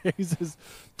 3 days is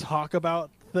talk about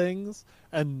things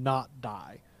and not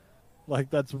die.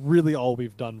 Like, that's really all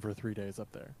we've done for 3 days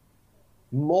up there.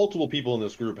 Multiple people in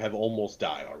this group have almost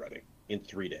died already in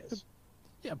 3 days.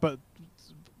 Yeah, but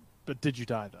did you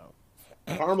die though?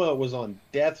 Karma was on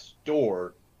death's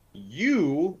door.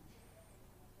 You,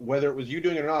 whether it was you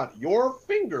doing it or not, your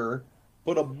finger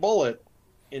put a bullet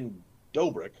in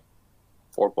Dobrik.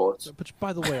 4 bullets. Which,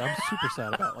 by the way, I'm super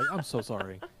sad about. Like, I'm so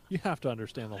sorry. You have to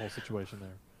understand the whole situation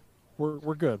there.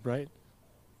 We're good, right?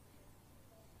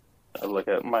 I look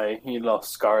at my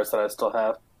scars that I still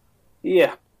have.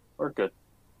 Yeah, we're good.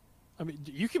 I mean,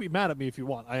 you can be mad at me if you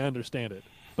want. I understand it,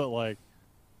 but like,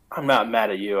 I'm not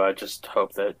mad at you. I just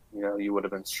hope that you would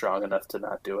have been strong enough to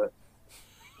not do it.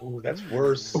 Ooh, that's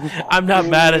worse. I'm not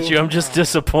mad at you. I'm just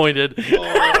disappointed.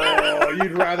 Oh,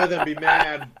 you'd rather than be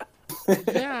mad.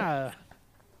 yeah.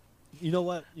 You know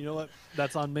what?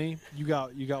 That's on me. You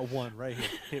got one right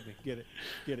here. Hit me. Get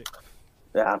it.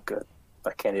 Yeah, I'm good.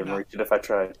 I can't even No. reach it if I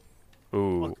tried.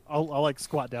 Ooh. Look, I'll like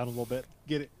squat down a little bit.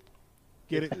 Get it.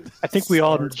 I think we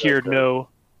all Sarge here does that. know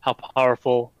how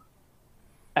powerful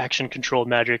action-controlled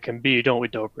magic can be, don't we,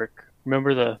 Dobrik?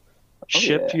 Remember the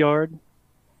shipyard?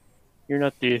 You're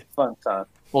not the Fun time.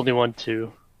 only one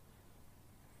to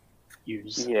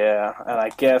use. Yeah, and I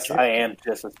guess I am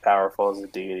just as powerful as a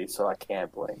deity, so I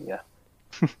can't blame you.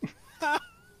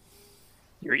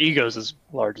 Your ego's as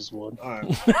large as wood. All right.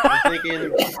 I'm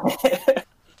thinking.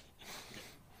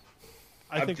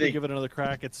 I think we give it another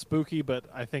crack. It's spooky, but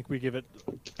I think we give it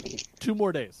 2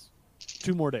 more days.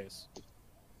 2 more days.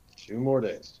 2 more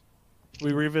days.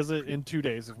 We revisit in 2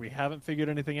 days. If we haven't figured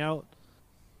anything out,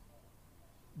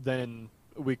 then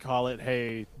we call it,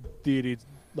 hey, deity,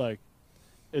 like,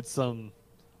 it's some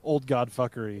old god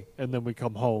fuckery, and then we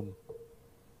come home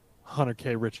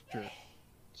 100K richer.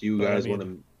 Do you But I guys mean- want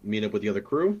to meet up with the other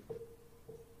crew?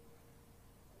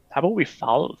 How about we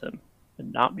follow them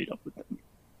and not meet up with them?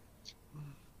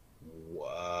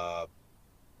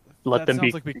 Let that them sounds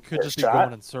be. like we could a just be shot.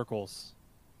 going in circles.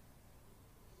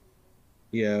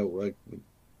 Yeah, like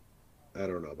I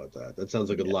don't know about that. That sounds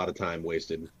like a lot of time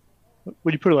wasted.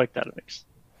 When you put it like that,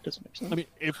 doesn't make sense. I mean,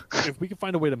 if we can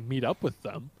find a way to meet up with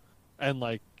them and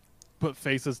like put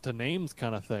faces to names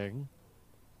kind of thing,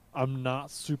 I'm not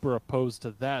super opposed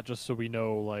to that. Just so we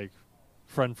know, like,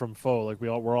 friend from foe, like we're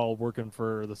all working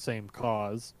for the same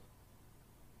cause.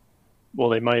 Well,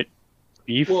 they might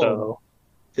be Well, foe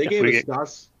They If gave we us get-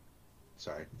 DOS.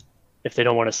 Sorry. if they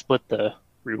don't want to split the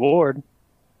reward.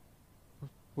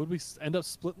 Would we end up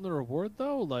splitting the reward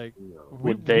though? Like, No.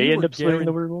 Would they end were up splitting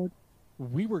the guaran- reward?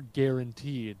 We were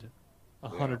guaranteed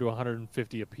 100 Yeah. to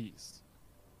 150 apiece.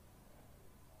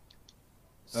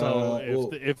 So well-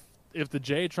 if the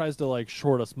J tries to like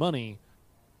short us money,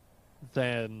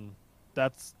 then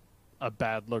that's a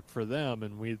bad look for them,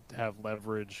 and we'd have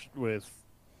leverage with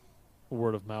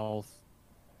word of mouth,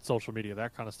 social media,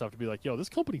 that kind of stuff to be like, yo, this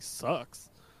company sucks,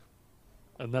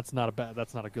 and that's not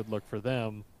a good look for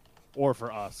them or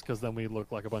for us, because then we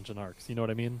look like a bunch of narcs. You know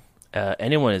what I mean?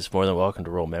 Anyone is more than welcome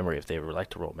to roll memory if they would like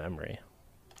to roll memory.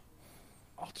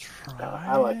 I'll try.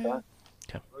 I like that.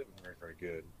 Very, very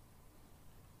good.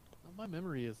 My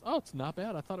memory is it's not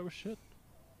bad. I thought it was shit.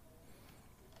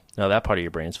 No, that part of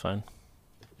your brain's fine.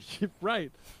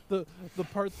 Right. The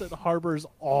part that harbors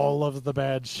all of the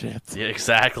bad shit. Yeah,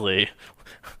 exactly.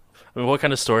 I mean, what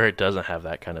kind of story doesn't have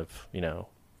that kind of,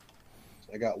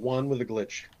 I got 1 with a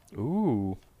glitch.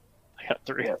 Ooh. I got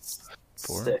 3. Yes.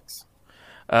 4. 6.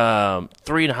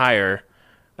 3 and higher.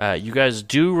 You guys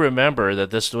do remember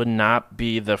that this would not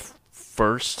be the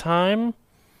first time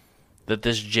that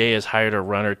this J has hired a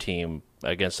runner team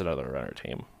against another runner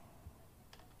team.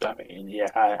 I mean, yeah,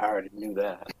 I already knew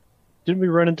that. Didn't we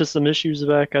run into some issues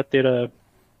back at that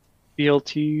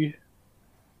BLT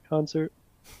concert?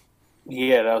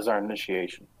 Yeah, that was our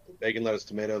initiation. Bacon, lettuce,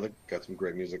 tomato. That got some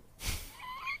great music.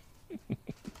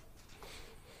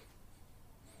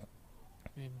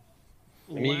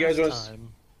 I mean, you guys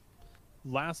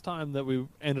last time that we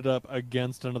ended up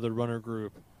against another runner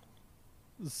group,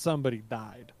 somebody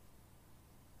died.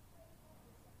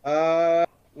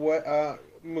 What?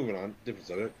 Moving on. Different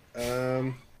subject.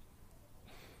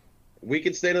 We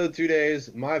can stay another 2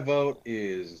 days. My vote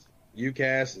is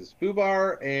UCAS is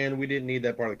FUBAR, and we didn't need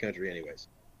that part of the country anyways.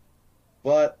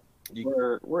 But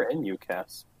We're in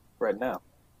UCAS right now.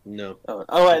 no, Oh,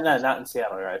 wait, no, not in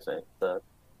Seattle, right? I say the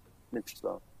neutral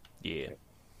zone. Yeah.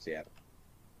 Seattle.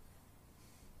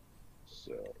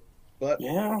 So, but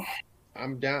Yeah.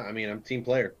 I'm down. I mean, I'm team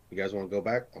player. You guys want to go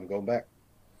back? I'm going back.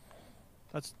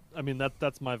 That's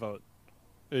my vote.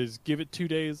 Is give it 2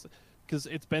 days, because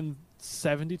it's been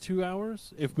 72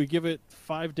 hours. If we give it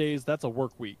 5 days, that's a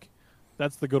work week.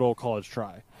 That's the good old college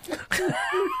try.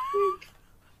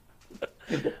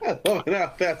 I love it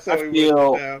how that's how I we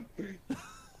feel- went down.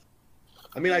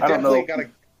 I mean, I don't know.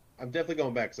 I'm definitely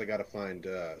going back because I gotta find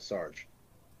Sarge.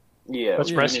 Yeah.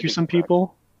 Let's we rescue need to some go back.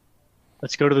 people.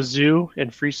 Let's go to the zoo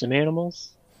and free some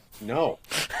animals. No.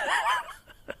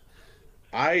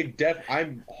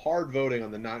 I'm hard voting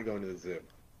on the not going to the zoo.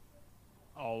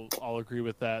 I'll agree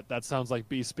with that. That sounds like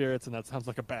B spirits, and that sounds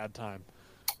like a bad time.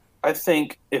 I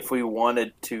think if we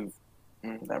wanted to,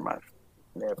 never mind.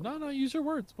 No, use your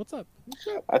words. What's up?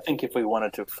 I think if we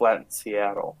wanted to flatten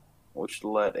Seattle, we should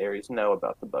let Ares know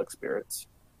about the bug spirits.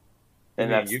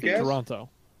 And You mean that's UCAS? the Yes. Toronto.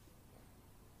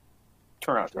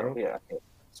 Toronto. Yeah.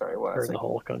 Sorry, what I Or said. the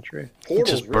whole country. Portals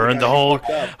Just really burn got the you whole,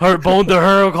 fucked up. bone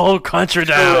the whole country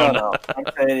down. No. I'm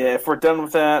saying, yeah, if we're done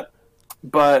with that,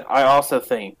 but I also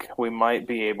think we might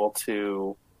be able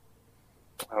to.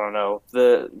 I don't know,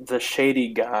 the shady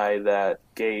guy that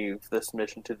gave this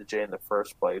mission to the J in the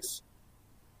first place.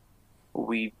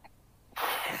 I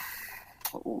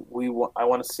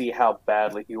want to see how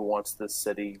badly he wants this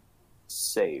city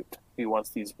saved. He wants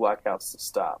these blackouts to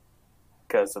stop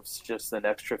because of just an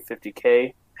extra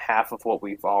 50K, half of what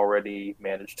we've already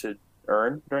managed to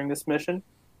earn during this mission.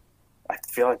 I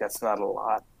feel like that's not a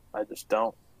lot. I just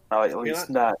don't. At least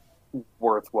not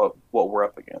worth what we're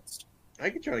up against. I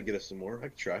could try to get us some more. I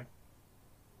could try. I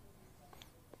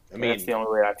I mean, mean, that's the only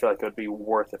way I feel like it would be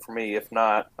worth it for me. If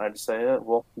not, I just say,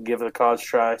 well, give it a cause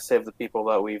try, save the people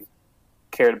that we've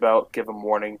cared about, give them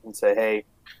warning, and say, hey,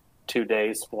 2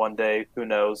 days, 1 day, who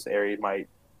knows, Ares might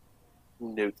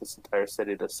nuke this entire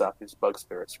city to stop these bug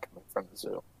spirits coming from the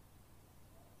zoo.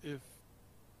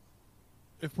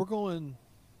 If we're going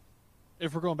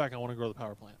back, I want to go to the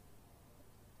power plant.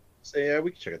 so yeah,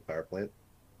 we can check out the power plant.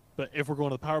 But if we're going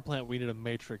to the power plant, we need a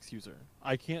matrix user.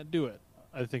 I can't do it.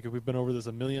 I think if we've been over this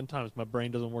a million times, my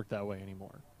brain doesn't work that way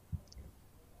anymore.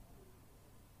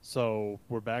 So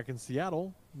we're back in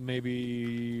Seattle.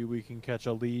 Maybe we can catch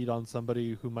a lead on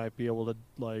somebody who might be able to,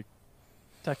 like,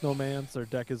 technomance or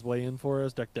deck his way in for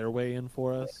us, deck their way in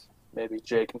for us. Maybe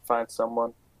Jay can find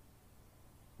someone.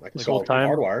 I can This call whole time?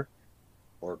 Hardwire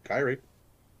or Kyrie.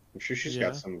 I'm sure she's Yeah.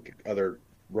 got some other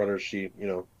runners she,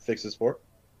 fixes for.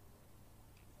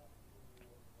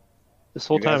 This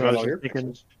whole You guys time I got was all your just thinking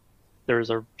fixes? there was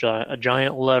a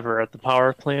giant lever at the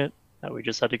power plant that we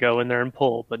just had to go in there and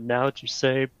pull. But now that you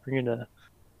say bring in a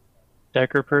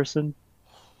Decker person,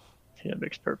 yeah, it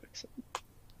makes perfect sense.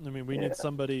 I mean, we Yeah. need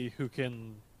somebody who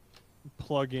can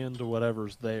plug into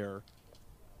whatever's there.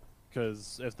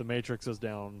 Because if the matrix is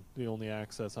down, the only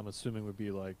access I'm assuming would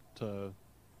be like to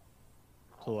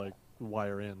like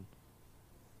wire in.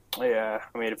 Yeah,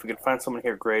 I mean, if we could find someone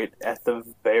here, great. At the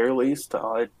very least,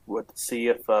 I would see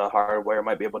if Hardware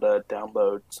might be able to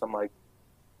download some like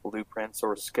blueprints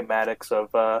or schematics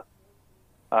of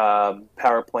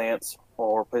power plants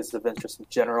or places of interest in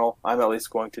general. I'm at least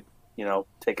going to,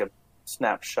 take a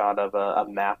snapshot of a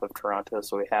map of Toronto,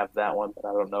 so we have that one. But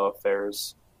I don't know if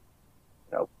there's,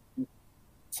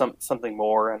 something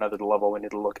more, another level we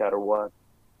need to look at or what.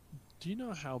 Do you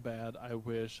know how bad I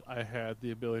wish I had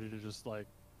the ability to just like,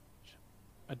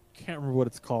 I can't remember what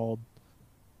it's called,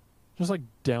 just like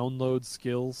download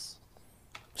skills?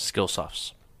 Skill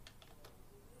softs.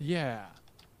 Yeah.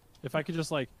 If I could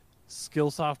just like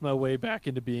skillsoft my way back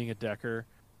into being a decker,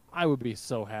 I would be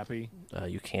so happy.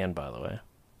 You can, by the way.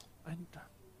 I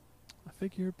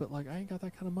figured, but like I ain't got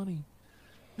that kind of money.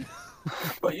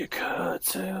 But you could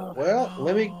too. Well,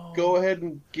 let me go ahead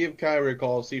and give Kyrie a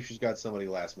call, see if she's got somebody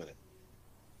last minute.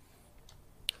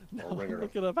 No, I'll ring her up.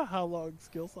 looking up how long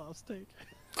skillsofts take.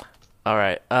 All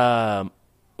right.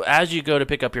 As you go to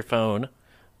pick up your phone,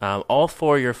 all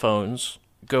four of your phones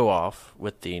go off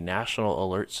with the national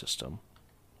alert system.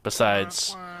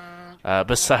 Besides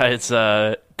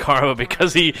Karma,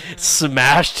 because he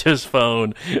smashed his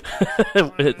phone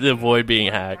to avoid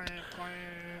being hacked.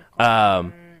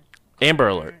 Amber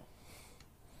Alert.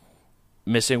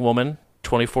 Missing woman,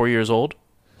 24 years old.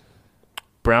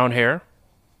 Brown hair.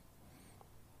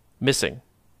 Missing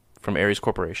from Ares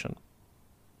Corporation.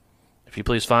 If you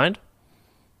please find.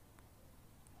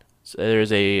 So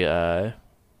there's a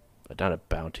not a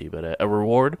bounty, but a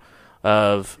reward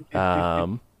of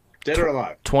Dead or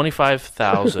alive?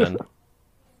 25,000.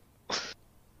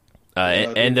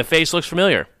 And the face looks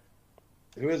familiar.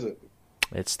 Who is it?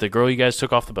 It's the girl you guys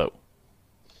took off the boat.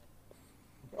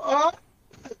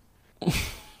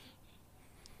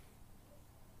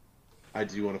 I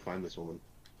do want to find this woman.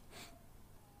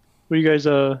 What are you guys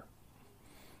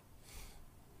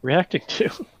reacting to?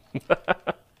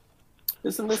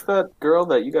 Isn't this that girl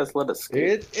that you guys let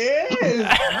escape? It is.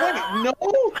 Wait, no,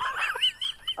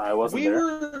 I wasn't we there.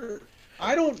 were.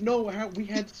 I don't know how. We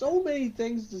had so many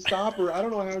things to stop her. I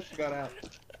don't know how she got out.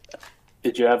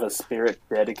 Did you have a spirit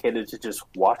dedicated to just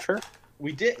watch her?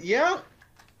 We did. Yeah.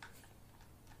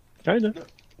 Kinda.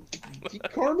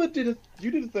 Karma did a. You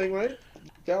did a thing, right?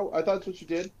 I thought that's what you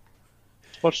did.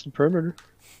 Watch the perimeter.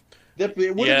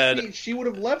 She would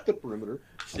have left the perimeter.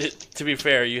 To be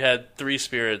fair, you had 3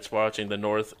 spirits watching the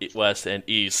north, west, and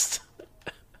east,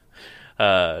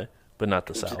 but not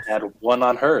the You south. had one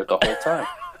on her the whole time.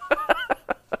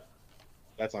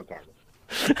 That's on Karma.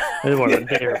 I didn't want to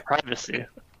invade her privacy.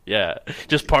 Yeah,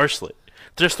 just partially.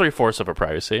 Just 3/4 of her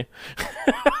privacy.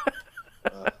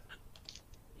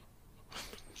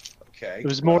 Okay. It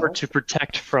was more to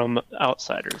protect from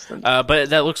outsiders than. But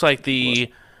that looks like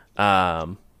the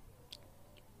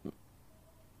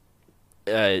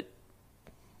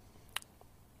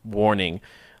warning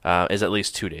is at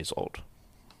least 2 days old.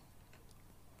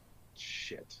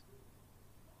 Shit.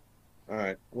 All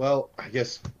right. Well, I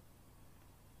guess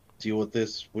deal with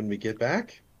this when we get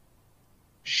back.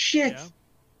 Shit. Yeah.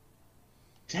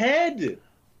 Ted.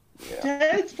 Yeah.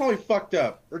 Ted's probably fucked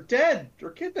up or dead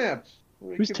or kidnapped.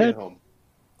 We Who's could be at Ted? home.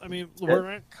 I mean, we're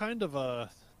at kind of a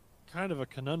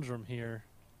conundrum here.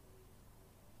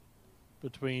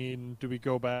 Between do we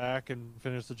go back and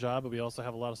finish the job, but we also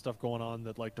have a lot of stuff going on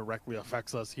that like directly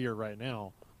affects us here right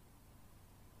now.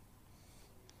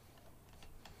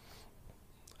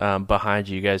 Behind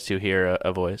you, you guys do hear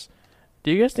a voice.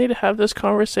 Do you guys need to have this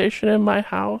conversation in my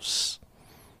house?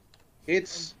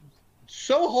 It's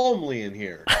so homely in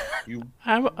here. You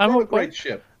I'm run a aware. great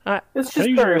ship. It's Can I just use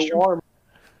the very restroom? warm.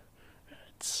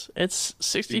 It's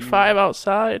 65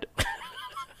 outside.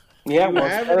 Yeah, you well,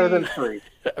 it's have better any- than 3.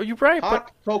 You're right, but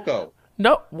Hot cocoa.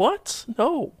 no. What?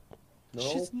 No. No.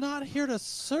 She's not here to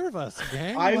serve us,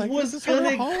 gang. I Like, was this is her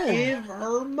gonna home. give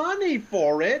her money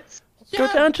for it. Go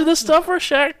down to the Stuffer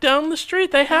Shack down the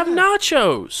street. They have Yeah.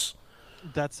 nachos.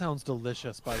 That sounds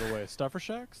delicious, by the way. Stuffer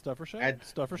Shack? Stuffer Shack? At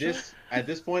Stuffer Shack? at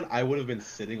this point, I would have been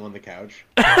sitting on the couch.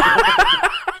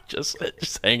 Just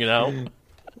hanging out.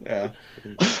 Yeah.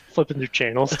 Flipping through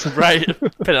channels. Right.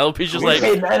 Penelope's just We like,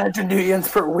 paid 900 New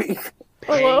Yens per week.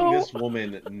 Paying Hello? this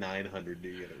woman 900 a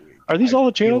week. Are these all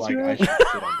the channels feel you're like on? I should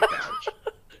sit on the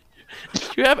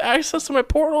couch. you have access to my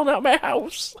portal, not my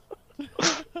house.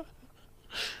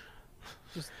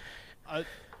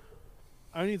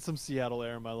 I need some Seattle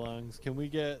air in my lungs. Can we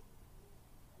get...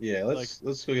 Yeah, let's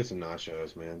go get some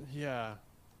nachos, man. Yeah.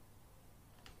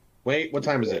 Wait, what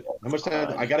time is it? How much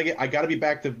time? I gotta be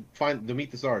back to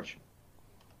meet the Sarge.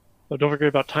 Oh, don't forget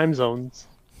about time zones.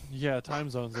 Yeah, time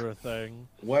zones are a thing.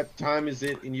 What time is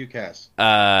it in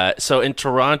UCAS? So in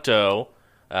Toronto,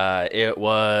 it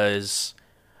was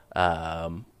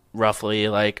roughly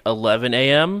like 11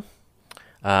 a.m.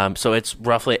 So it's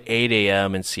roughly 8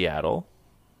 a.m. in Seattle.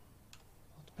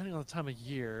 Depending on the time of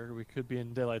year, we could be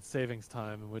in daylight savings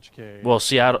time, in which case... Well,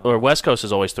 Seattle or West Coast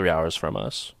is always 3 hours from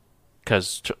us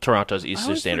because Toronto's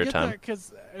Eastern Standard Time.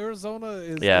 because Arizona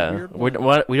is the Yeah, weird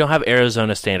one. we don't have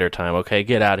Arizona Standard Time. Okay,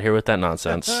 get out of here with that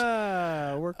nonsense.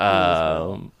 We're cool as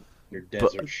well. Your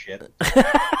desert shit.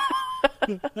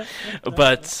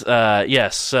 But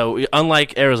yes, so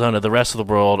unlike Arizona, the rest of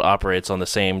the world operates on the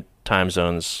same time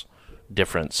zones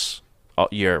difference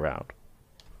year round.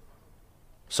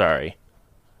 Sorry,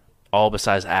 all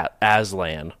besides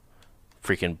Aslan,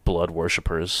 freaking blood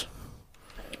worshippers.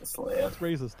 It's like- That's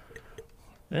racist.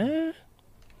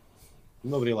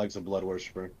 Nobody likes a blood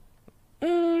worshiper.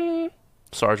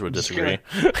 Sarge would Just disagree.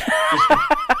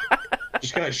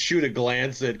 Just kind of shoot a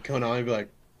glance at Konami and be like,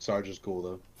 Sarge is cool,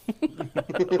 though.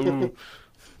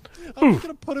 I'm just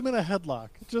gonna put him in a headlock.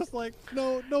 Just like,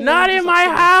 no. Not just in my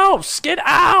upset. house. Get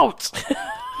out.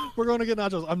 We're going to get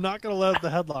nachos. I'm not gonna let the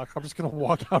headlock. I'm just gonna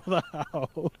walk out of the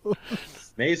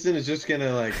house. Mason is just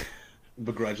gonna, like,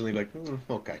 begrudgingly be like,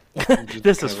 okay.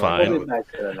 This is fine. We'll be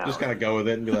back to it now. Just kind of go with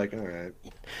it and be like, all right.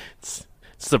 It's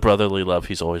the brotherly love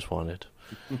he's always wanted.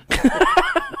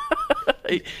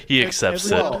 He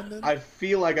accepts every- it. Well, I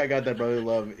feel like I got that brotherly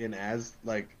love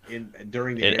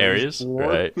during the In Ares? War.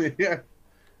 Right. Yeah.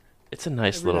 It's a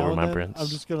nice Every little now and then, remembrance. I'm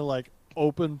just gonna like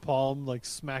open palm, like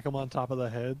smack him on top of the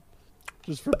head,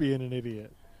 just for being an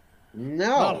idiot. No.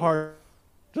 Not hard.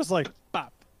 Just like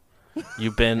bop.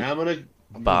 You've been I'm gonna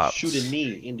Bops. shoot a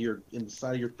knee in the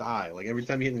side of your thigh. Like every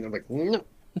time you hit me, I'm like, no.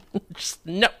 just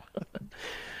no.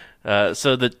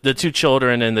 So the two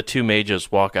children and the two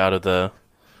mages walk out of the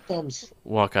Thumbs.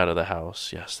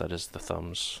 house. Yes, that is the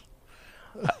thumbs.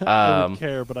 I don't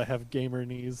care, but I have gamer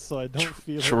knees, so I don't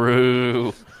feel it.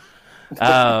 True.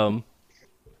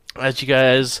 As you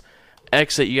guys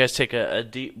exit, you guys take a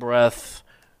deep breath,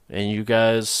 and you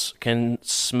guys can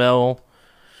smell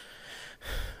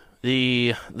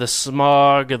the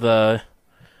smog, the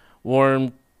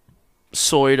warm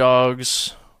soy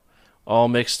dogs, all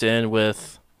mixed in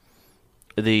with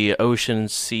the ocean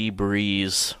sea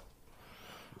breeze.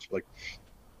 It's like,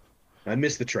 I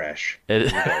miss the trash.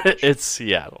 It's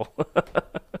Seattle.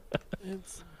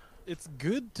 It's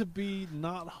good to be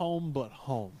not home, but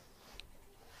home.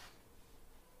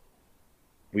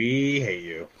 We hate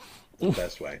you. The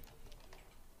best way.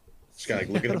 Just kind of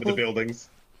looking up at the buildings.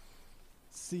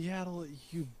 Seattle,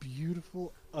 you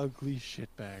beautiful, ugly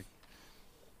shitbag.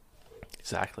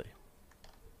 Exactly.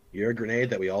 You're a grenade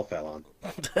that we all fell on.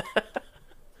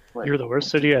 You're the worst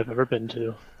city I've ever been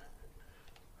to.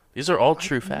 These are all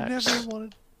true facts.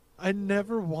 I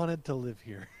never wanted to live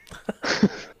here.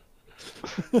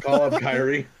 Call up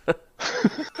Kyrie.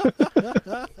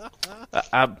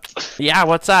 Yeah,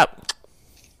 what's up?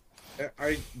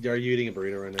 Are you eating a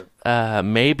burrito right now?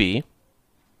 Maybe.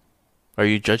 Are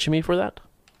you judging me for that?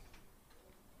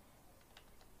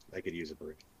 I could use a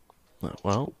burrito.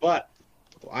 Well, But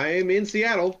I am in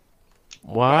Seattle. By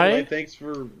the way, why? thanks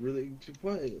for really.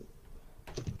 What?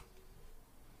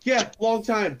 Yeah, long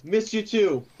time. Missed you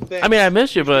too. Thanks. I mean, I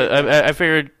missed you, but I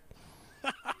figured.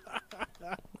 I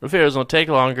figured it was gonna take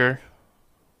longer.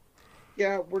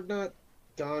 Yeah, we're not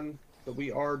done, but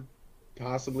we are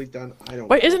possibly done. I don't.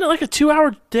 Wait, know. isn't it like a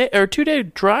 2-hour day or 2-day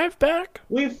drive back?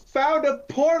 We found a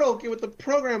portal. Get with the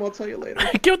program. I'll tell you later.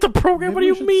 Get with the program.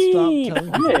 Maybe What do we you should stop mean?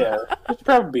 telling people. Yeah, there should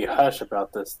probably be a hush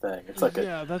about this thing. It's like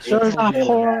Yeah, that's There's just a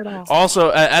portal. Also,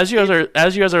 as you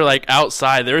guys are like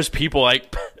outside, there's people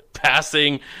like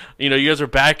passing. You guys are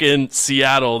back in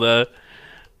Seattle, the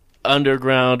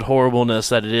underground horribleness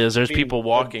that it is. There's people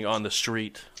walking on the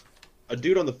street. A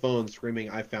dude on the phone screaming,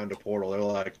 "I found a portal." They're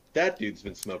like, "That dude's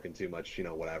been smoking too much."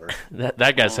 Whatever.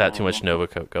 That guy's had too much Nova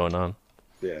Coke going on.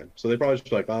 Yeah. So they probably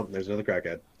just like, "Oh, there's another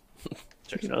crackhead."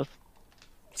 You know,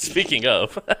 Speaking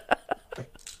of,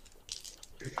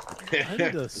 I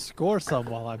need to score some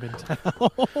while I'm in town.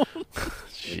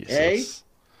 Jesus.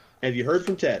 Have you heard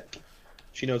from Ted?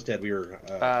 She knows Ted. We were.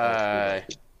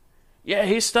 Yeah,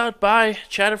 he stopped by,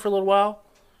 chatted for a little while.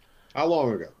 How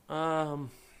long ago?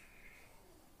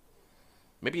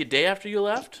 Maybe a day after you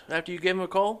left, after you gave him a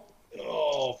call.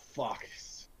 Oh fuck.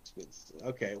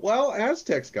 Okay. Well,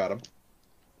 Aztecs got him.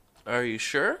 Are you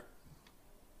sure?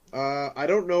 I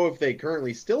don't know if they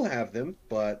currently still have them,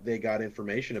 but they got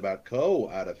information about Ko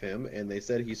out of him, and they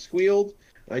said he squealed.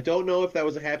 I don't know if that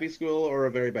was a happy squeal or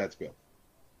a very bad squeal.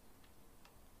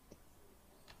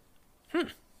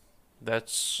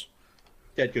 That's.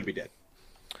 Ted could be dead.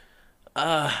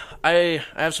 I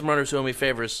have some runners who owe me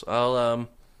favors. I'll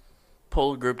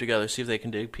pull a group together, see if they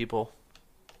can dig people.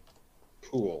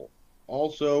 Cool.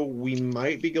 Also, we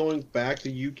might be going back to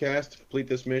UCAS to complete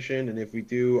this mission, and if we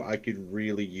do, I could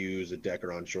really use a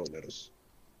Decker on short notice.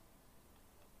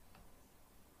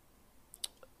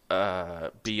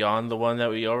 Beyond the one that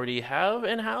we already have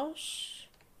in house.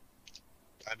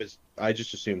 I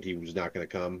just assumed he was not going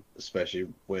to come, especially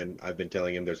when I've been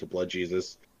telling him there's a Blood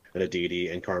Jesus and a deity,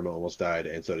 and Karma almost died,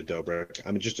 and so did Dobrik.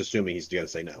 I'm just assuming he's going to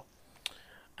say no.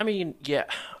 I mean, yeah,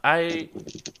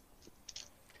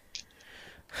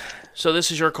 So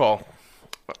this is your call.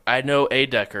 I know a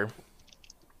Decker.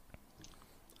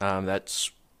 That's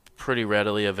pretty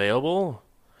readily available,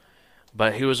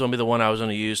 but he was going to be the one I was going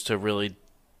to use to really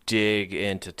dig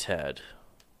into Ted.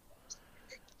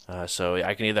 So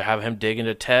I can either have him dig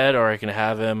into Ted, or I can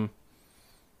have him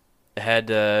head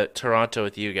to Toronto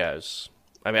with you guys.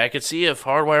 I mean, I could see if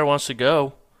Hardwire wants to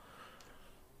go.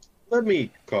 Let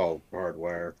me call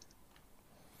Hardwire.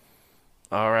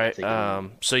 All right.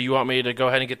 So you want me to go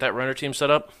ahead and get that runner team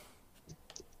set up?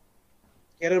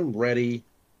 Get him ready,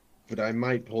 but I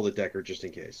might pull the Decker just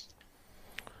in case.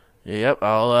 Yep.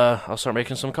 I'll start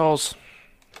making some calls.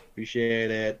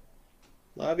 Appreciate it.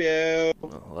 Love you.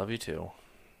 Love you too.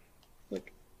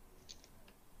 Look,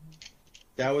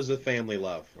 that was a family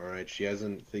love. All right, she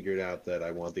hasn't figured out that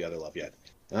I want the other love yet.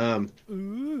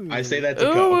 Ooh. I say that to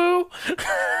Ko, Ooh.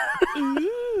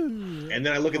 Ooh. and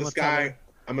then I look at I'm the gonna tell sky.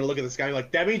 I'm gonna look at the sky and be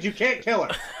like, that means you can't kill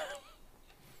her.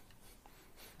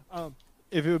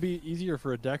 If it would be easier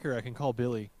for a Decker, I can call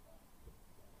Billy.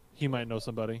 He might know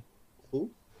somebody. Who?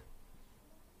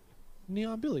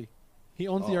 Neon Billy. He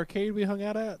owns the Oh. arcade we hung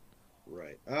out at.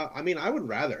 Right. I mean, I would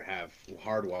rather have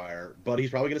Hardwire, but he's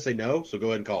probably going to say no, so go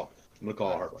ahead and call. I'm going to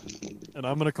call Hardwire. And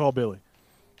I'm going to call Billy.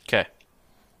 Okay.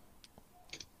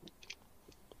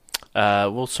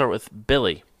 We'll start with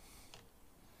Billy.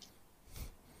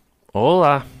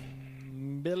 Hola.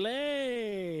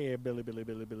 Billy.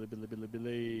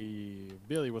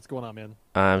 Billy, what's going on, man?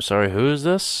 I'm sorry, who is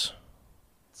this?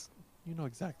 You know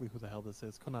exactly who the hell this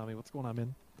is. Konami, what's going on,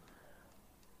 man?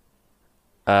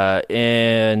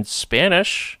 In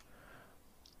Spanish,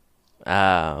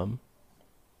 hey,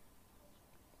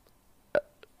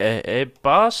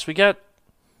 boss, we got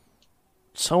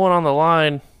someone on the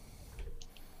line.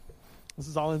 This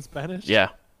is all in Spanish? Yeah.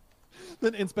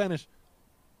 Then in Spanish.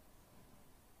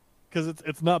 Because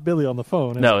it's not Billy on the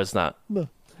phone. No, it's not. No.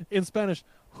 In Spanish,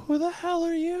 who the hell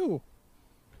are you?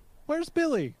 Where's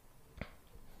Billy?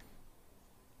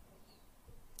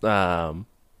 You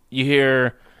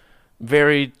hear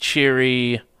very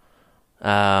cheery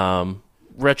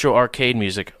retro arcade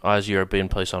music as you are being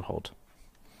placed on hold.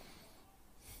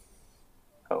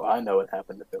 Oh, I know what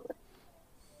happened to Billy.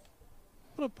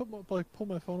 I'm gonna pull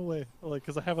my phone away,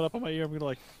 because I have it up on my ear. I'm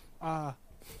gonna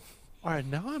all right.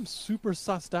 Now I'm super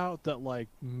sussed out that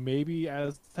maybe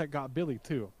Aztec got Billy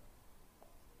too.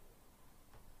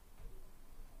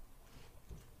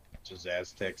 Does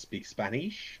Aztec speak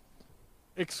Spanish?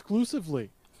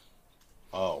 Exclusively.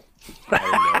 Oh,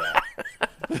 I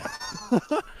didn't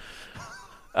know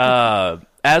that.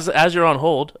 As you're on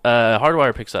hold,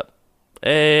 Hardwire picks up.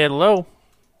 Hey, hello.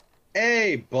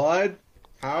 Hey, bud.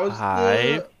 How's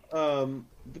Hi.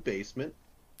 the basement?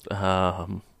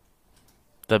 The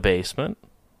basement.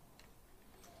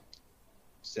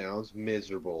 Sounds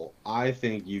miserable. I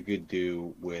think you could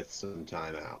do with some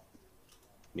time out.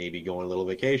 Maybe go on a little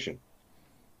vacation.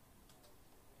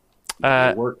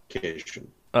 Workcation.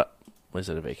 Was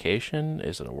it a vacation?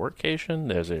 Is it a workcation?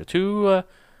 There's two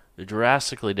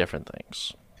drastically different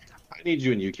things. I need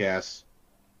you in UCAS.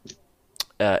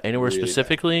 Anywhere Really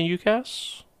specifically in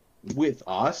UCAS? With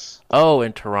us? Oh,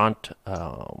 in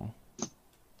Toronto.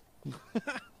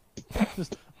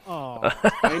 Oh,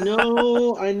 I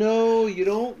know. You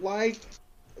don't like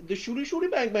the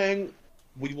shooty bang bang.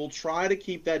 We will try to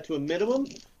keep that to a minimum.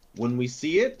 When we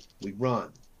see it, we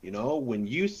run. When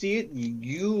you see it,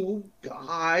 you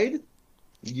guide.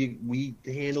 We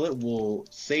handle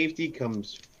it. Safety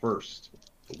comes first.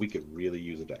 But we could really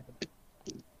use a backup.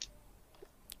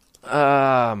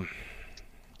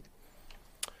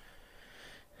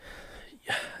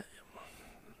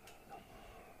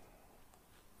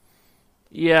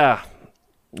 Yeah.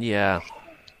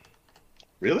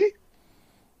 Really?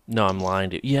 No, I'm lying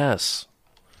to you. Yes.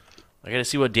 I gotta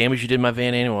see what damage you did in my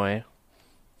van anyway.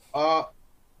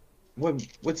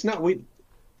 What's not?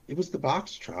 It was the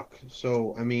box truck,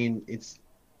 so I mean, it's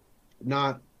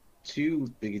not too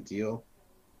big a deal.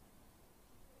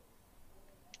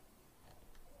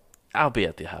 I'll be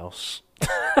at the house.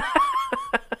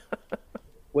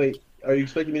 Wait, are you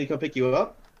expecting me to come pick you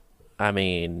up? I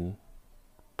mean,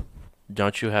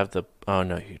 don't you have the... Oh,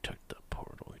 no, you took the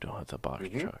portal. You don't have the box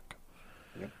truck.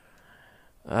 Yep.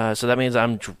 So that means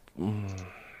I'm...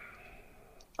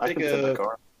 I Take can send the a-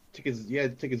 car. Take a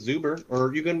Zuber,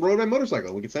 or you can ride my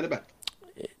motorcycle. We can send it back.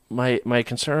 My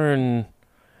concern...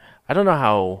 I don't know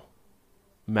how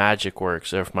magic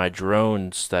works, or if my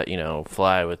drones that,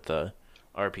 fly with the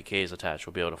RPKs attached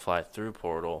will be able to fly through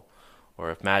portal, or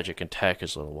if magic and tech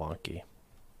is a little wonky.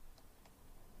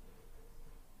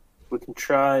 We can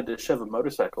try to shove a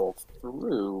motorcycle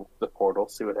through the portal,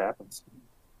 see what happens.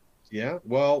 Yeah.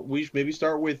 Well, we should maybe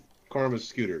start with Karma's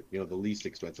scooter. The least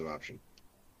expensive option.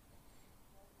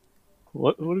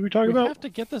 What are we talking we about? have to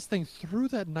get this thing through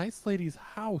that nice lady's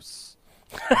house.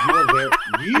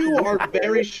 You are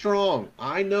very strong.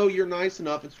 I know you're nice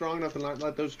enough and strong enough to not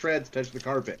let those treads touch the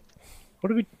carpet.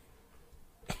 What are we?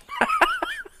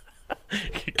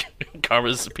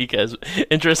 Karma's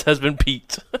interest has been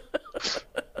piqued.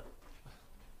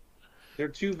 They're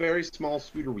two very small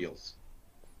scooter wheels.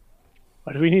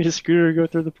 Why do we need a scooter to go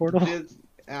through the portal?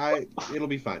 It'll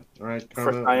be fine. All right,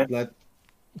 For Karma. science?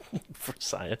 For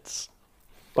science.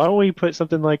 Why don't we put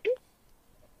something like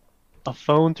a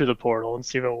phone through the portal and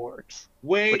see if it works?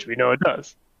 Wait. Which we know it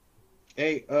does.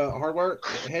 Hey, Hardwire,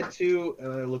 head to,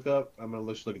 and I look up, I'm going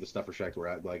to look at the stuffer shack we're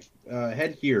at,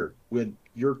 head here with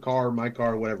your car, my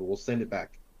car, whatever, we'll send it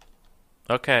back.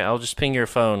 Okay, I'll just ping your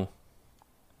phone.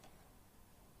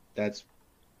 This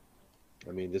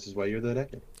is why you're the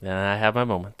decade. I have my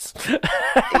moments. Hey.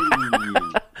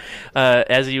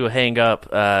 As you hang up,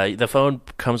 the phone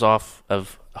comes off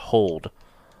of hold.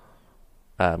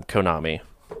 Konami.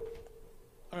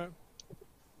 Alright.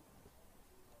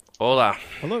 Hola.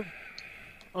 Hello.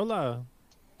 Hola.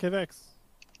 KVX.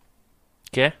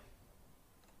 Okay.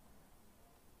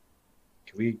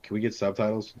 Can we get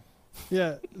subtitles?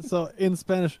 Yeah, so in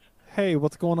Spanish, hey,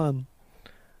 what's going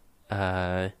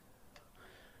on?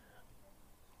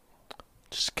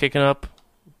 Just kicking up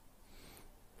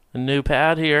a new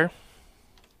pad here.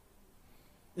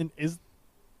 And is,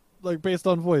 like, based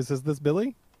on voice, is this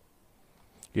Billy?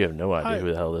 You have no idea Hi. who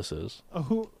the hell this is.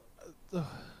 Who? I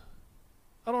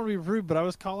don't want to be rude, but I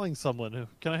was calling someone.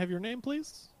 Can I have your name,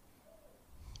 please?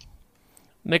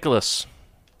 Nicholas.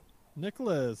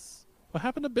 Nicholas. What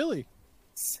happened to Billy?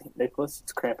 St. Nicholas,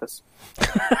 it's Krampus.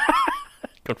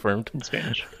 Confirmed. In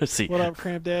Spanish. Let's see. What up,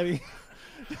 Cramp Daddy?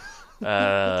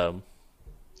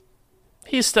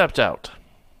 He stepped out.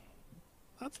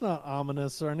 That's not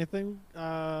ominous or anything. He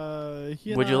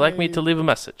and Would you like me I- to leave a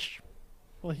message?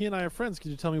 Well, he and I are friends. Could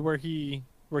you tell me where he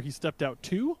stepped out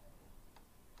to?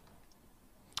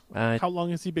 How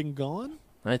long has he been gone?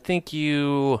 I think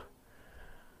you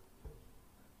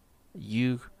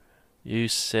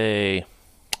say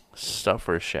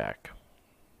Stuffer Shack.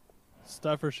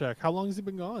 Stuffer Shack. How long has he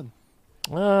been gone?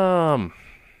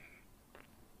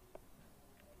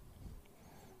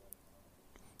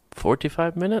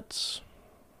 45 minutes.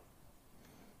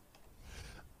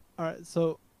 All right,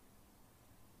 so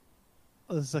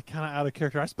this is kind of out of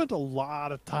character. I spent a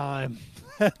lot of time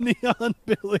at Neon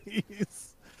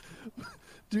Billy's.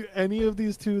 Do any of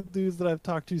these two dudes that I've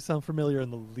talked to sound familiar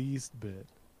in the least bit?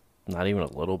 Not even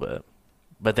a little bit.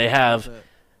 But they have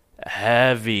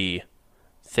heavy,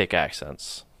 thick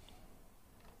accents.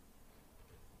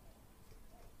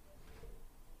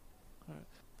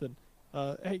 Then,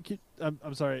 hey,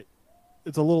 I'm sorry.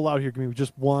 It's a little loud here. Give me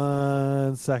just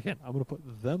 1 second. I'm gonna put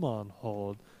them on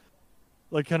hold.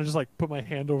 Like, kind of just like put my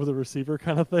hand over the receiver,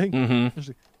 kind of thing.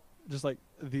 Mm-hmm. Just like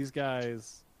these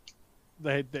guys,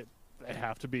 they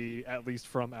have to be at least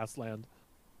from Asland,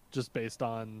 just based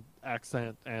on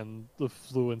accent and the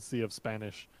fluency of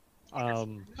Spanish. Are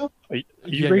you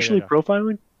Yeah, racially yeah.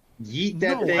 profiling? Yeet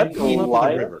that No, thing I into grew the up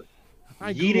there. river.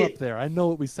 I Yeet grew it. up there. I know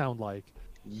what we sound like,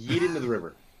 Yeet into the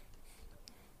river.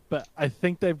 but I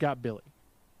think they've got Billy.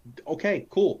 Okay,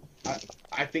 cool.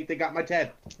 I think they got my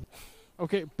Ted.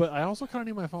 Okay, but I also kind of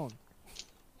need my phone.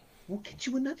 We'll get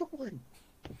you another one.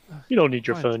 You don't need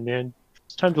your Fine. phone, man.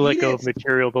 It's time to let go of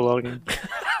material belongings.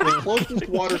 The closest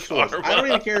water source. I don't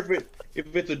even care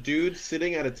if it's a dude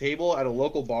sitting at a table at a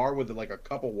local bar with like a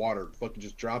cup of water. Fucking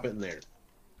just drop it in there.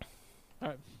 All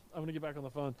right, I'm gonna get back on the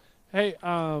phone. Hey,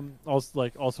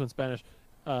 also in Spanish.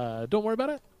 Don't worry about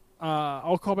it.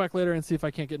 I'll call back later and see if I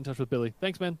can't get in touch with Billy.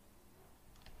 Thanks, man.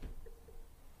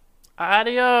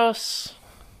 Adios.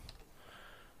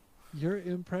 Your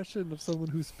impression of someone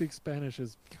who speaks Spanish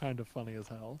is kind of funny as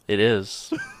hell. It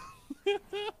is.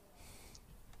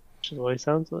 Which is what it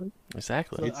sounds like.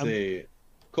 Exactly. It's a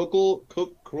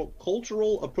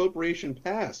cultural appropriation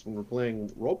pass when we're playing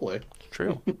roleplay.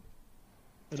 True.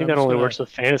 I think that only works with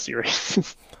fantasy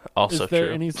races. Also Is there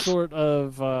true. any sort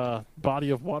of body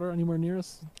of water anywhere near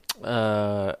us?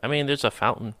 I mean, there's a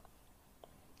fountain.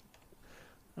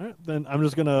 All right, then I'm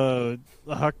just gonna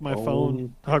huck my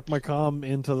phone, huck my comm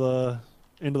into the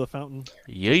fountain.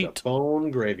 The Yeet.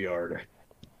 phone graveyard.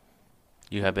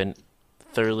 You have been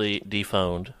thoroughly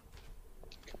dephoned.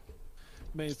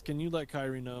 Mace, can you let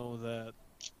Kyrie know that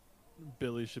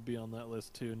Billy should be on that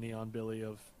list too? Neon Billy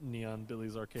of Neon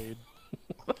Billy's Arcade.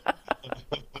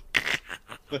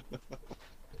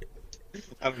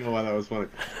 I don't know why that was funny.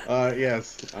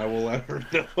 Yes, I will let her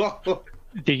know.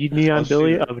 The Neon I'll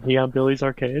Billy shoot it. of Neon Billy's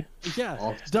Arcade. Yeah,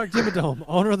 I'll- Doug Dimmadome,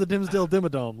 owner of the Dimsdale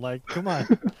Dimmadome. Like, come on.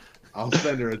 I'll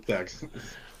send her a text.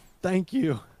 Thank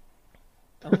you.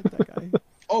 I like that guy.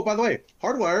 Oh, by the way,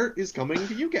 Hardwire is coming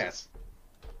to UCAS.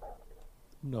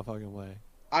 No fucking way.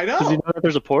 I Does he know. know that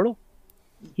there's a portal?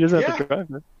 He doesn't have Yeah. to drive,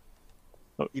 man.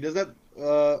 He does that.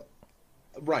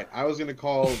 Right. I was gonna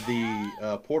call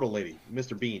the portal lady,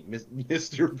 Mr. Bean.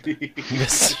 Mr.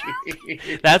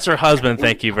 Bean. That's her husband.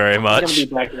 Thank you very I'm gonna much. be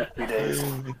back in a few days.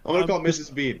 I'm gonna call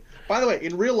Mrs. Bean. By the way,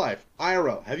 in real life,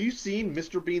 IRL, have you seen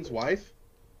Mr. Bean's wife?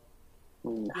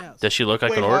 Yes. Does she look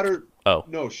like Way an orc? hotter. Oh,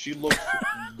 No, she looks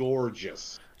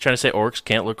gorgeous. trying to say orcs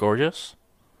can't look gorgeous?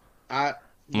 I.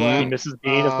 You well, mean Mrs.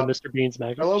 Bean of uh, the Mr. Bean's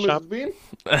magazine Hello, shop? Mrs. Bean.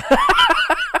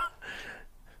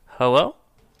 Hello?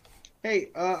 Hey,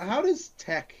 how does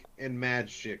tech and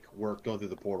magic work going through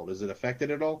the portal? Is it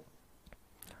affected at all?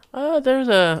 There's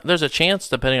a chance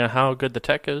depending on how good the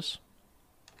tech is.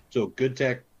 So good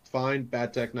tech, fine.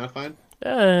 Bad tech, not fine.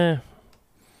 Have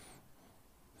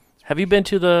you been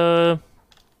to the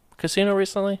casino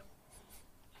recently?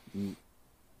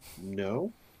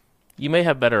 No. You may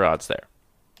have better odds there.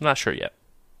 I'm not sure yet.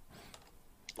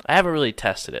 I haven't really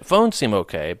tested it. Phones seem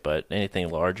okay, but anything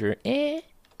larger, We're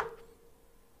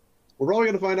probably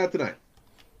going to find out tonight.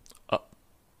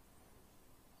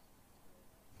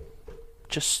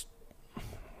 Just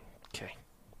okay.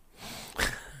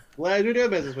 Well, I do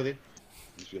have business with you. I'm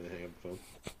just going to hang up the phone.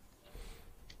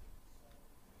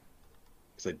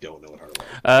 Because I don't know what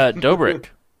hard Dobrik,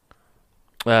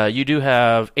 you do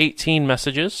have 18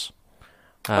 messages.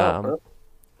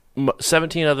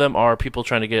 17 of them are people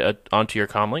trying to get onto your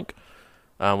comlink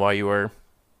while you were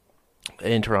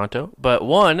in Toronto. But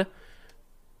one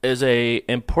is a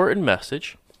important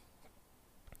message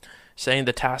saying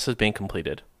the task has been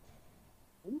completed.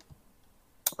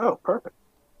 Oh, perfect.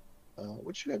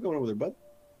 What you got going over there, bud?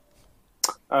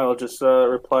 I'll just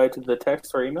reply to the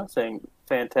text or email saying,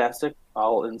 fantastic,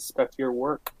 I'll inspect your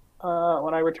work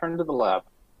when I return to the lab.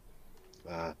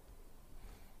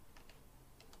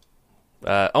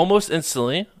 Almost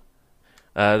instantly,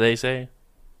 they say,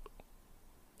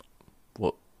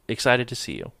 well, excited to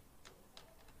see you.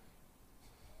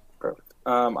 Perfect.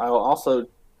 I will also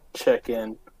check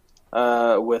in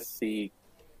with the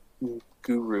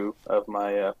guru of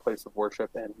my place of worship,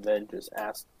 and then just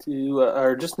ask to,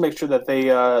 or just make sure that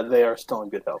they are still in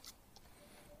good health.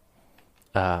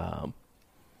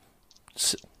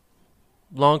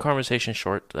 Long conversation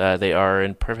short, they are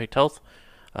in perfect health,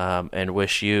 and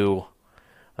wish you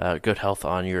good health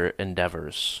on your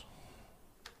endeavors.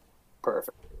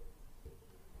 Perfect.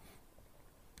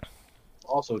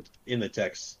 Also, in the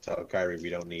text, tell Kyrie we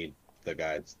don't need the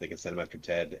guides. They can send them after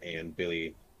Ted and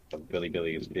Billy.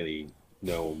 Billy is Billy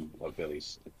Gnome of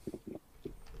Billy's.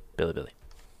 Billy.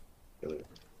 Billy.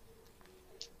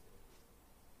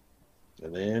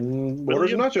 And then order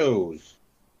some nachos.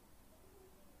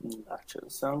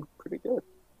 Nachos sound pretty good.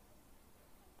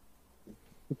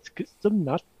 Let's get some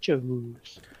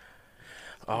nachos.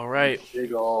 All right.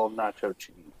 Big ol' nacho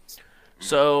cheese.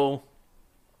 So,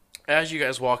 as you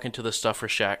guys walk into the Stuffer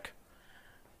Shack,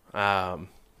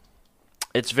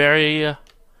 it's very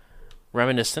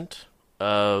reminiscent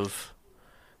of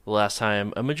the last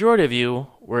time a majority of you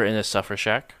were in the Stuffer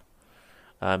Shack.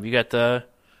 You got the,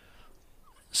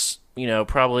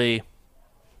 probably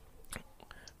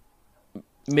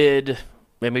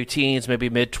maybe teens, maybe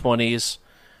mid-20s,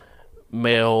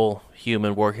 male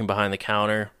human working behind the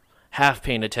counter, half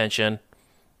paying attention.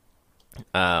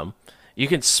 You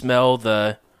can smell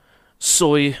the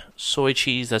soy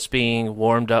cheese that's being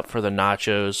warmed up for the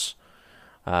nachos,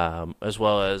 as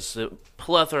well as a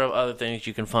plethora of other things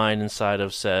you can find inside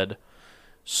of said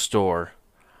store.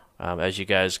 As you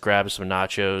guys grab some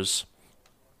nachos,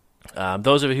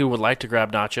 those of you who would like to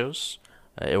grab nachos,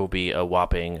 it will be a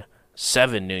whopping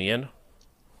 7 million.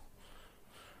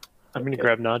 I'm gonna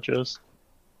grab nachos.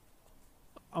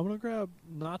 I'm gonna grab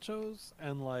nachos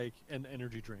and like an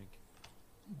energy drink.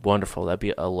 Wonderful. That'd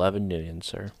be 11 million,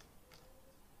 sir.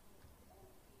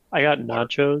 I got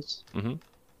nachos. Mm-hmm.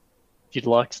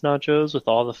 Deluxe nachos with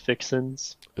all the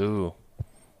fixins. Ooh.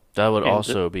 That would And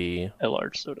also be... a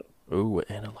large soda. Ooh,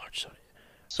 and a large soda.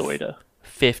 Soda.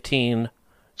 15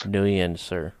 million,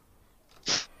 sir.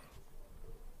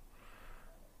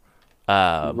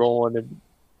 Rolling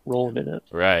in it.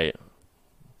 Right.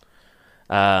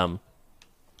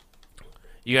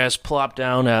 You guys plop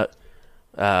down at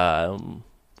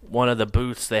one of the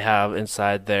booths they have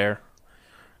inside there,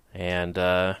 and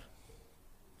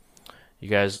you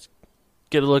guys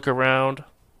get a look around.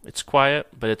 It's quiet,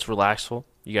 but it's relaxful.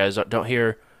 You guys don't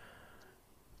hear,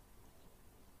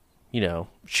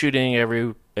 shooting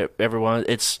everyone.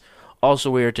 It's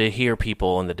also weird to hear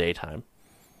people in the daytime.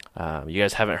 You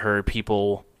guys haven't heard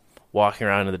people walking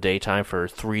around in the daytime for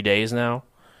 3 days now.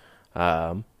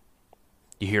 You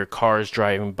hear cars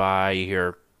driving by. You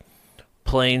hear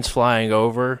planes flying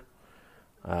over.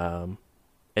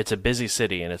 It's a busy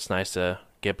city, and it's nice to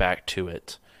get back to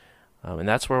it. And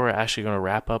that's where we're actually going to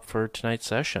wrap up for tonight's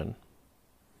session.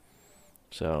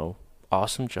 So,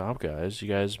 awesome job, guys. You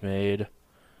guys made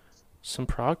some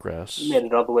progress. You made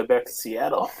it all the way back to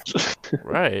Seattle.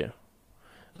 Right.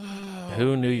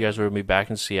 Who knew you guys were going to be back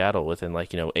in Seattle within,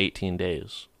 18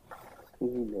 days?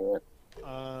 Yeah.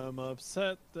 I'm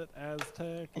upset that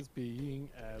Aztec is being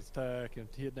Aztec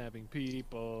and kidnapping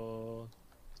people.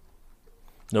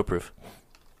 No proof.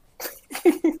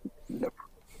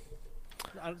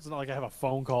 It's not like I have a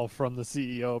phone call from the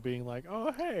CEO being like,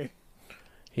 "Oh, hey."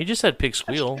 He just said pig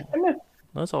squeal.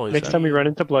 That's all he Next said. time we run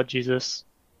into Blood Jesus,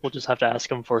 we'll just have to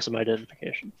ask him for some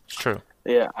identification. It's true.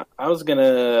 Yeah, I was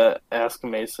gonna ask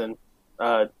Mason,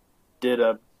 did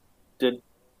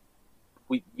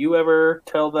you ever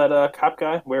tell that cop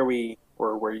guy where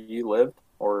you lived,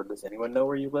 or does anyone know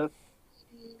where you live?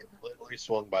 Literally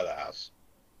swung by the house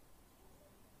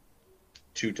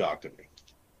to talk to me.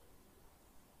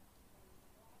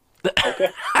 Okay.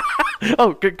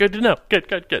 Oh, good to know. Good.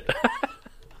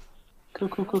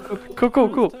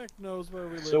 Cool. Tech knows where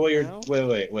we live So what you're now.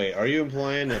 wait. Are you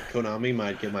implying that Konami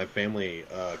might get my family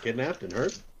kidnapped and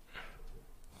hurt?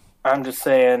 I'm just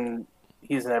saying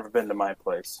he's never been to my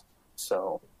place,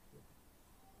 so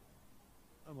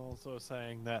I'm also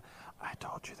saying that I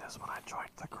told you this when I joined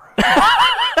the group.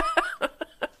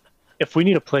 If we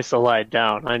need a place to lie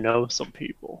down, I know some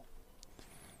people.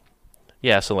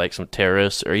 Yeah, so like some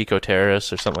terrorists or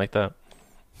eco-terrorists or something like that.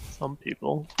 Some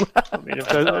people. I mean, if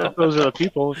those are the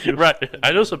people. If you, Right.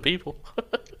 I know some people.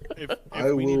 If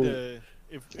I we will- need to,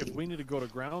 if we need to go to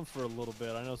ground for a little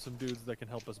bit, I know some dudes that can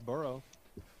help us burrow.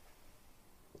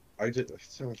 It's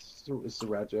the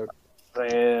rat joke.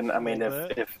 and I mean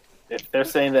Like if they're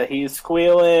saying that he's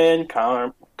squealing,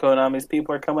 Konami's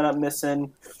people are coming up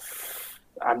missing.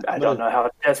 I don't know how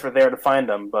desperate they are to find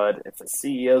him, but if the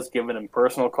CEO's giving him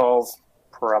personal calls,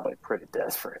 probably pretty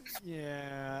desperate.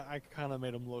 Yeah, I kind of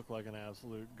made him look like an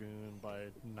absolute goon by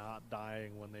not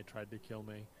dying when they tried to kill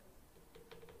me.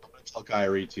 Tell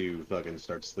Kyrie to fucking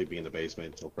start sleeping in the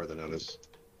basement until further notice,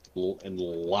 and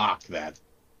lock that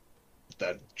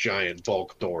giant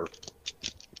bulk door.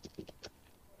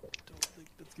 Don't think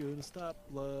that's gonna stop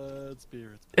blood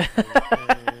spirits. Okay.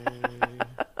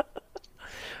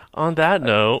 On that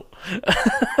note,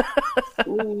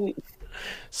 Ooh.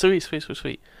 sweet.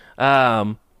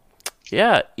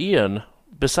 Yeah, Ian.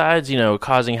 Besides,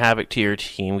 causing havoc to your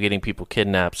team, getting people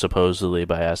kidnapped supposedly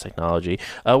by Ass Technology,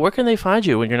 where can they find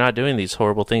you when you're not doing these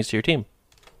horrible things to your team?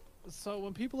 So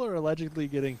when people are allegedly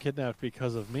getting kidnapped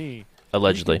because of me,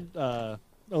 Allegedly. you can,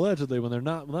 allegedly when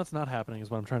that's not happening is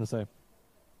what I'm trying to say.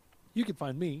 You can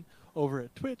find me over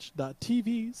at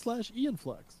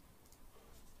twitch.tv/IanFlux.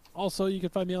 Also, you can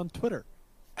find me on Twitter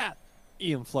at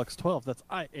IanFlux12. That's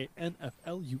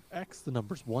IANFLUX, the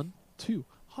numbers 1, 2.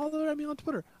 Holler at me on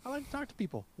Twitter. I like to talk to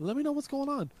people. Let me know what's going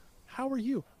on. How are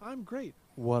you? I'm great.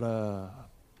 What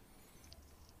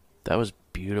That was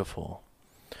beautiful.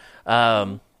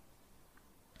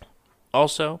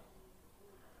 Also,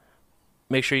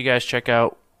 make sure you guys check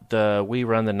out the We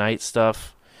Run the Night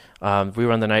stuff. We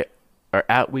Run the Night, or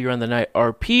at We Run the Night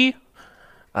RP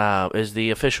is the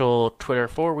official Twitter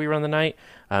for We Run the Night.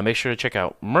 Make sure to check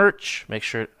out merch. I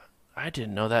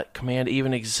didn't know that command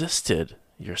even existed.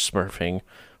 You're smurfing,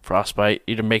 Frostbite.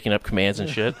 You're making up commands and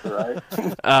shit. Right.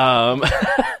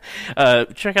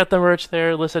 Check out the merch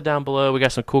there, listed down below. We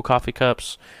got some cool coffee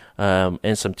cups,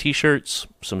 and some t-shirts,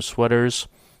 some sweaters,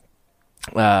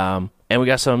 and we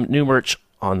got some new merch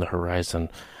on the horizon.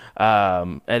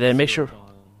 And then make sure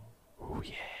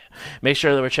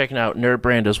that we're checking out Nerd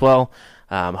Brand as well.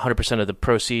 100% of the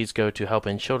proceeds go to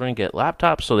helping children get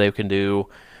laptops so they can do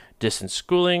distance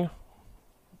schooling.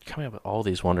 Coming up with all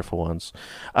these wonderful ones.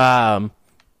 And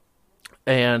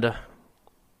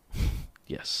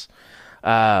yes.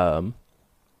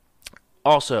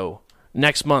 Also,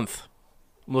 next month,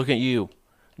 I'm looking at you.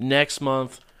 Next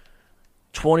month,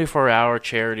 24-hour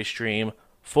charity stream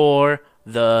for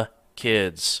the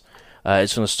kids.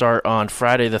 It's going to start on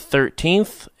Friday the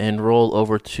 13th and roll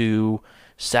over to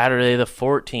Saturday the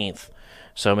 14th.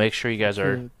 So make sure you guys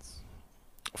are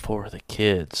for the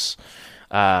kids.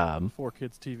 For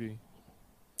Kids TV.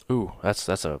 Ooh,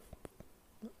 that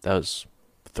was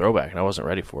throwback, and I wasn't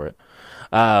ready for it.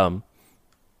 But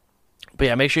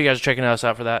yeah, make sure you guys are checking us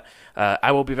out for that.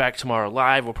 I will be back tomorrow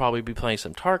live. We'll probably be playing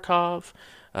some Tarkov,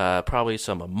 probably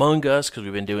some Among Us, because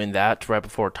we've been doing that right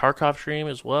before Tarkov stream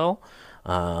as well.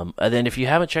 And then if you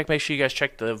haven't checked, make sure you guys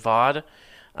check the VOD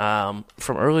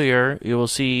from earlier. You will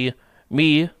see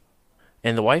me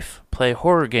and the wife play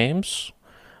horror games.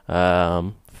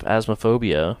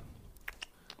 Phasmophobia.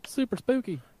 Super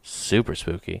spooky. Super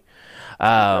spooky.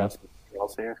 Grasping at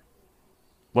straws here.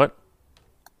 What?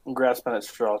 I'm grasping at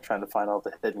straws, trying to find all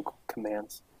the hidden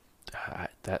commands.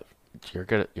 That you're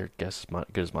good. Your guess is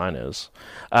good as mine is.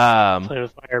 playing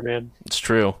with fire, man. It's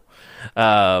true.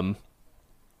 On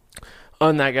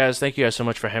that, guys, thank you guys so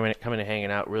much for coming and hanging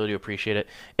out. Really do appreciate it.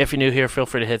 If you're new here, feel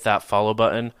free to hit that follow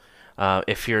button.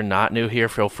 If you're not new here,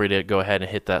 feel free to go ahead and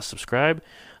hit that subscribe.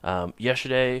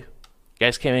 Yesterday, you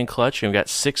guys came in clutch and we got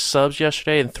 6 subs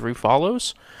yesterday and 3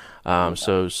 follows.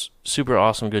 So super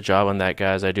awesome. Good job on that,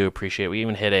 guys. I do appreciate it. We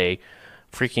even hit a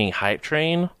freaking hype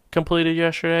train completed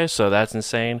yesterday, so that's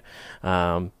insane.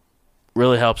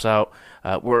 Really helps out.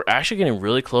 We're actually getting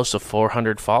really close to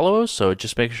 400 follows, so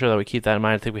just making sure that we keep that in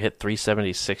mind. I think we hit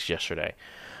 376 yesterday.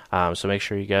 So make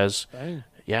sure you guys. Dang.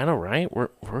 Yeah, I know, right? We're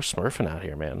smurfing out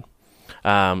here, man.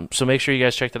 So make sure you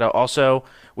guys check that out. Also,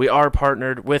 we are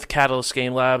partnered with Catalyst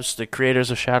Game Labs, the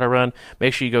creators of Shadowrun.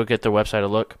 Make sure you go get their website a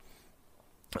look,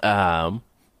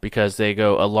 because they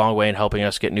go a long way in helping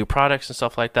us get new products and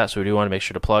stuff like that. So we do want to make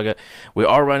sure to plug it. We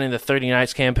are running the 30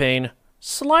 Nights campaign,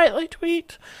 slightly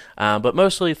tweaked, but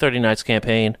mostly 30 Nights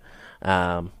campaign.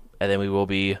 And then we will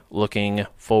be looking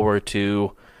forward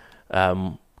to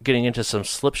getting into some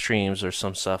slipstreams or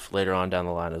some stuff later on down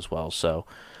the line as well. So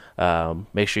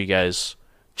make sure you guys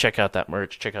check out that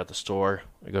merch, check out the store.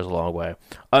 It goes a long way.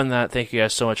 Other than that, thank you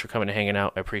guys so much for coming and hanging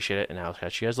out. I appreciate it, and I'll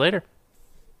catch you guys later.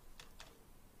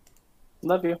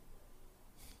 Love you.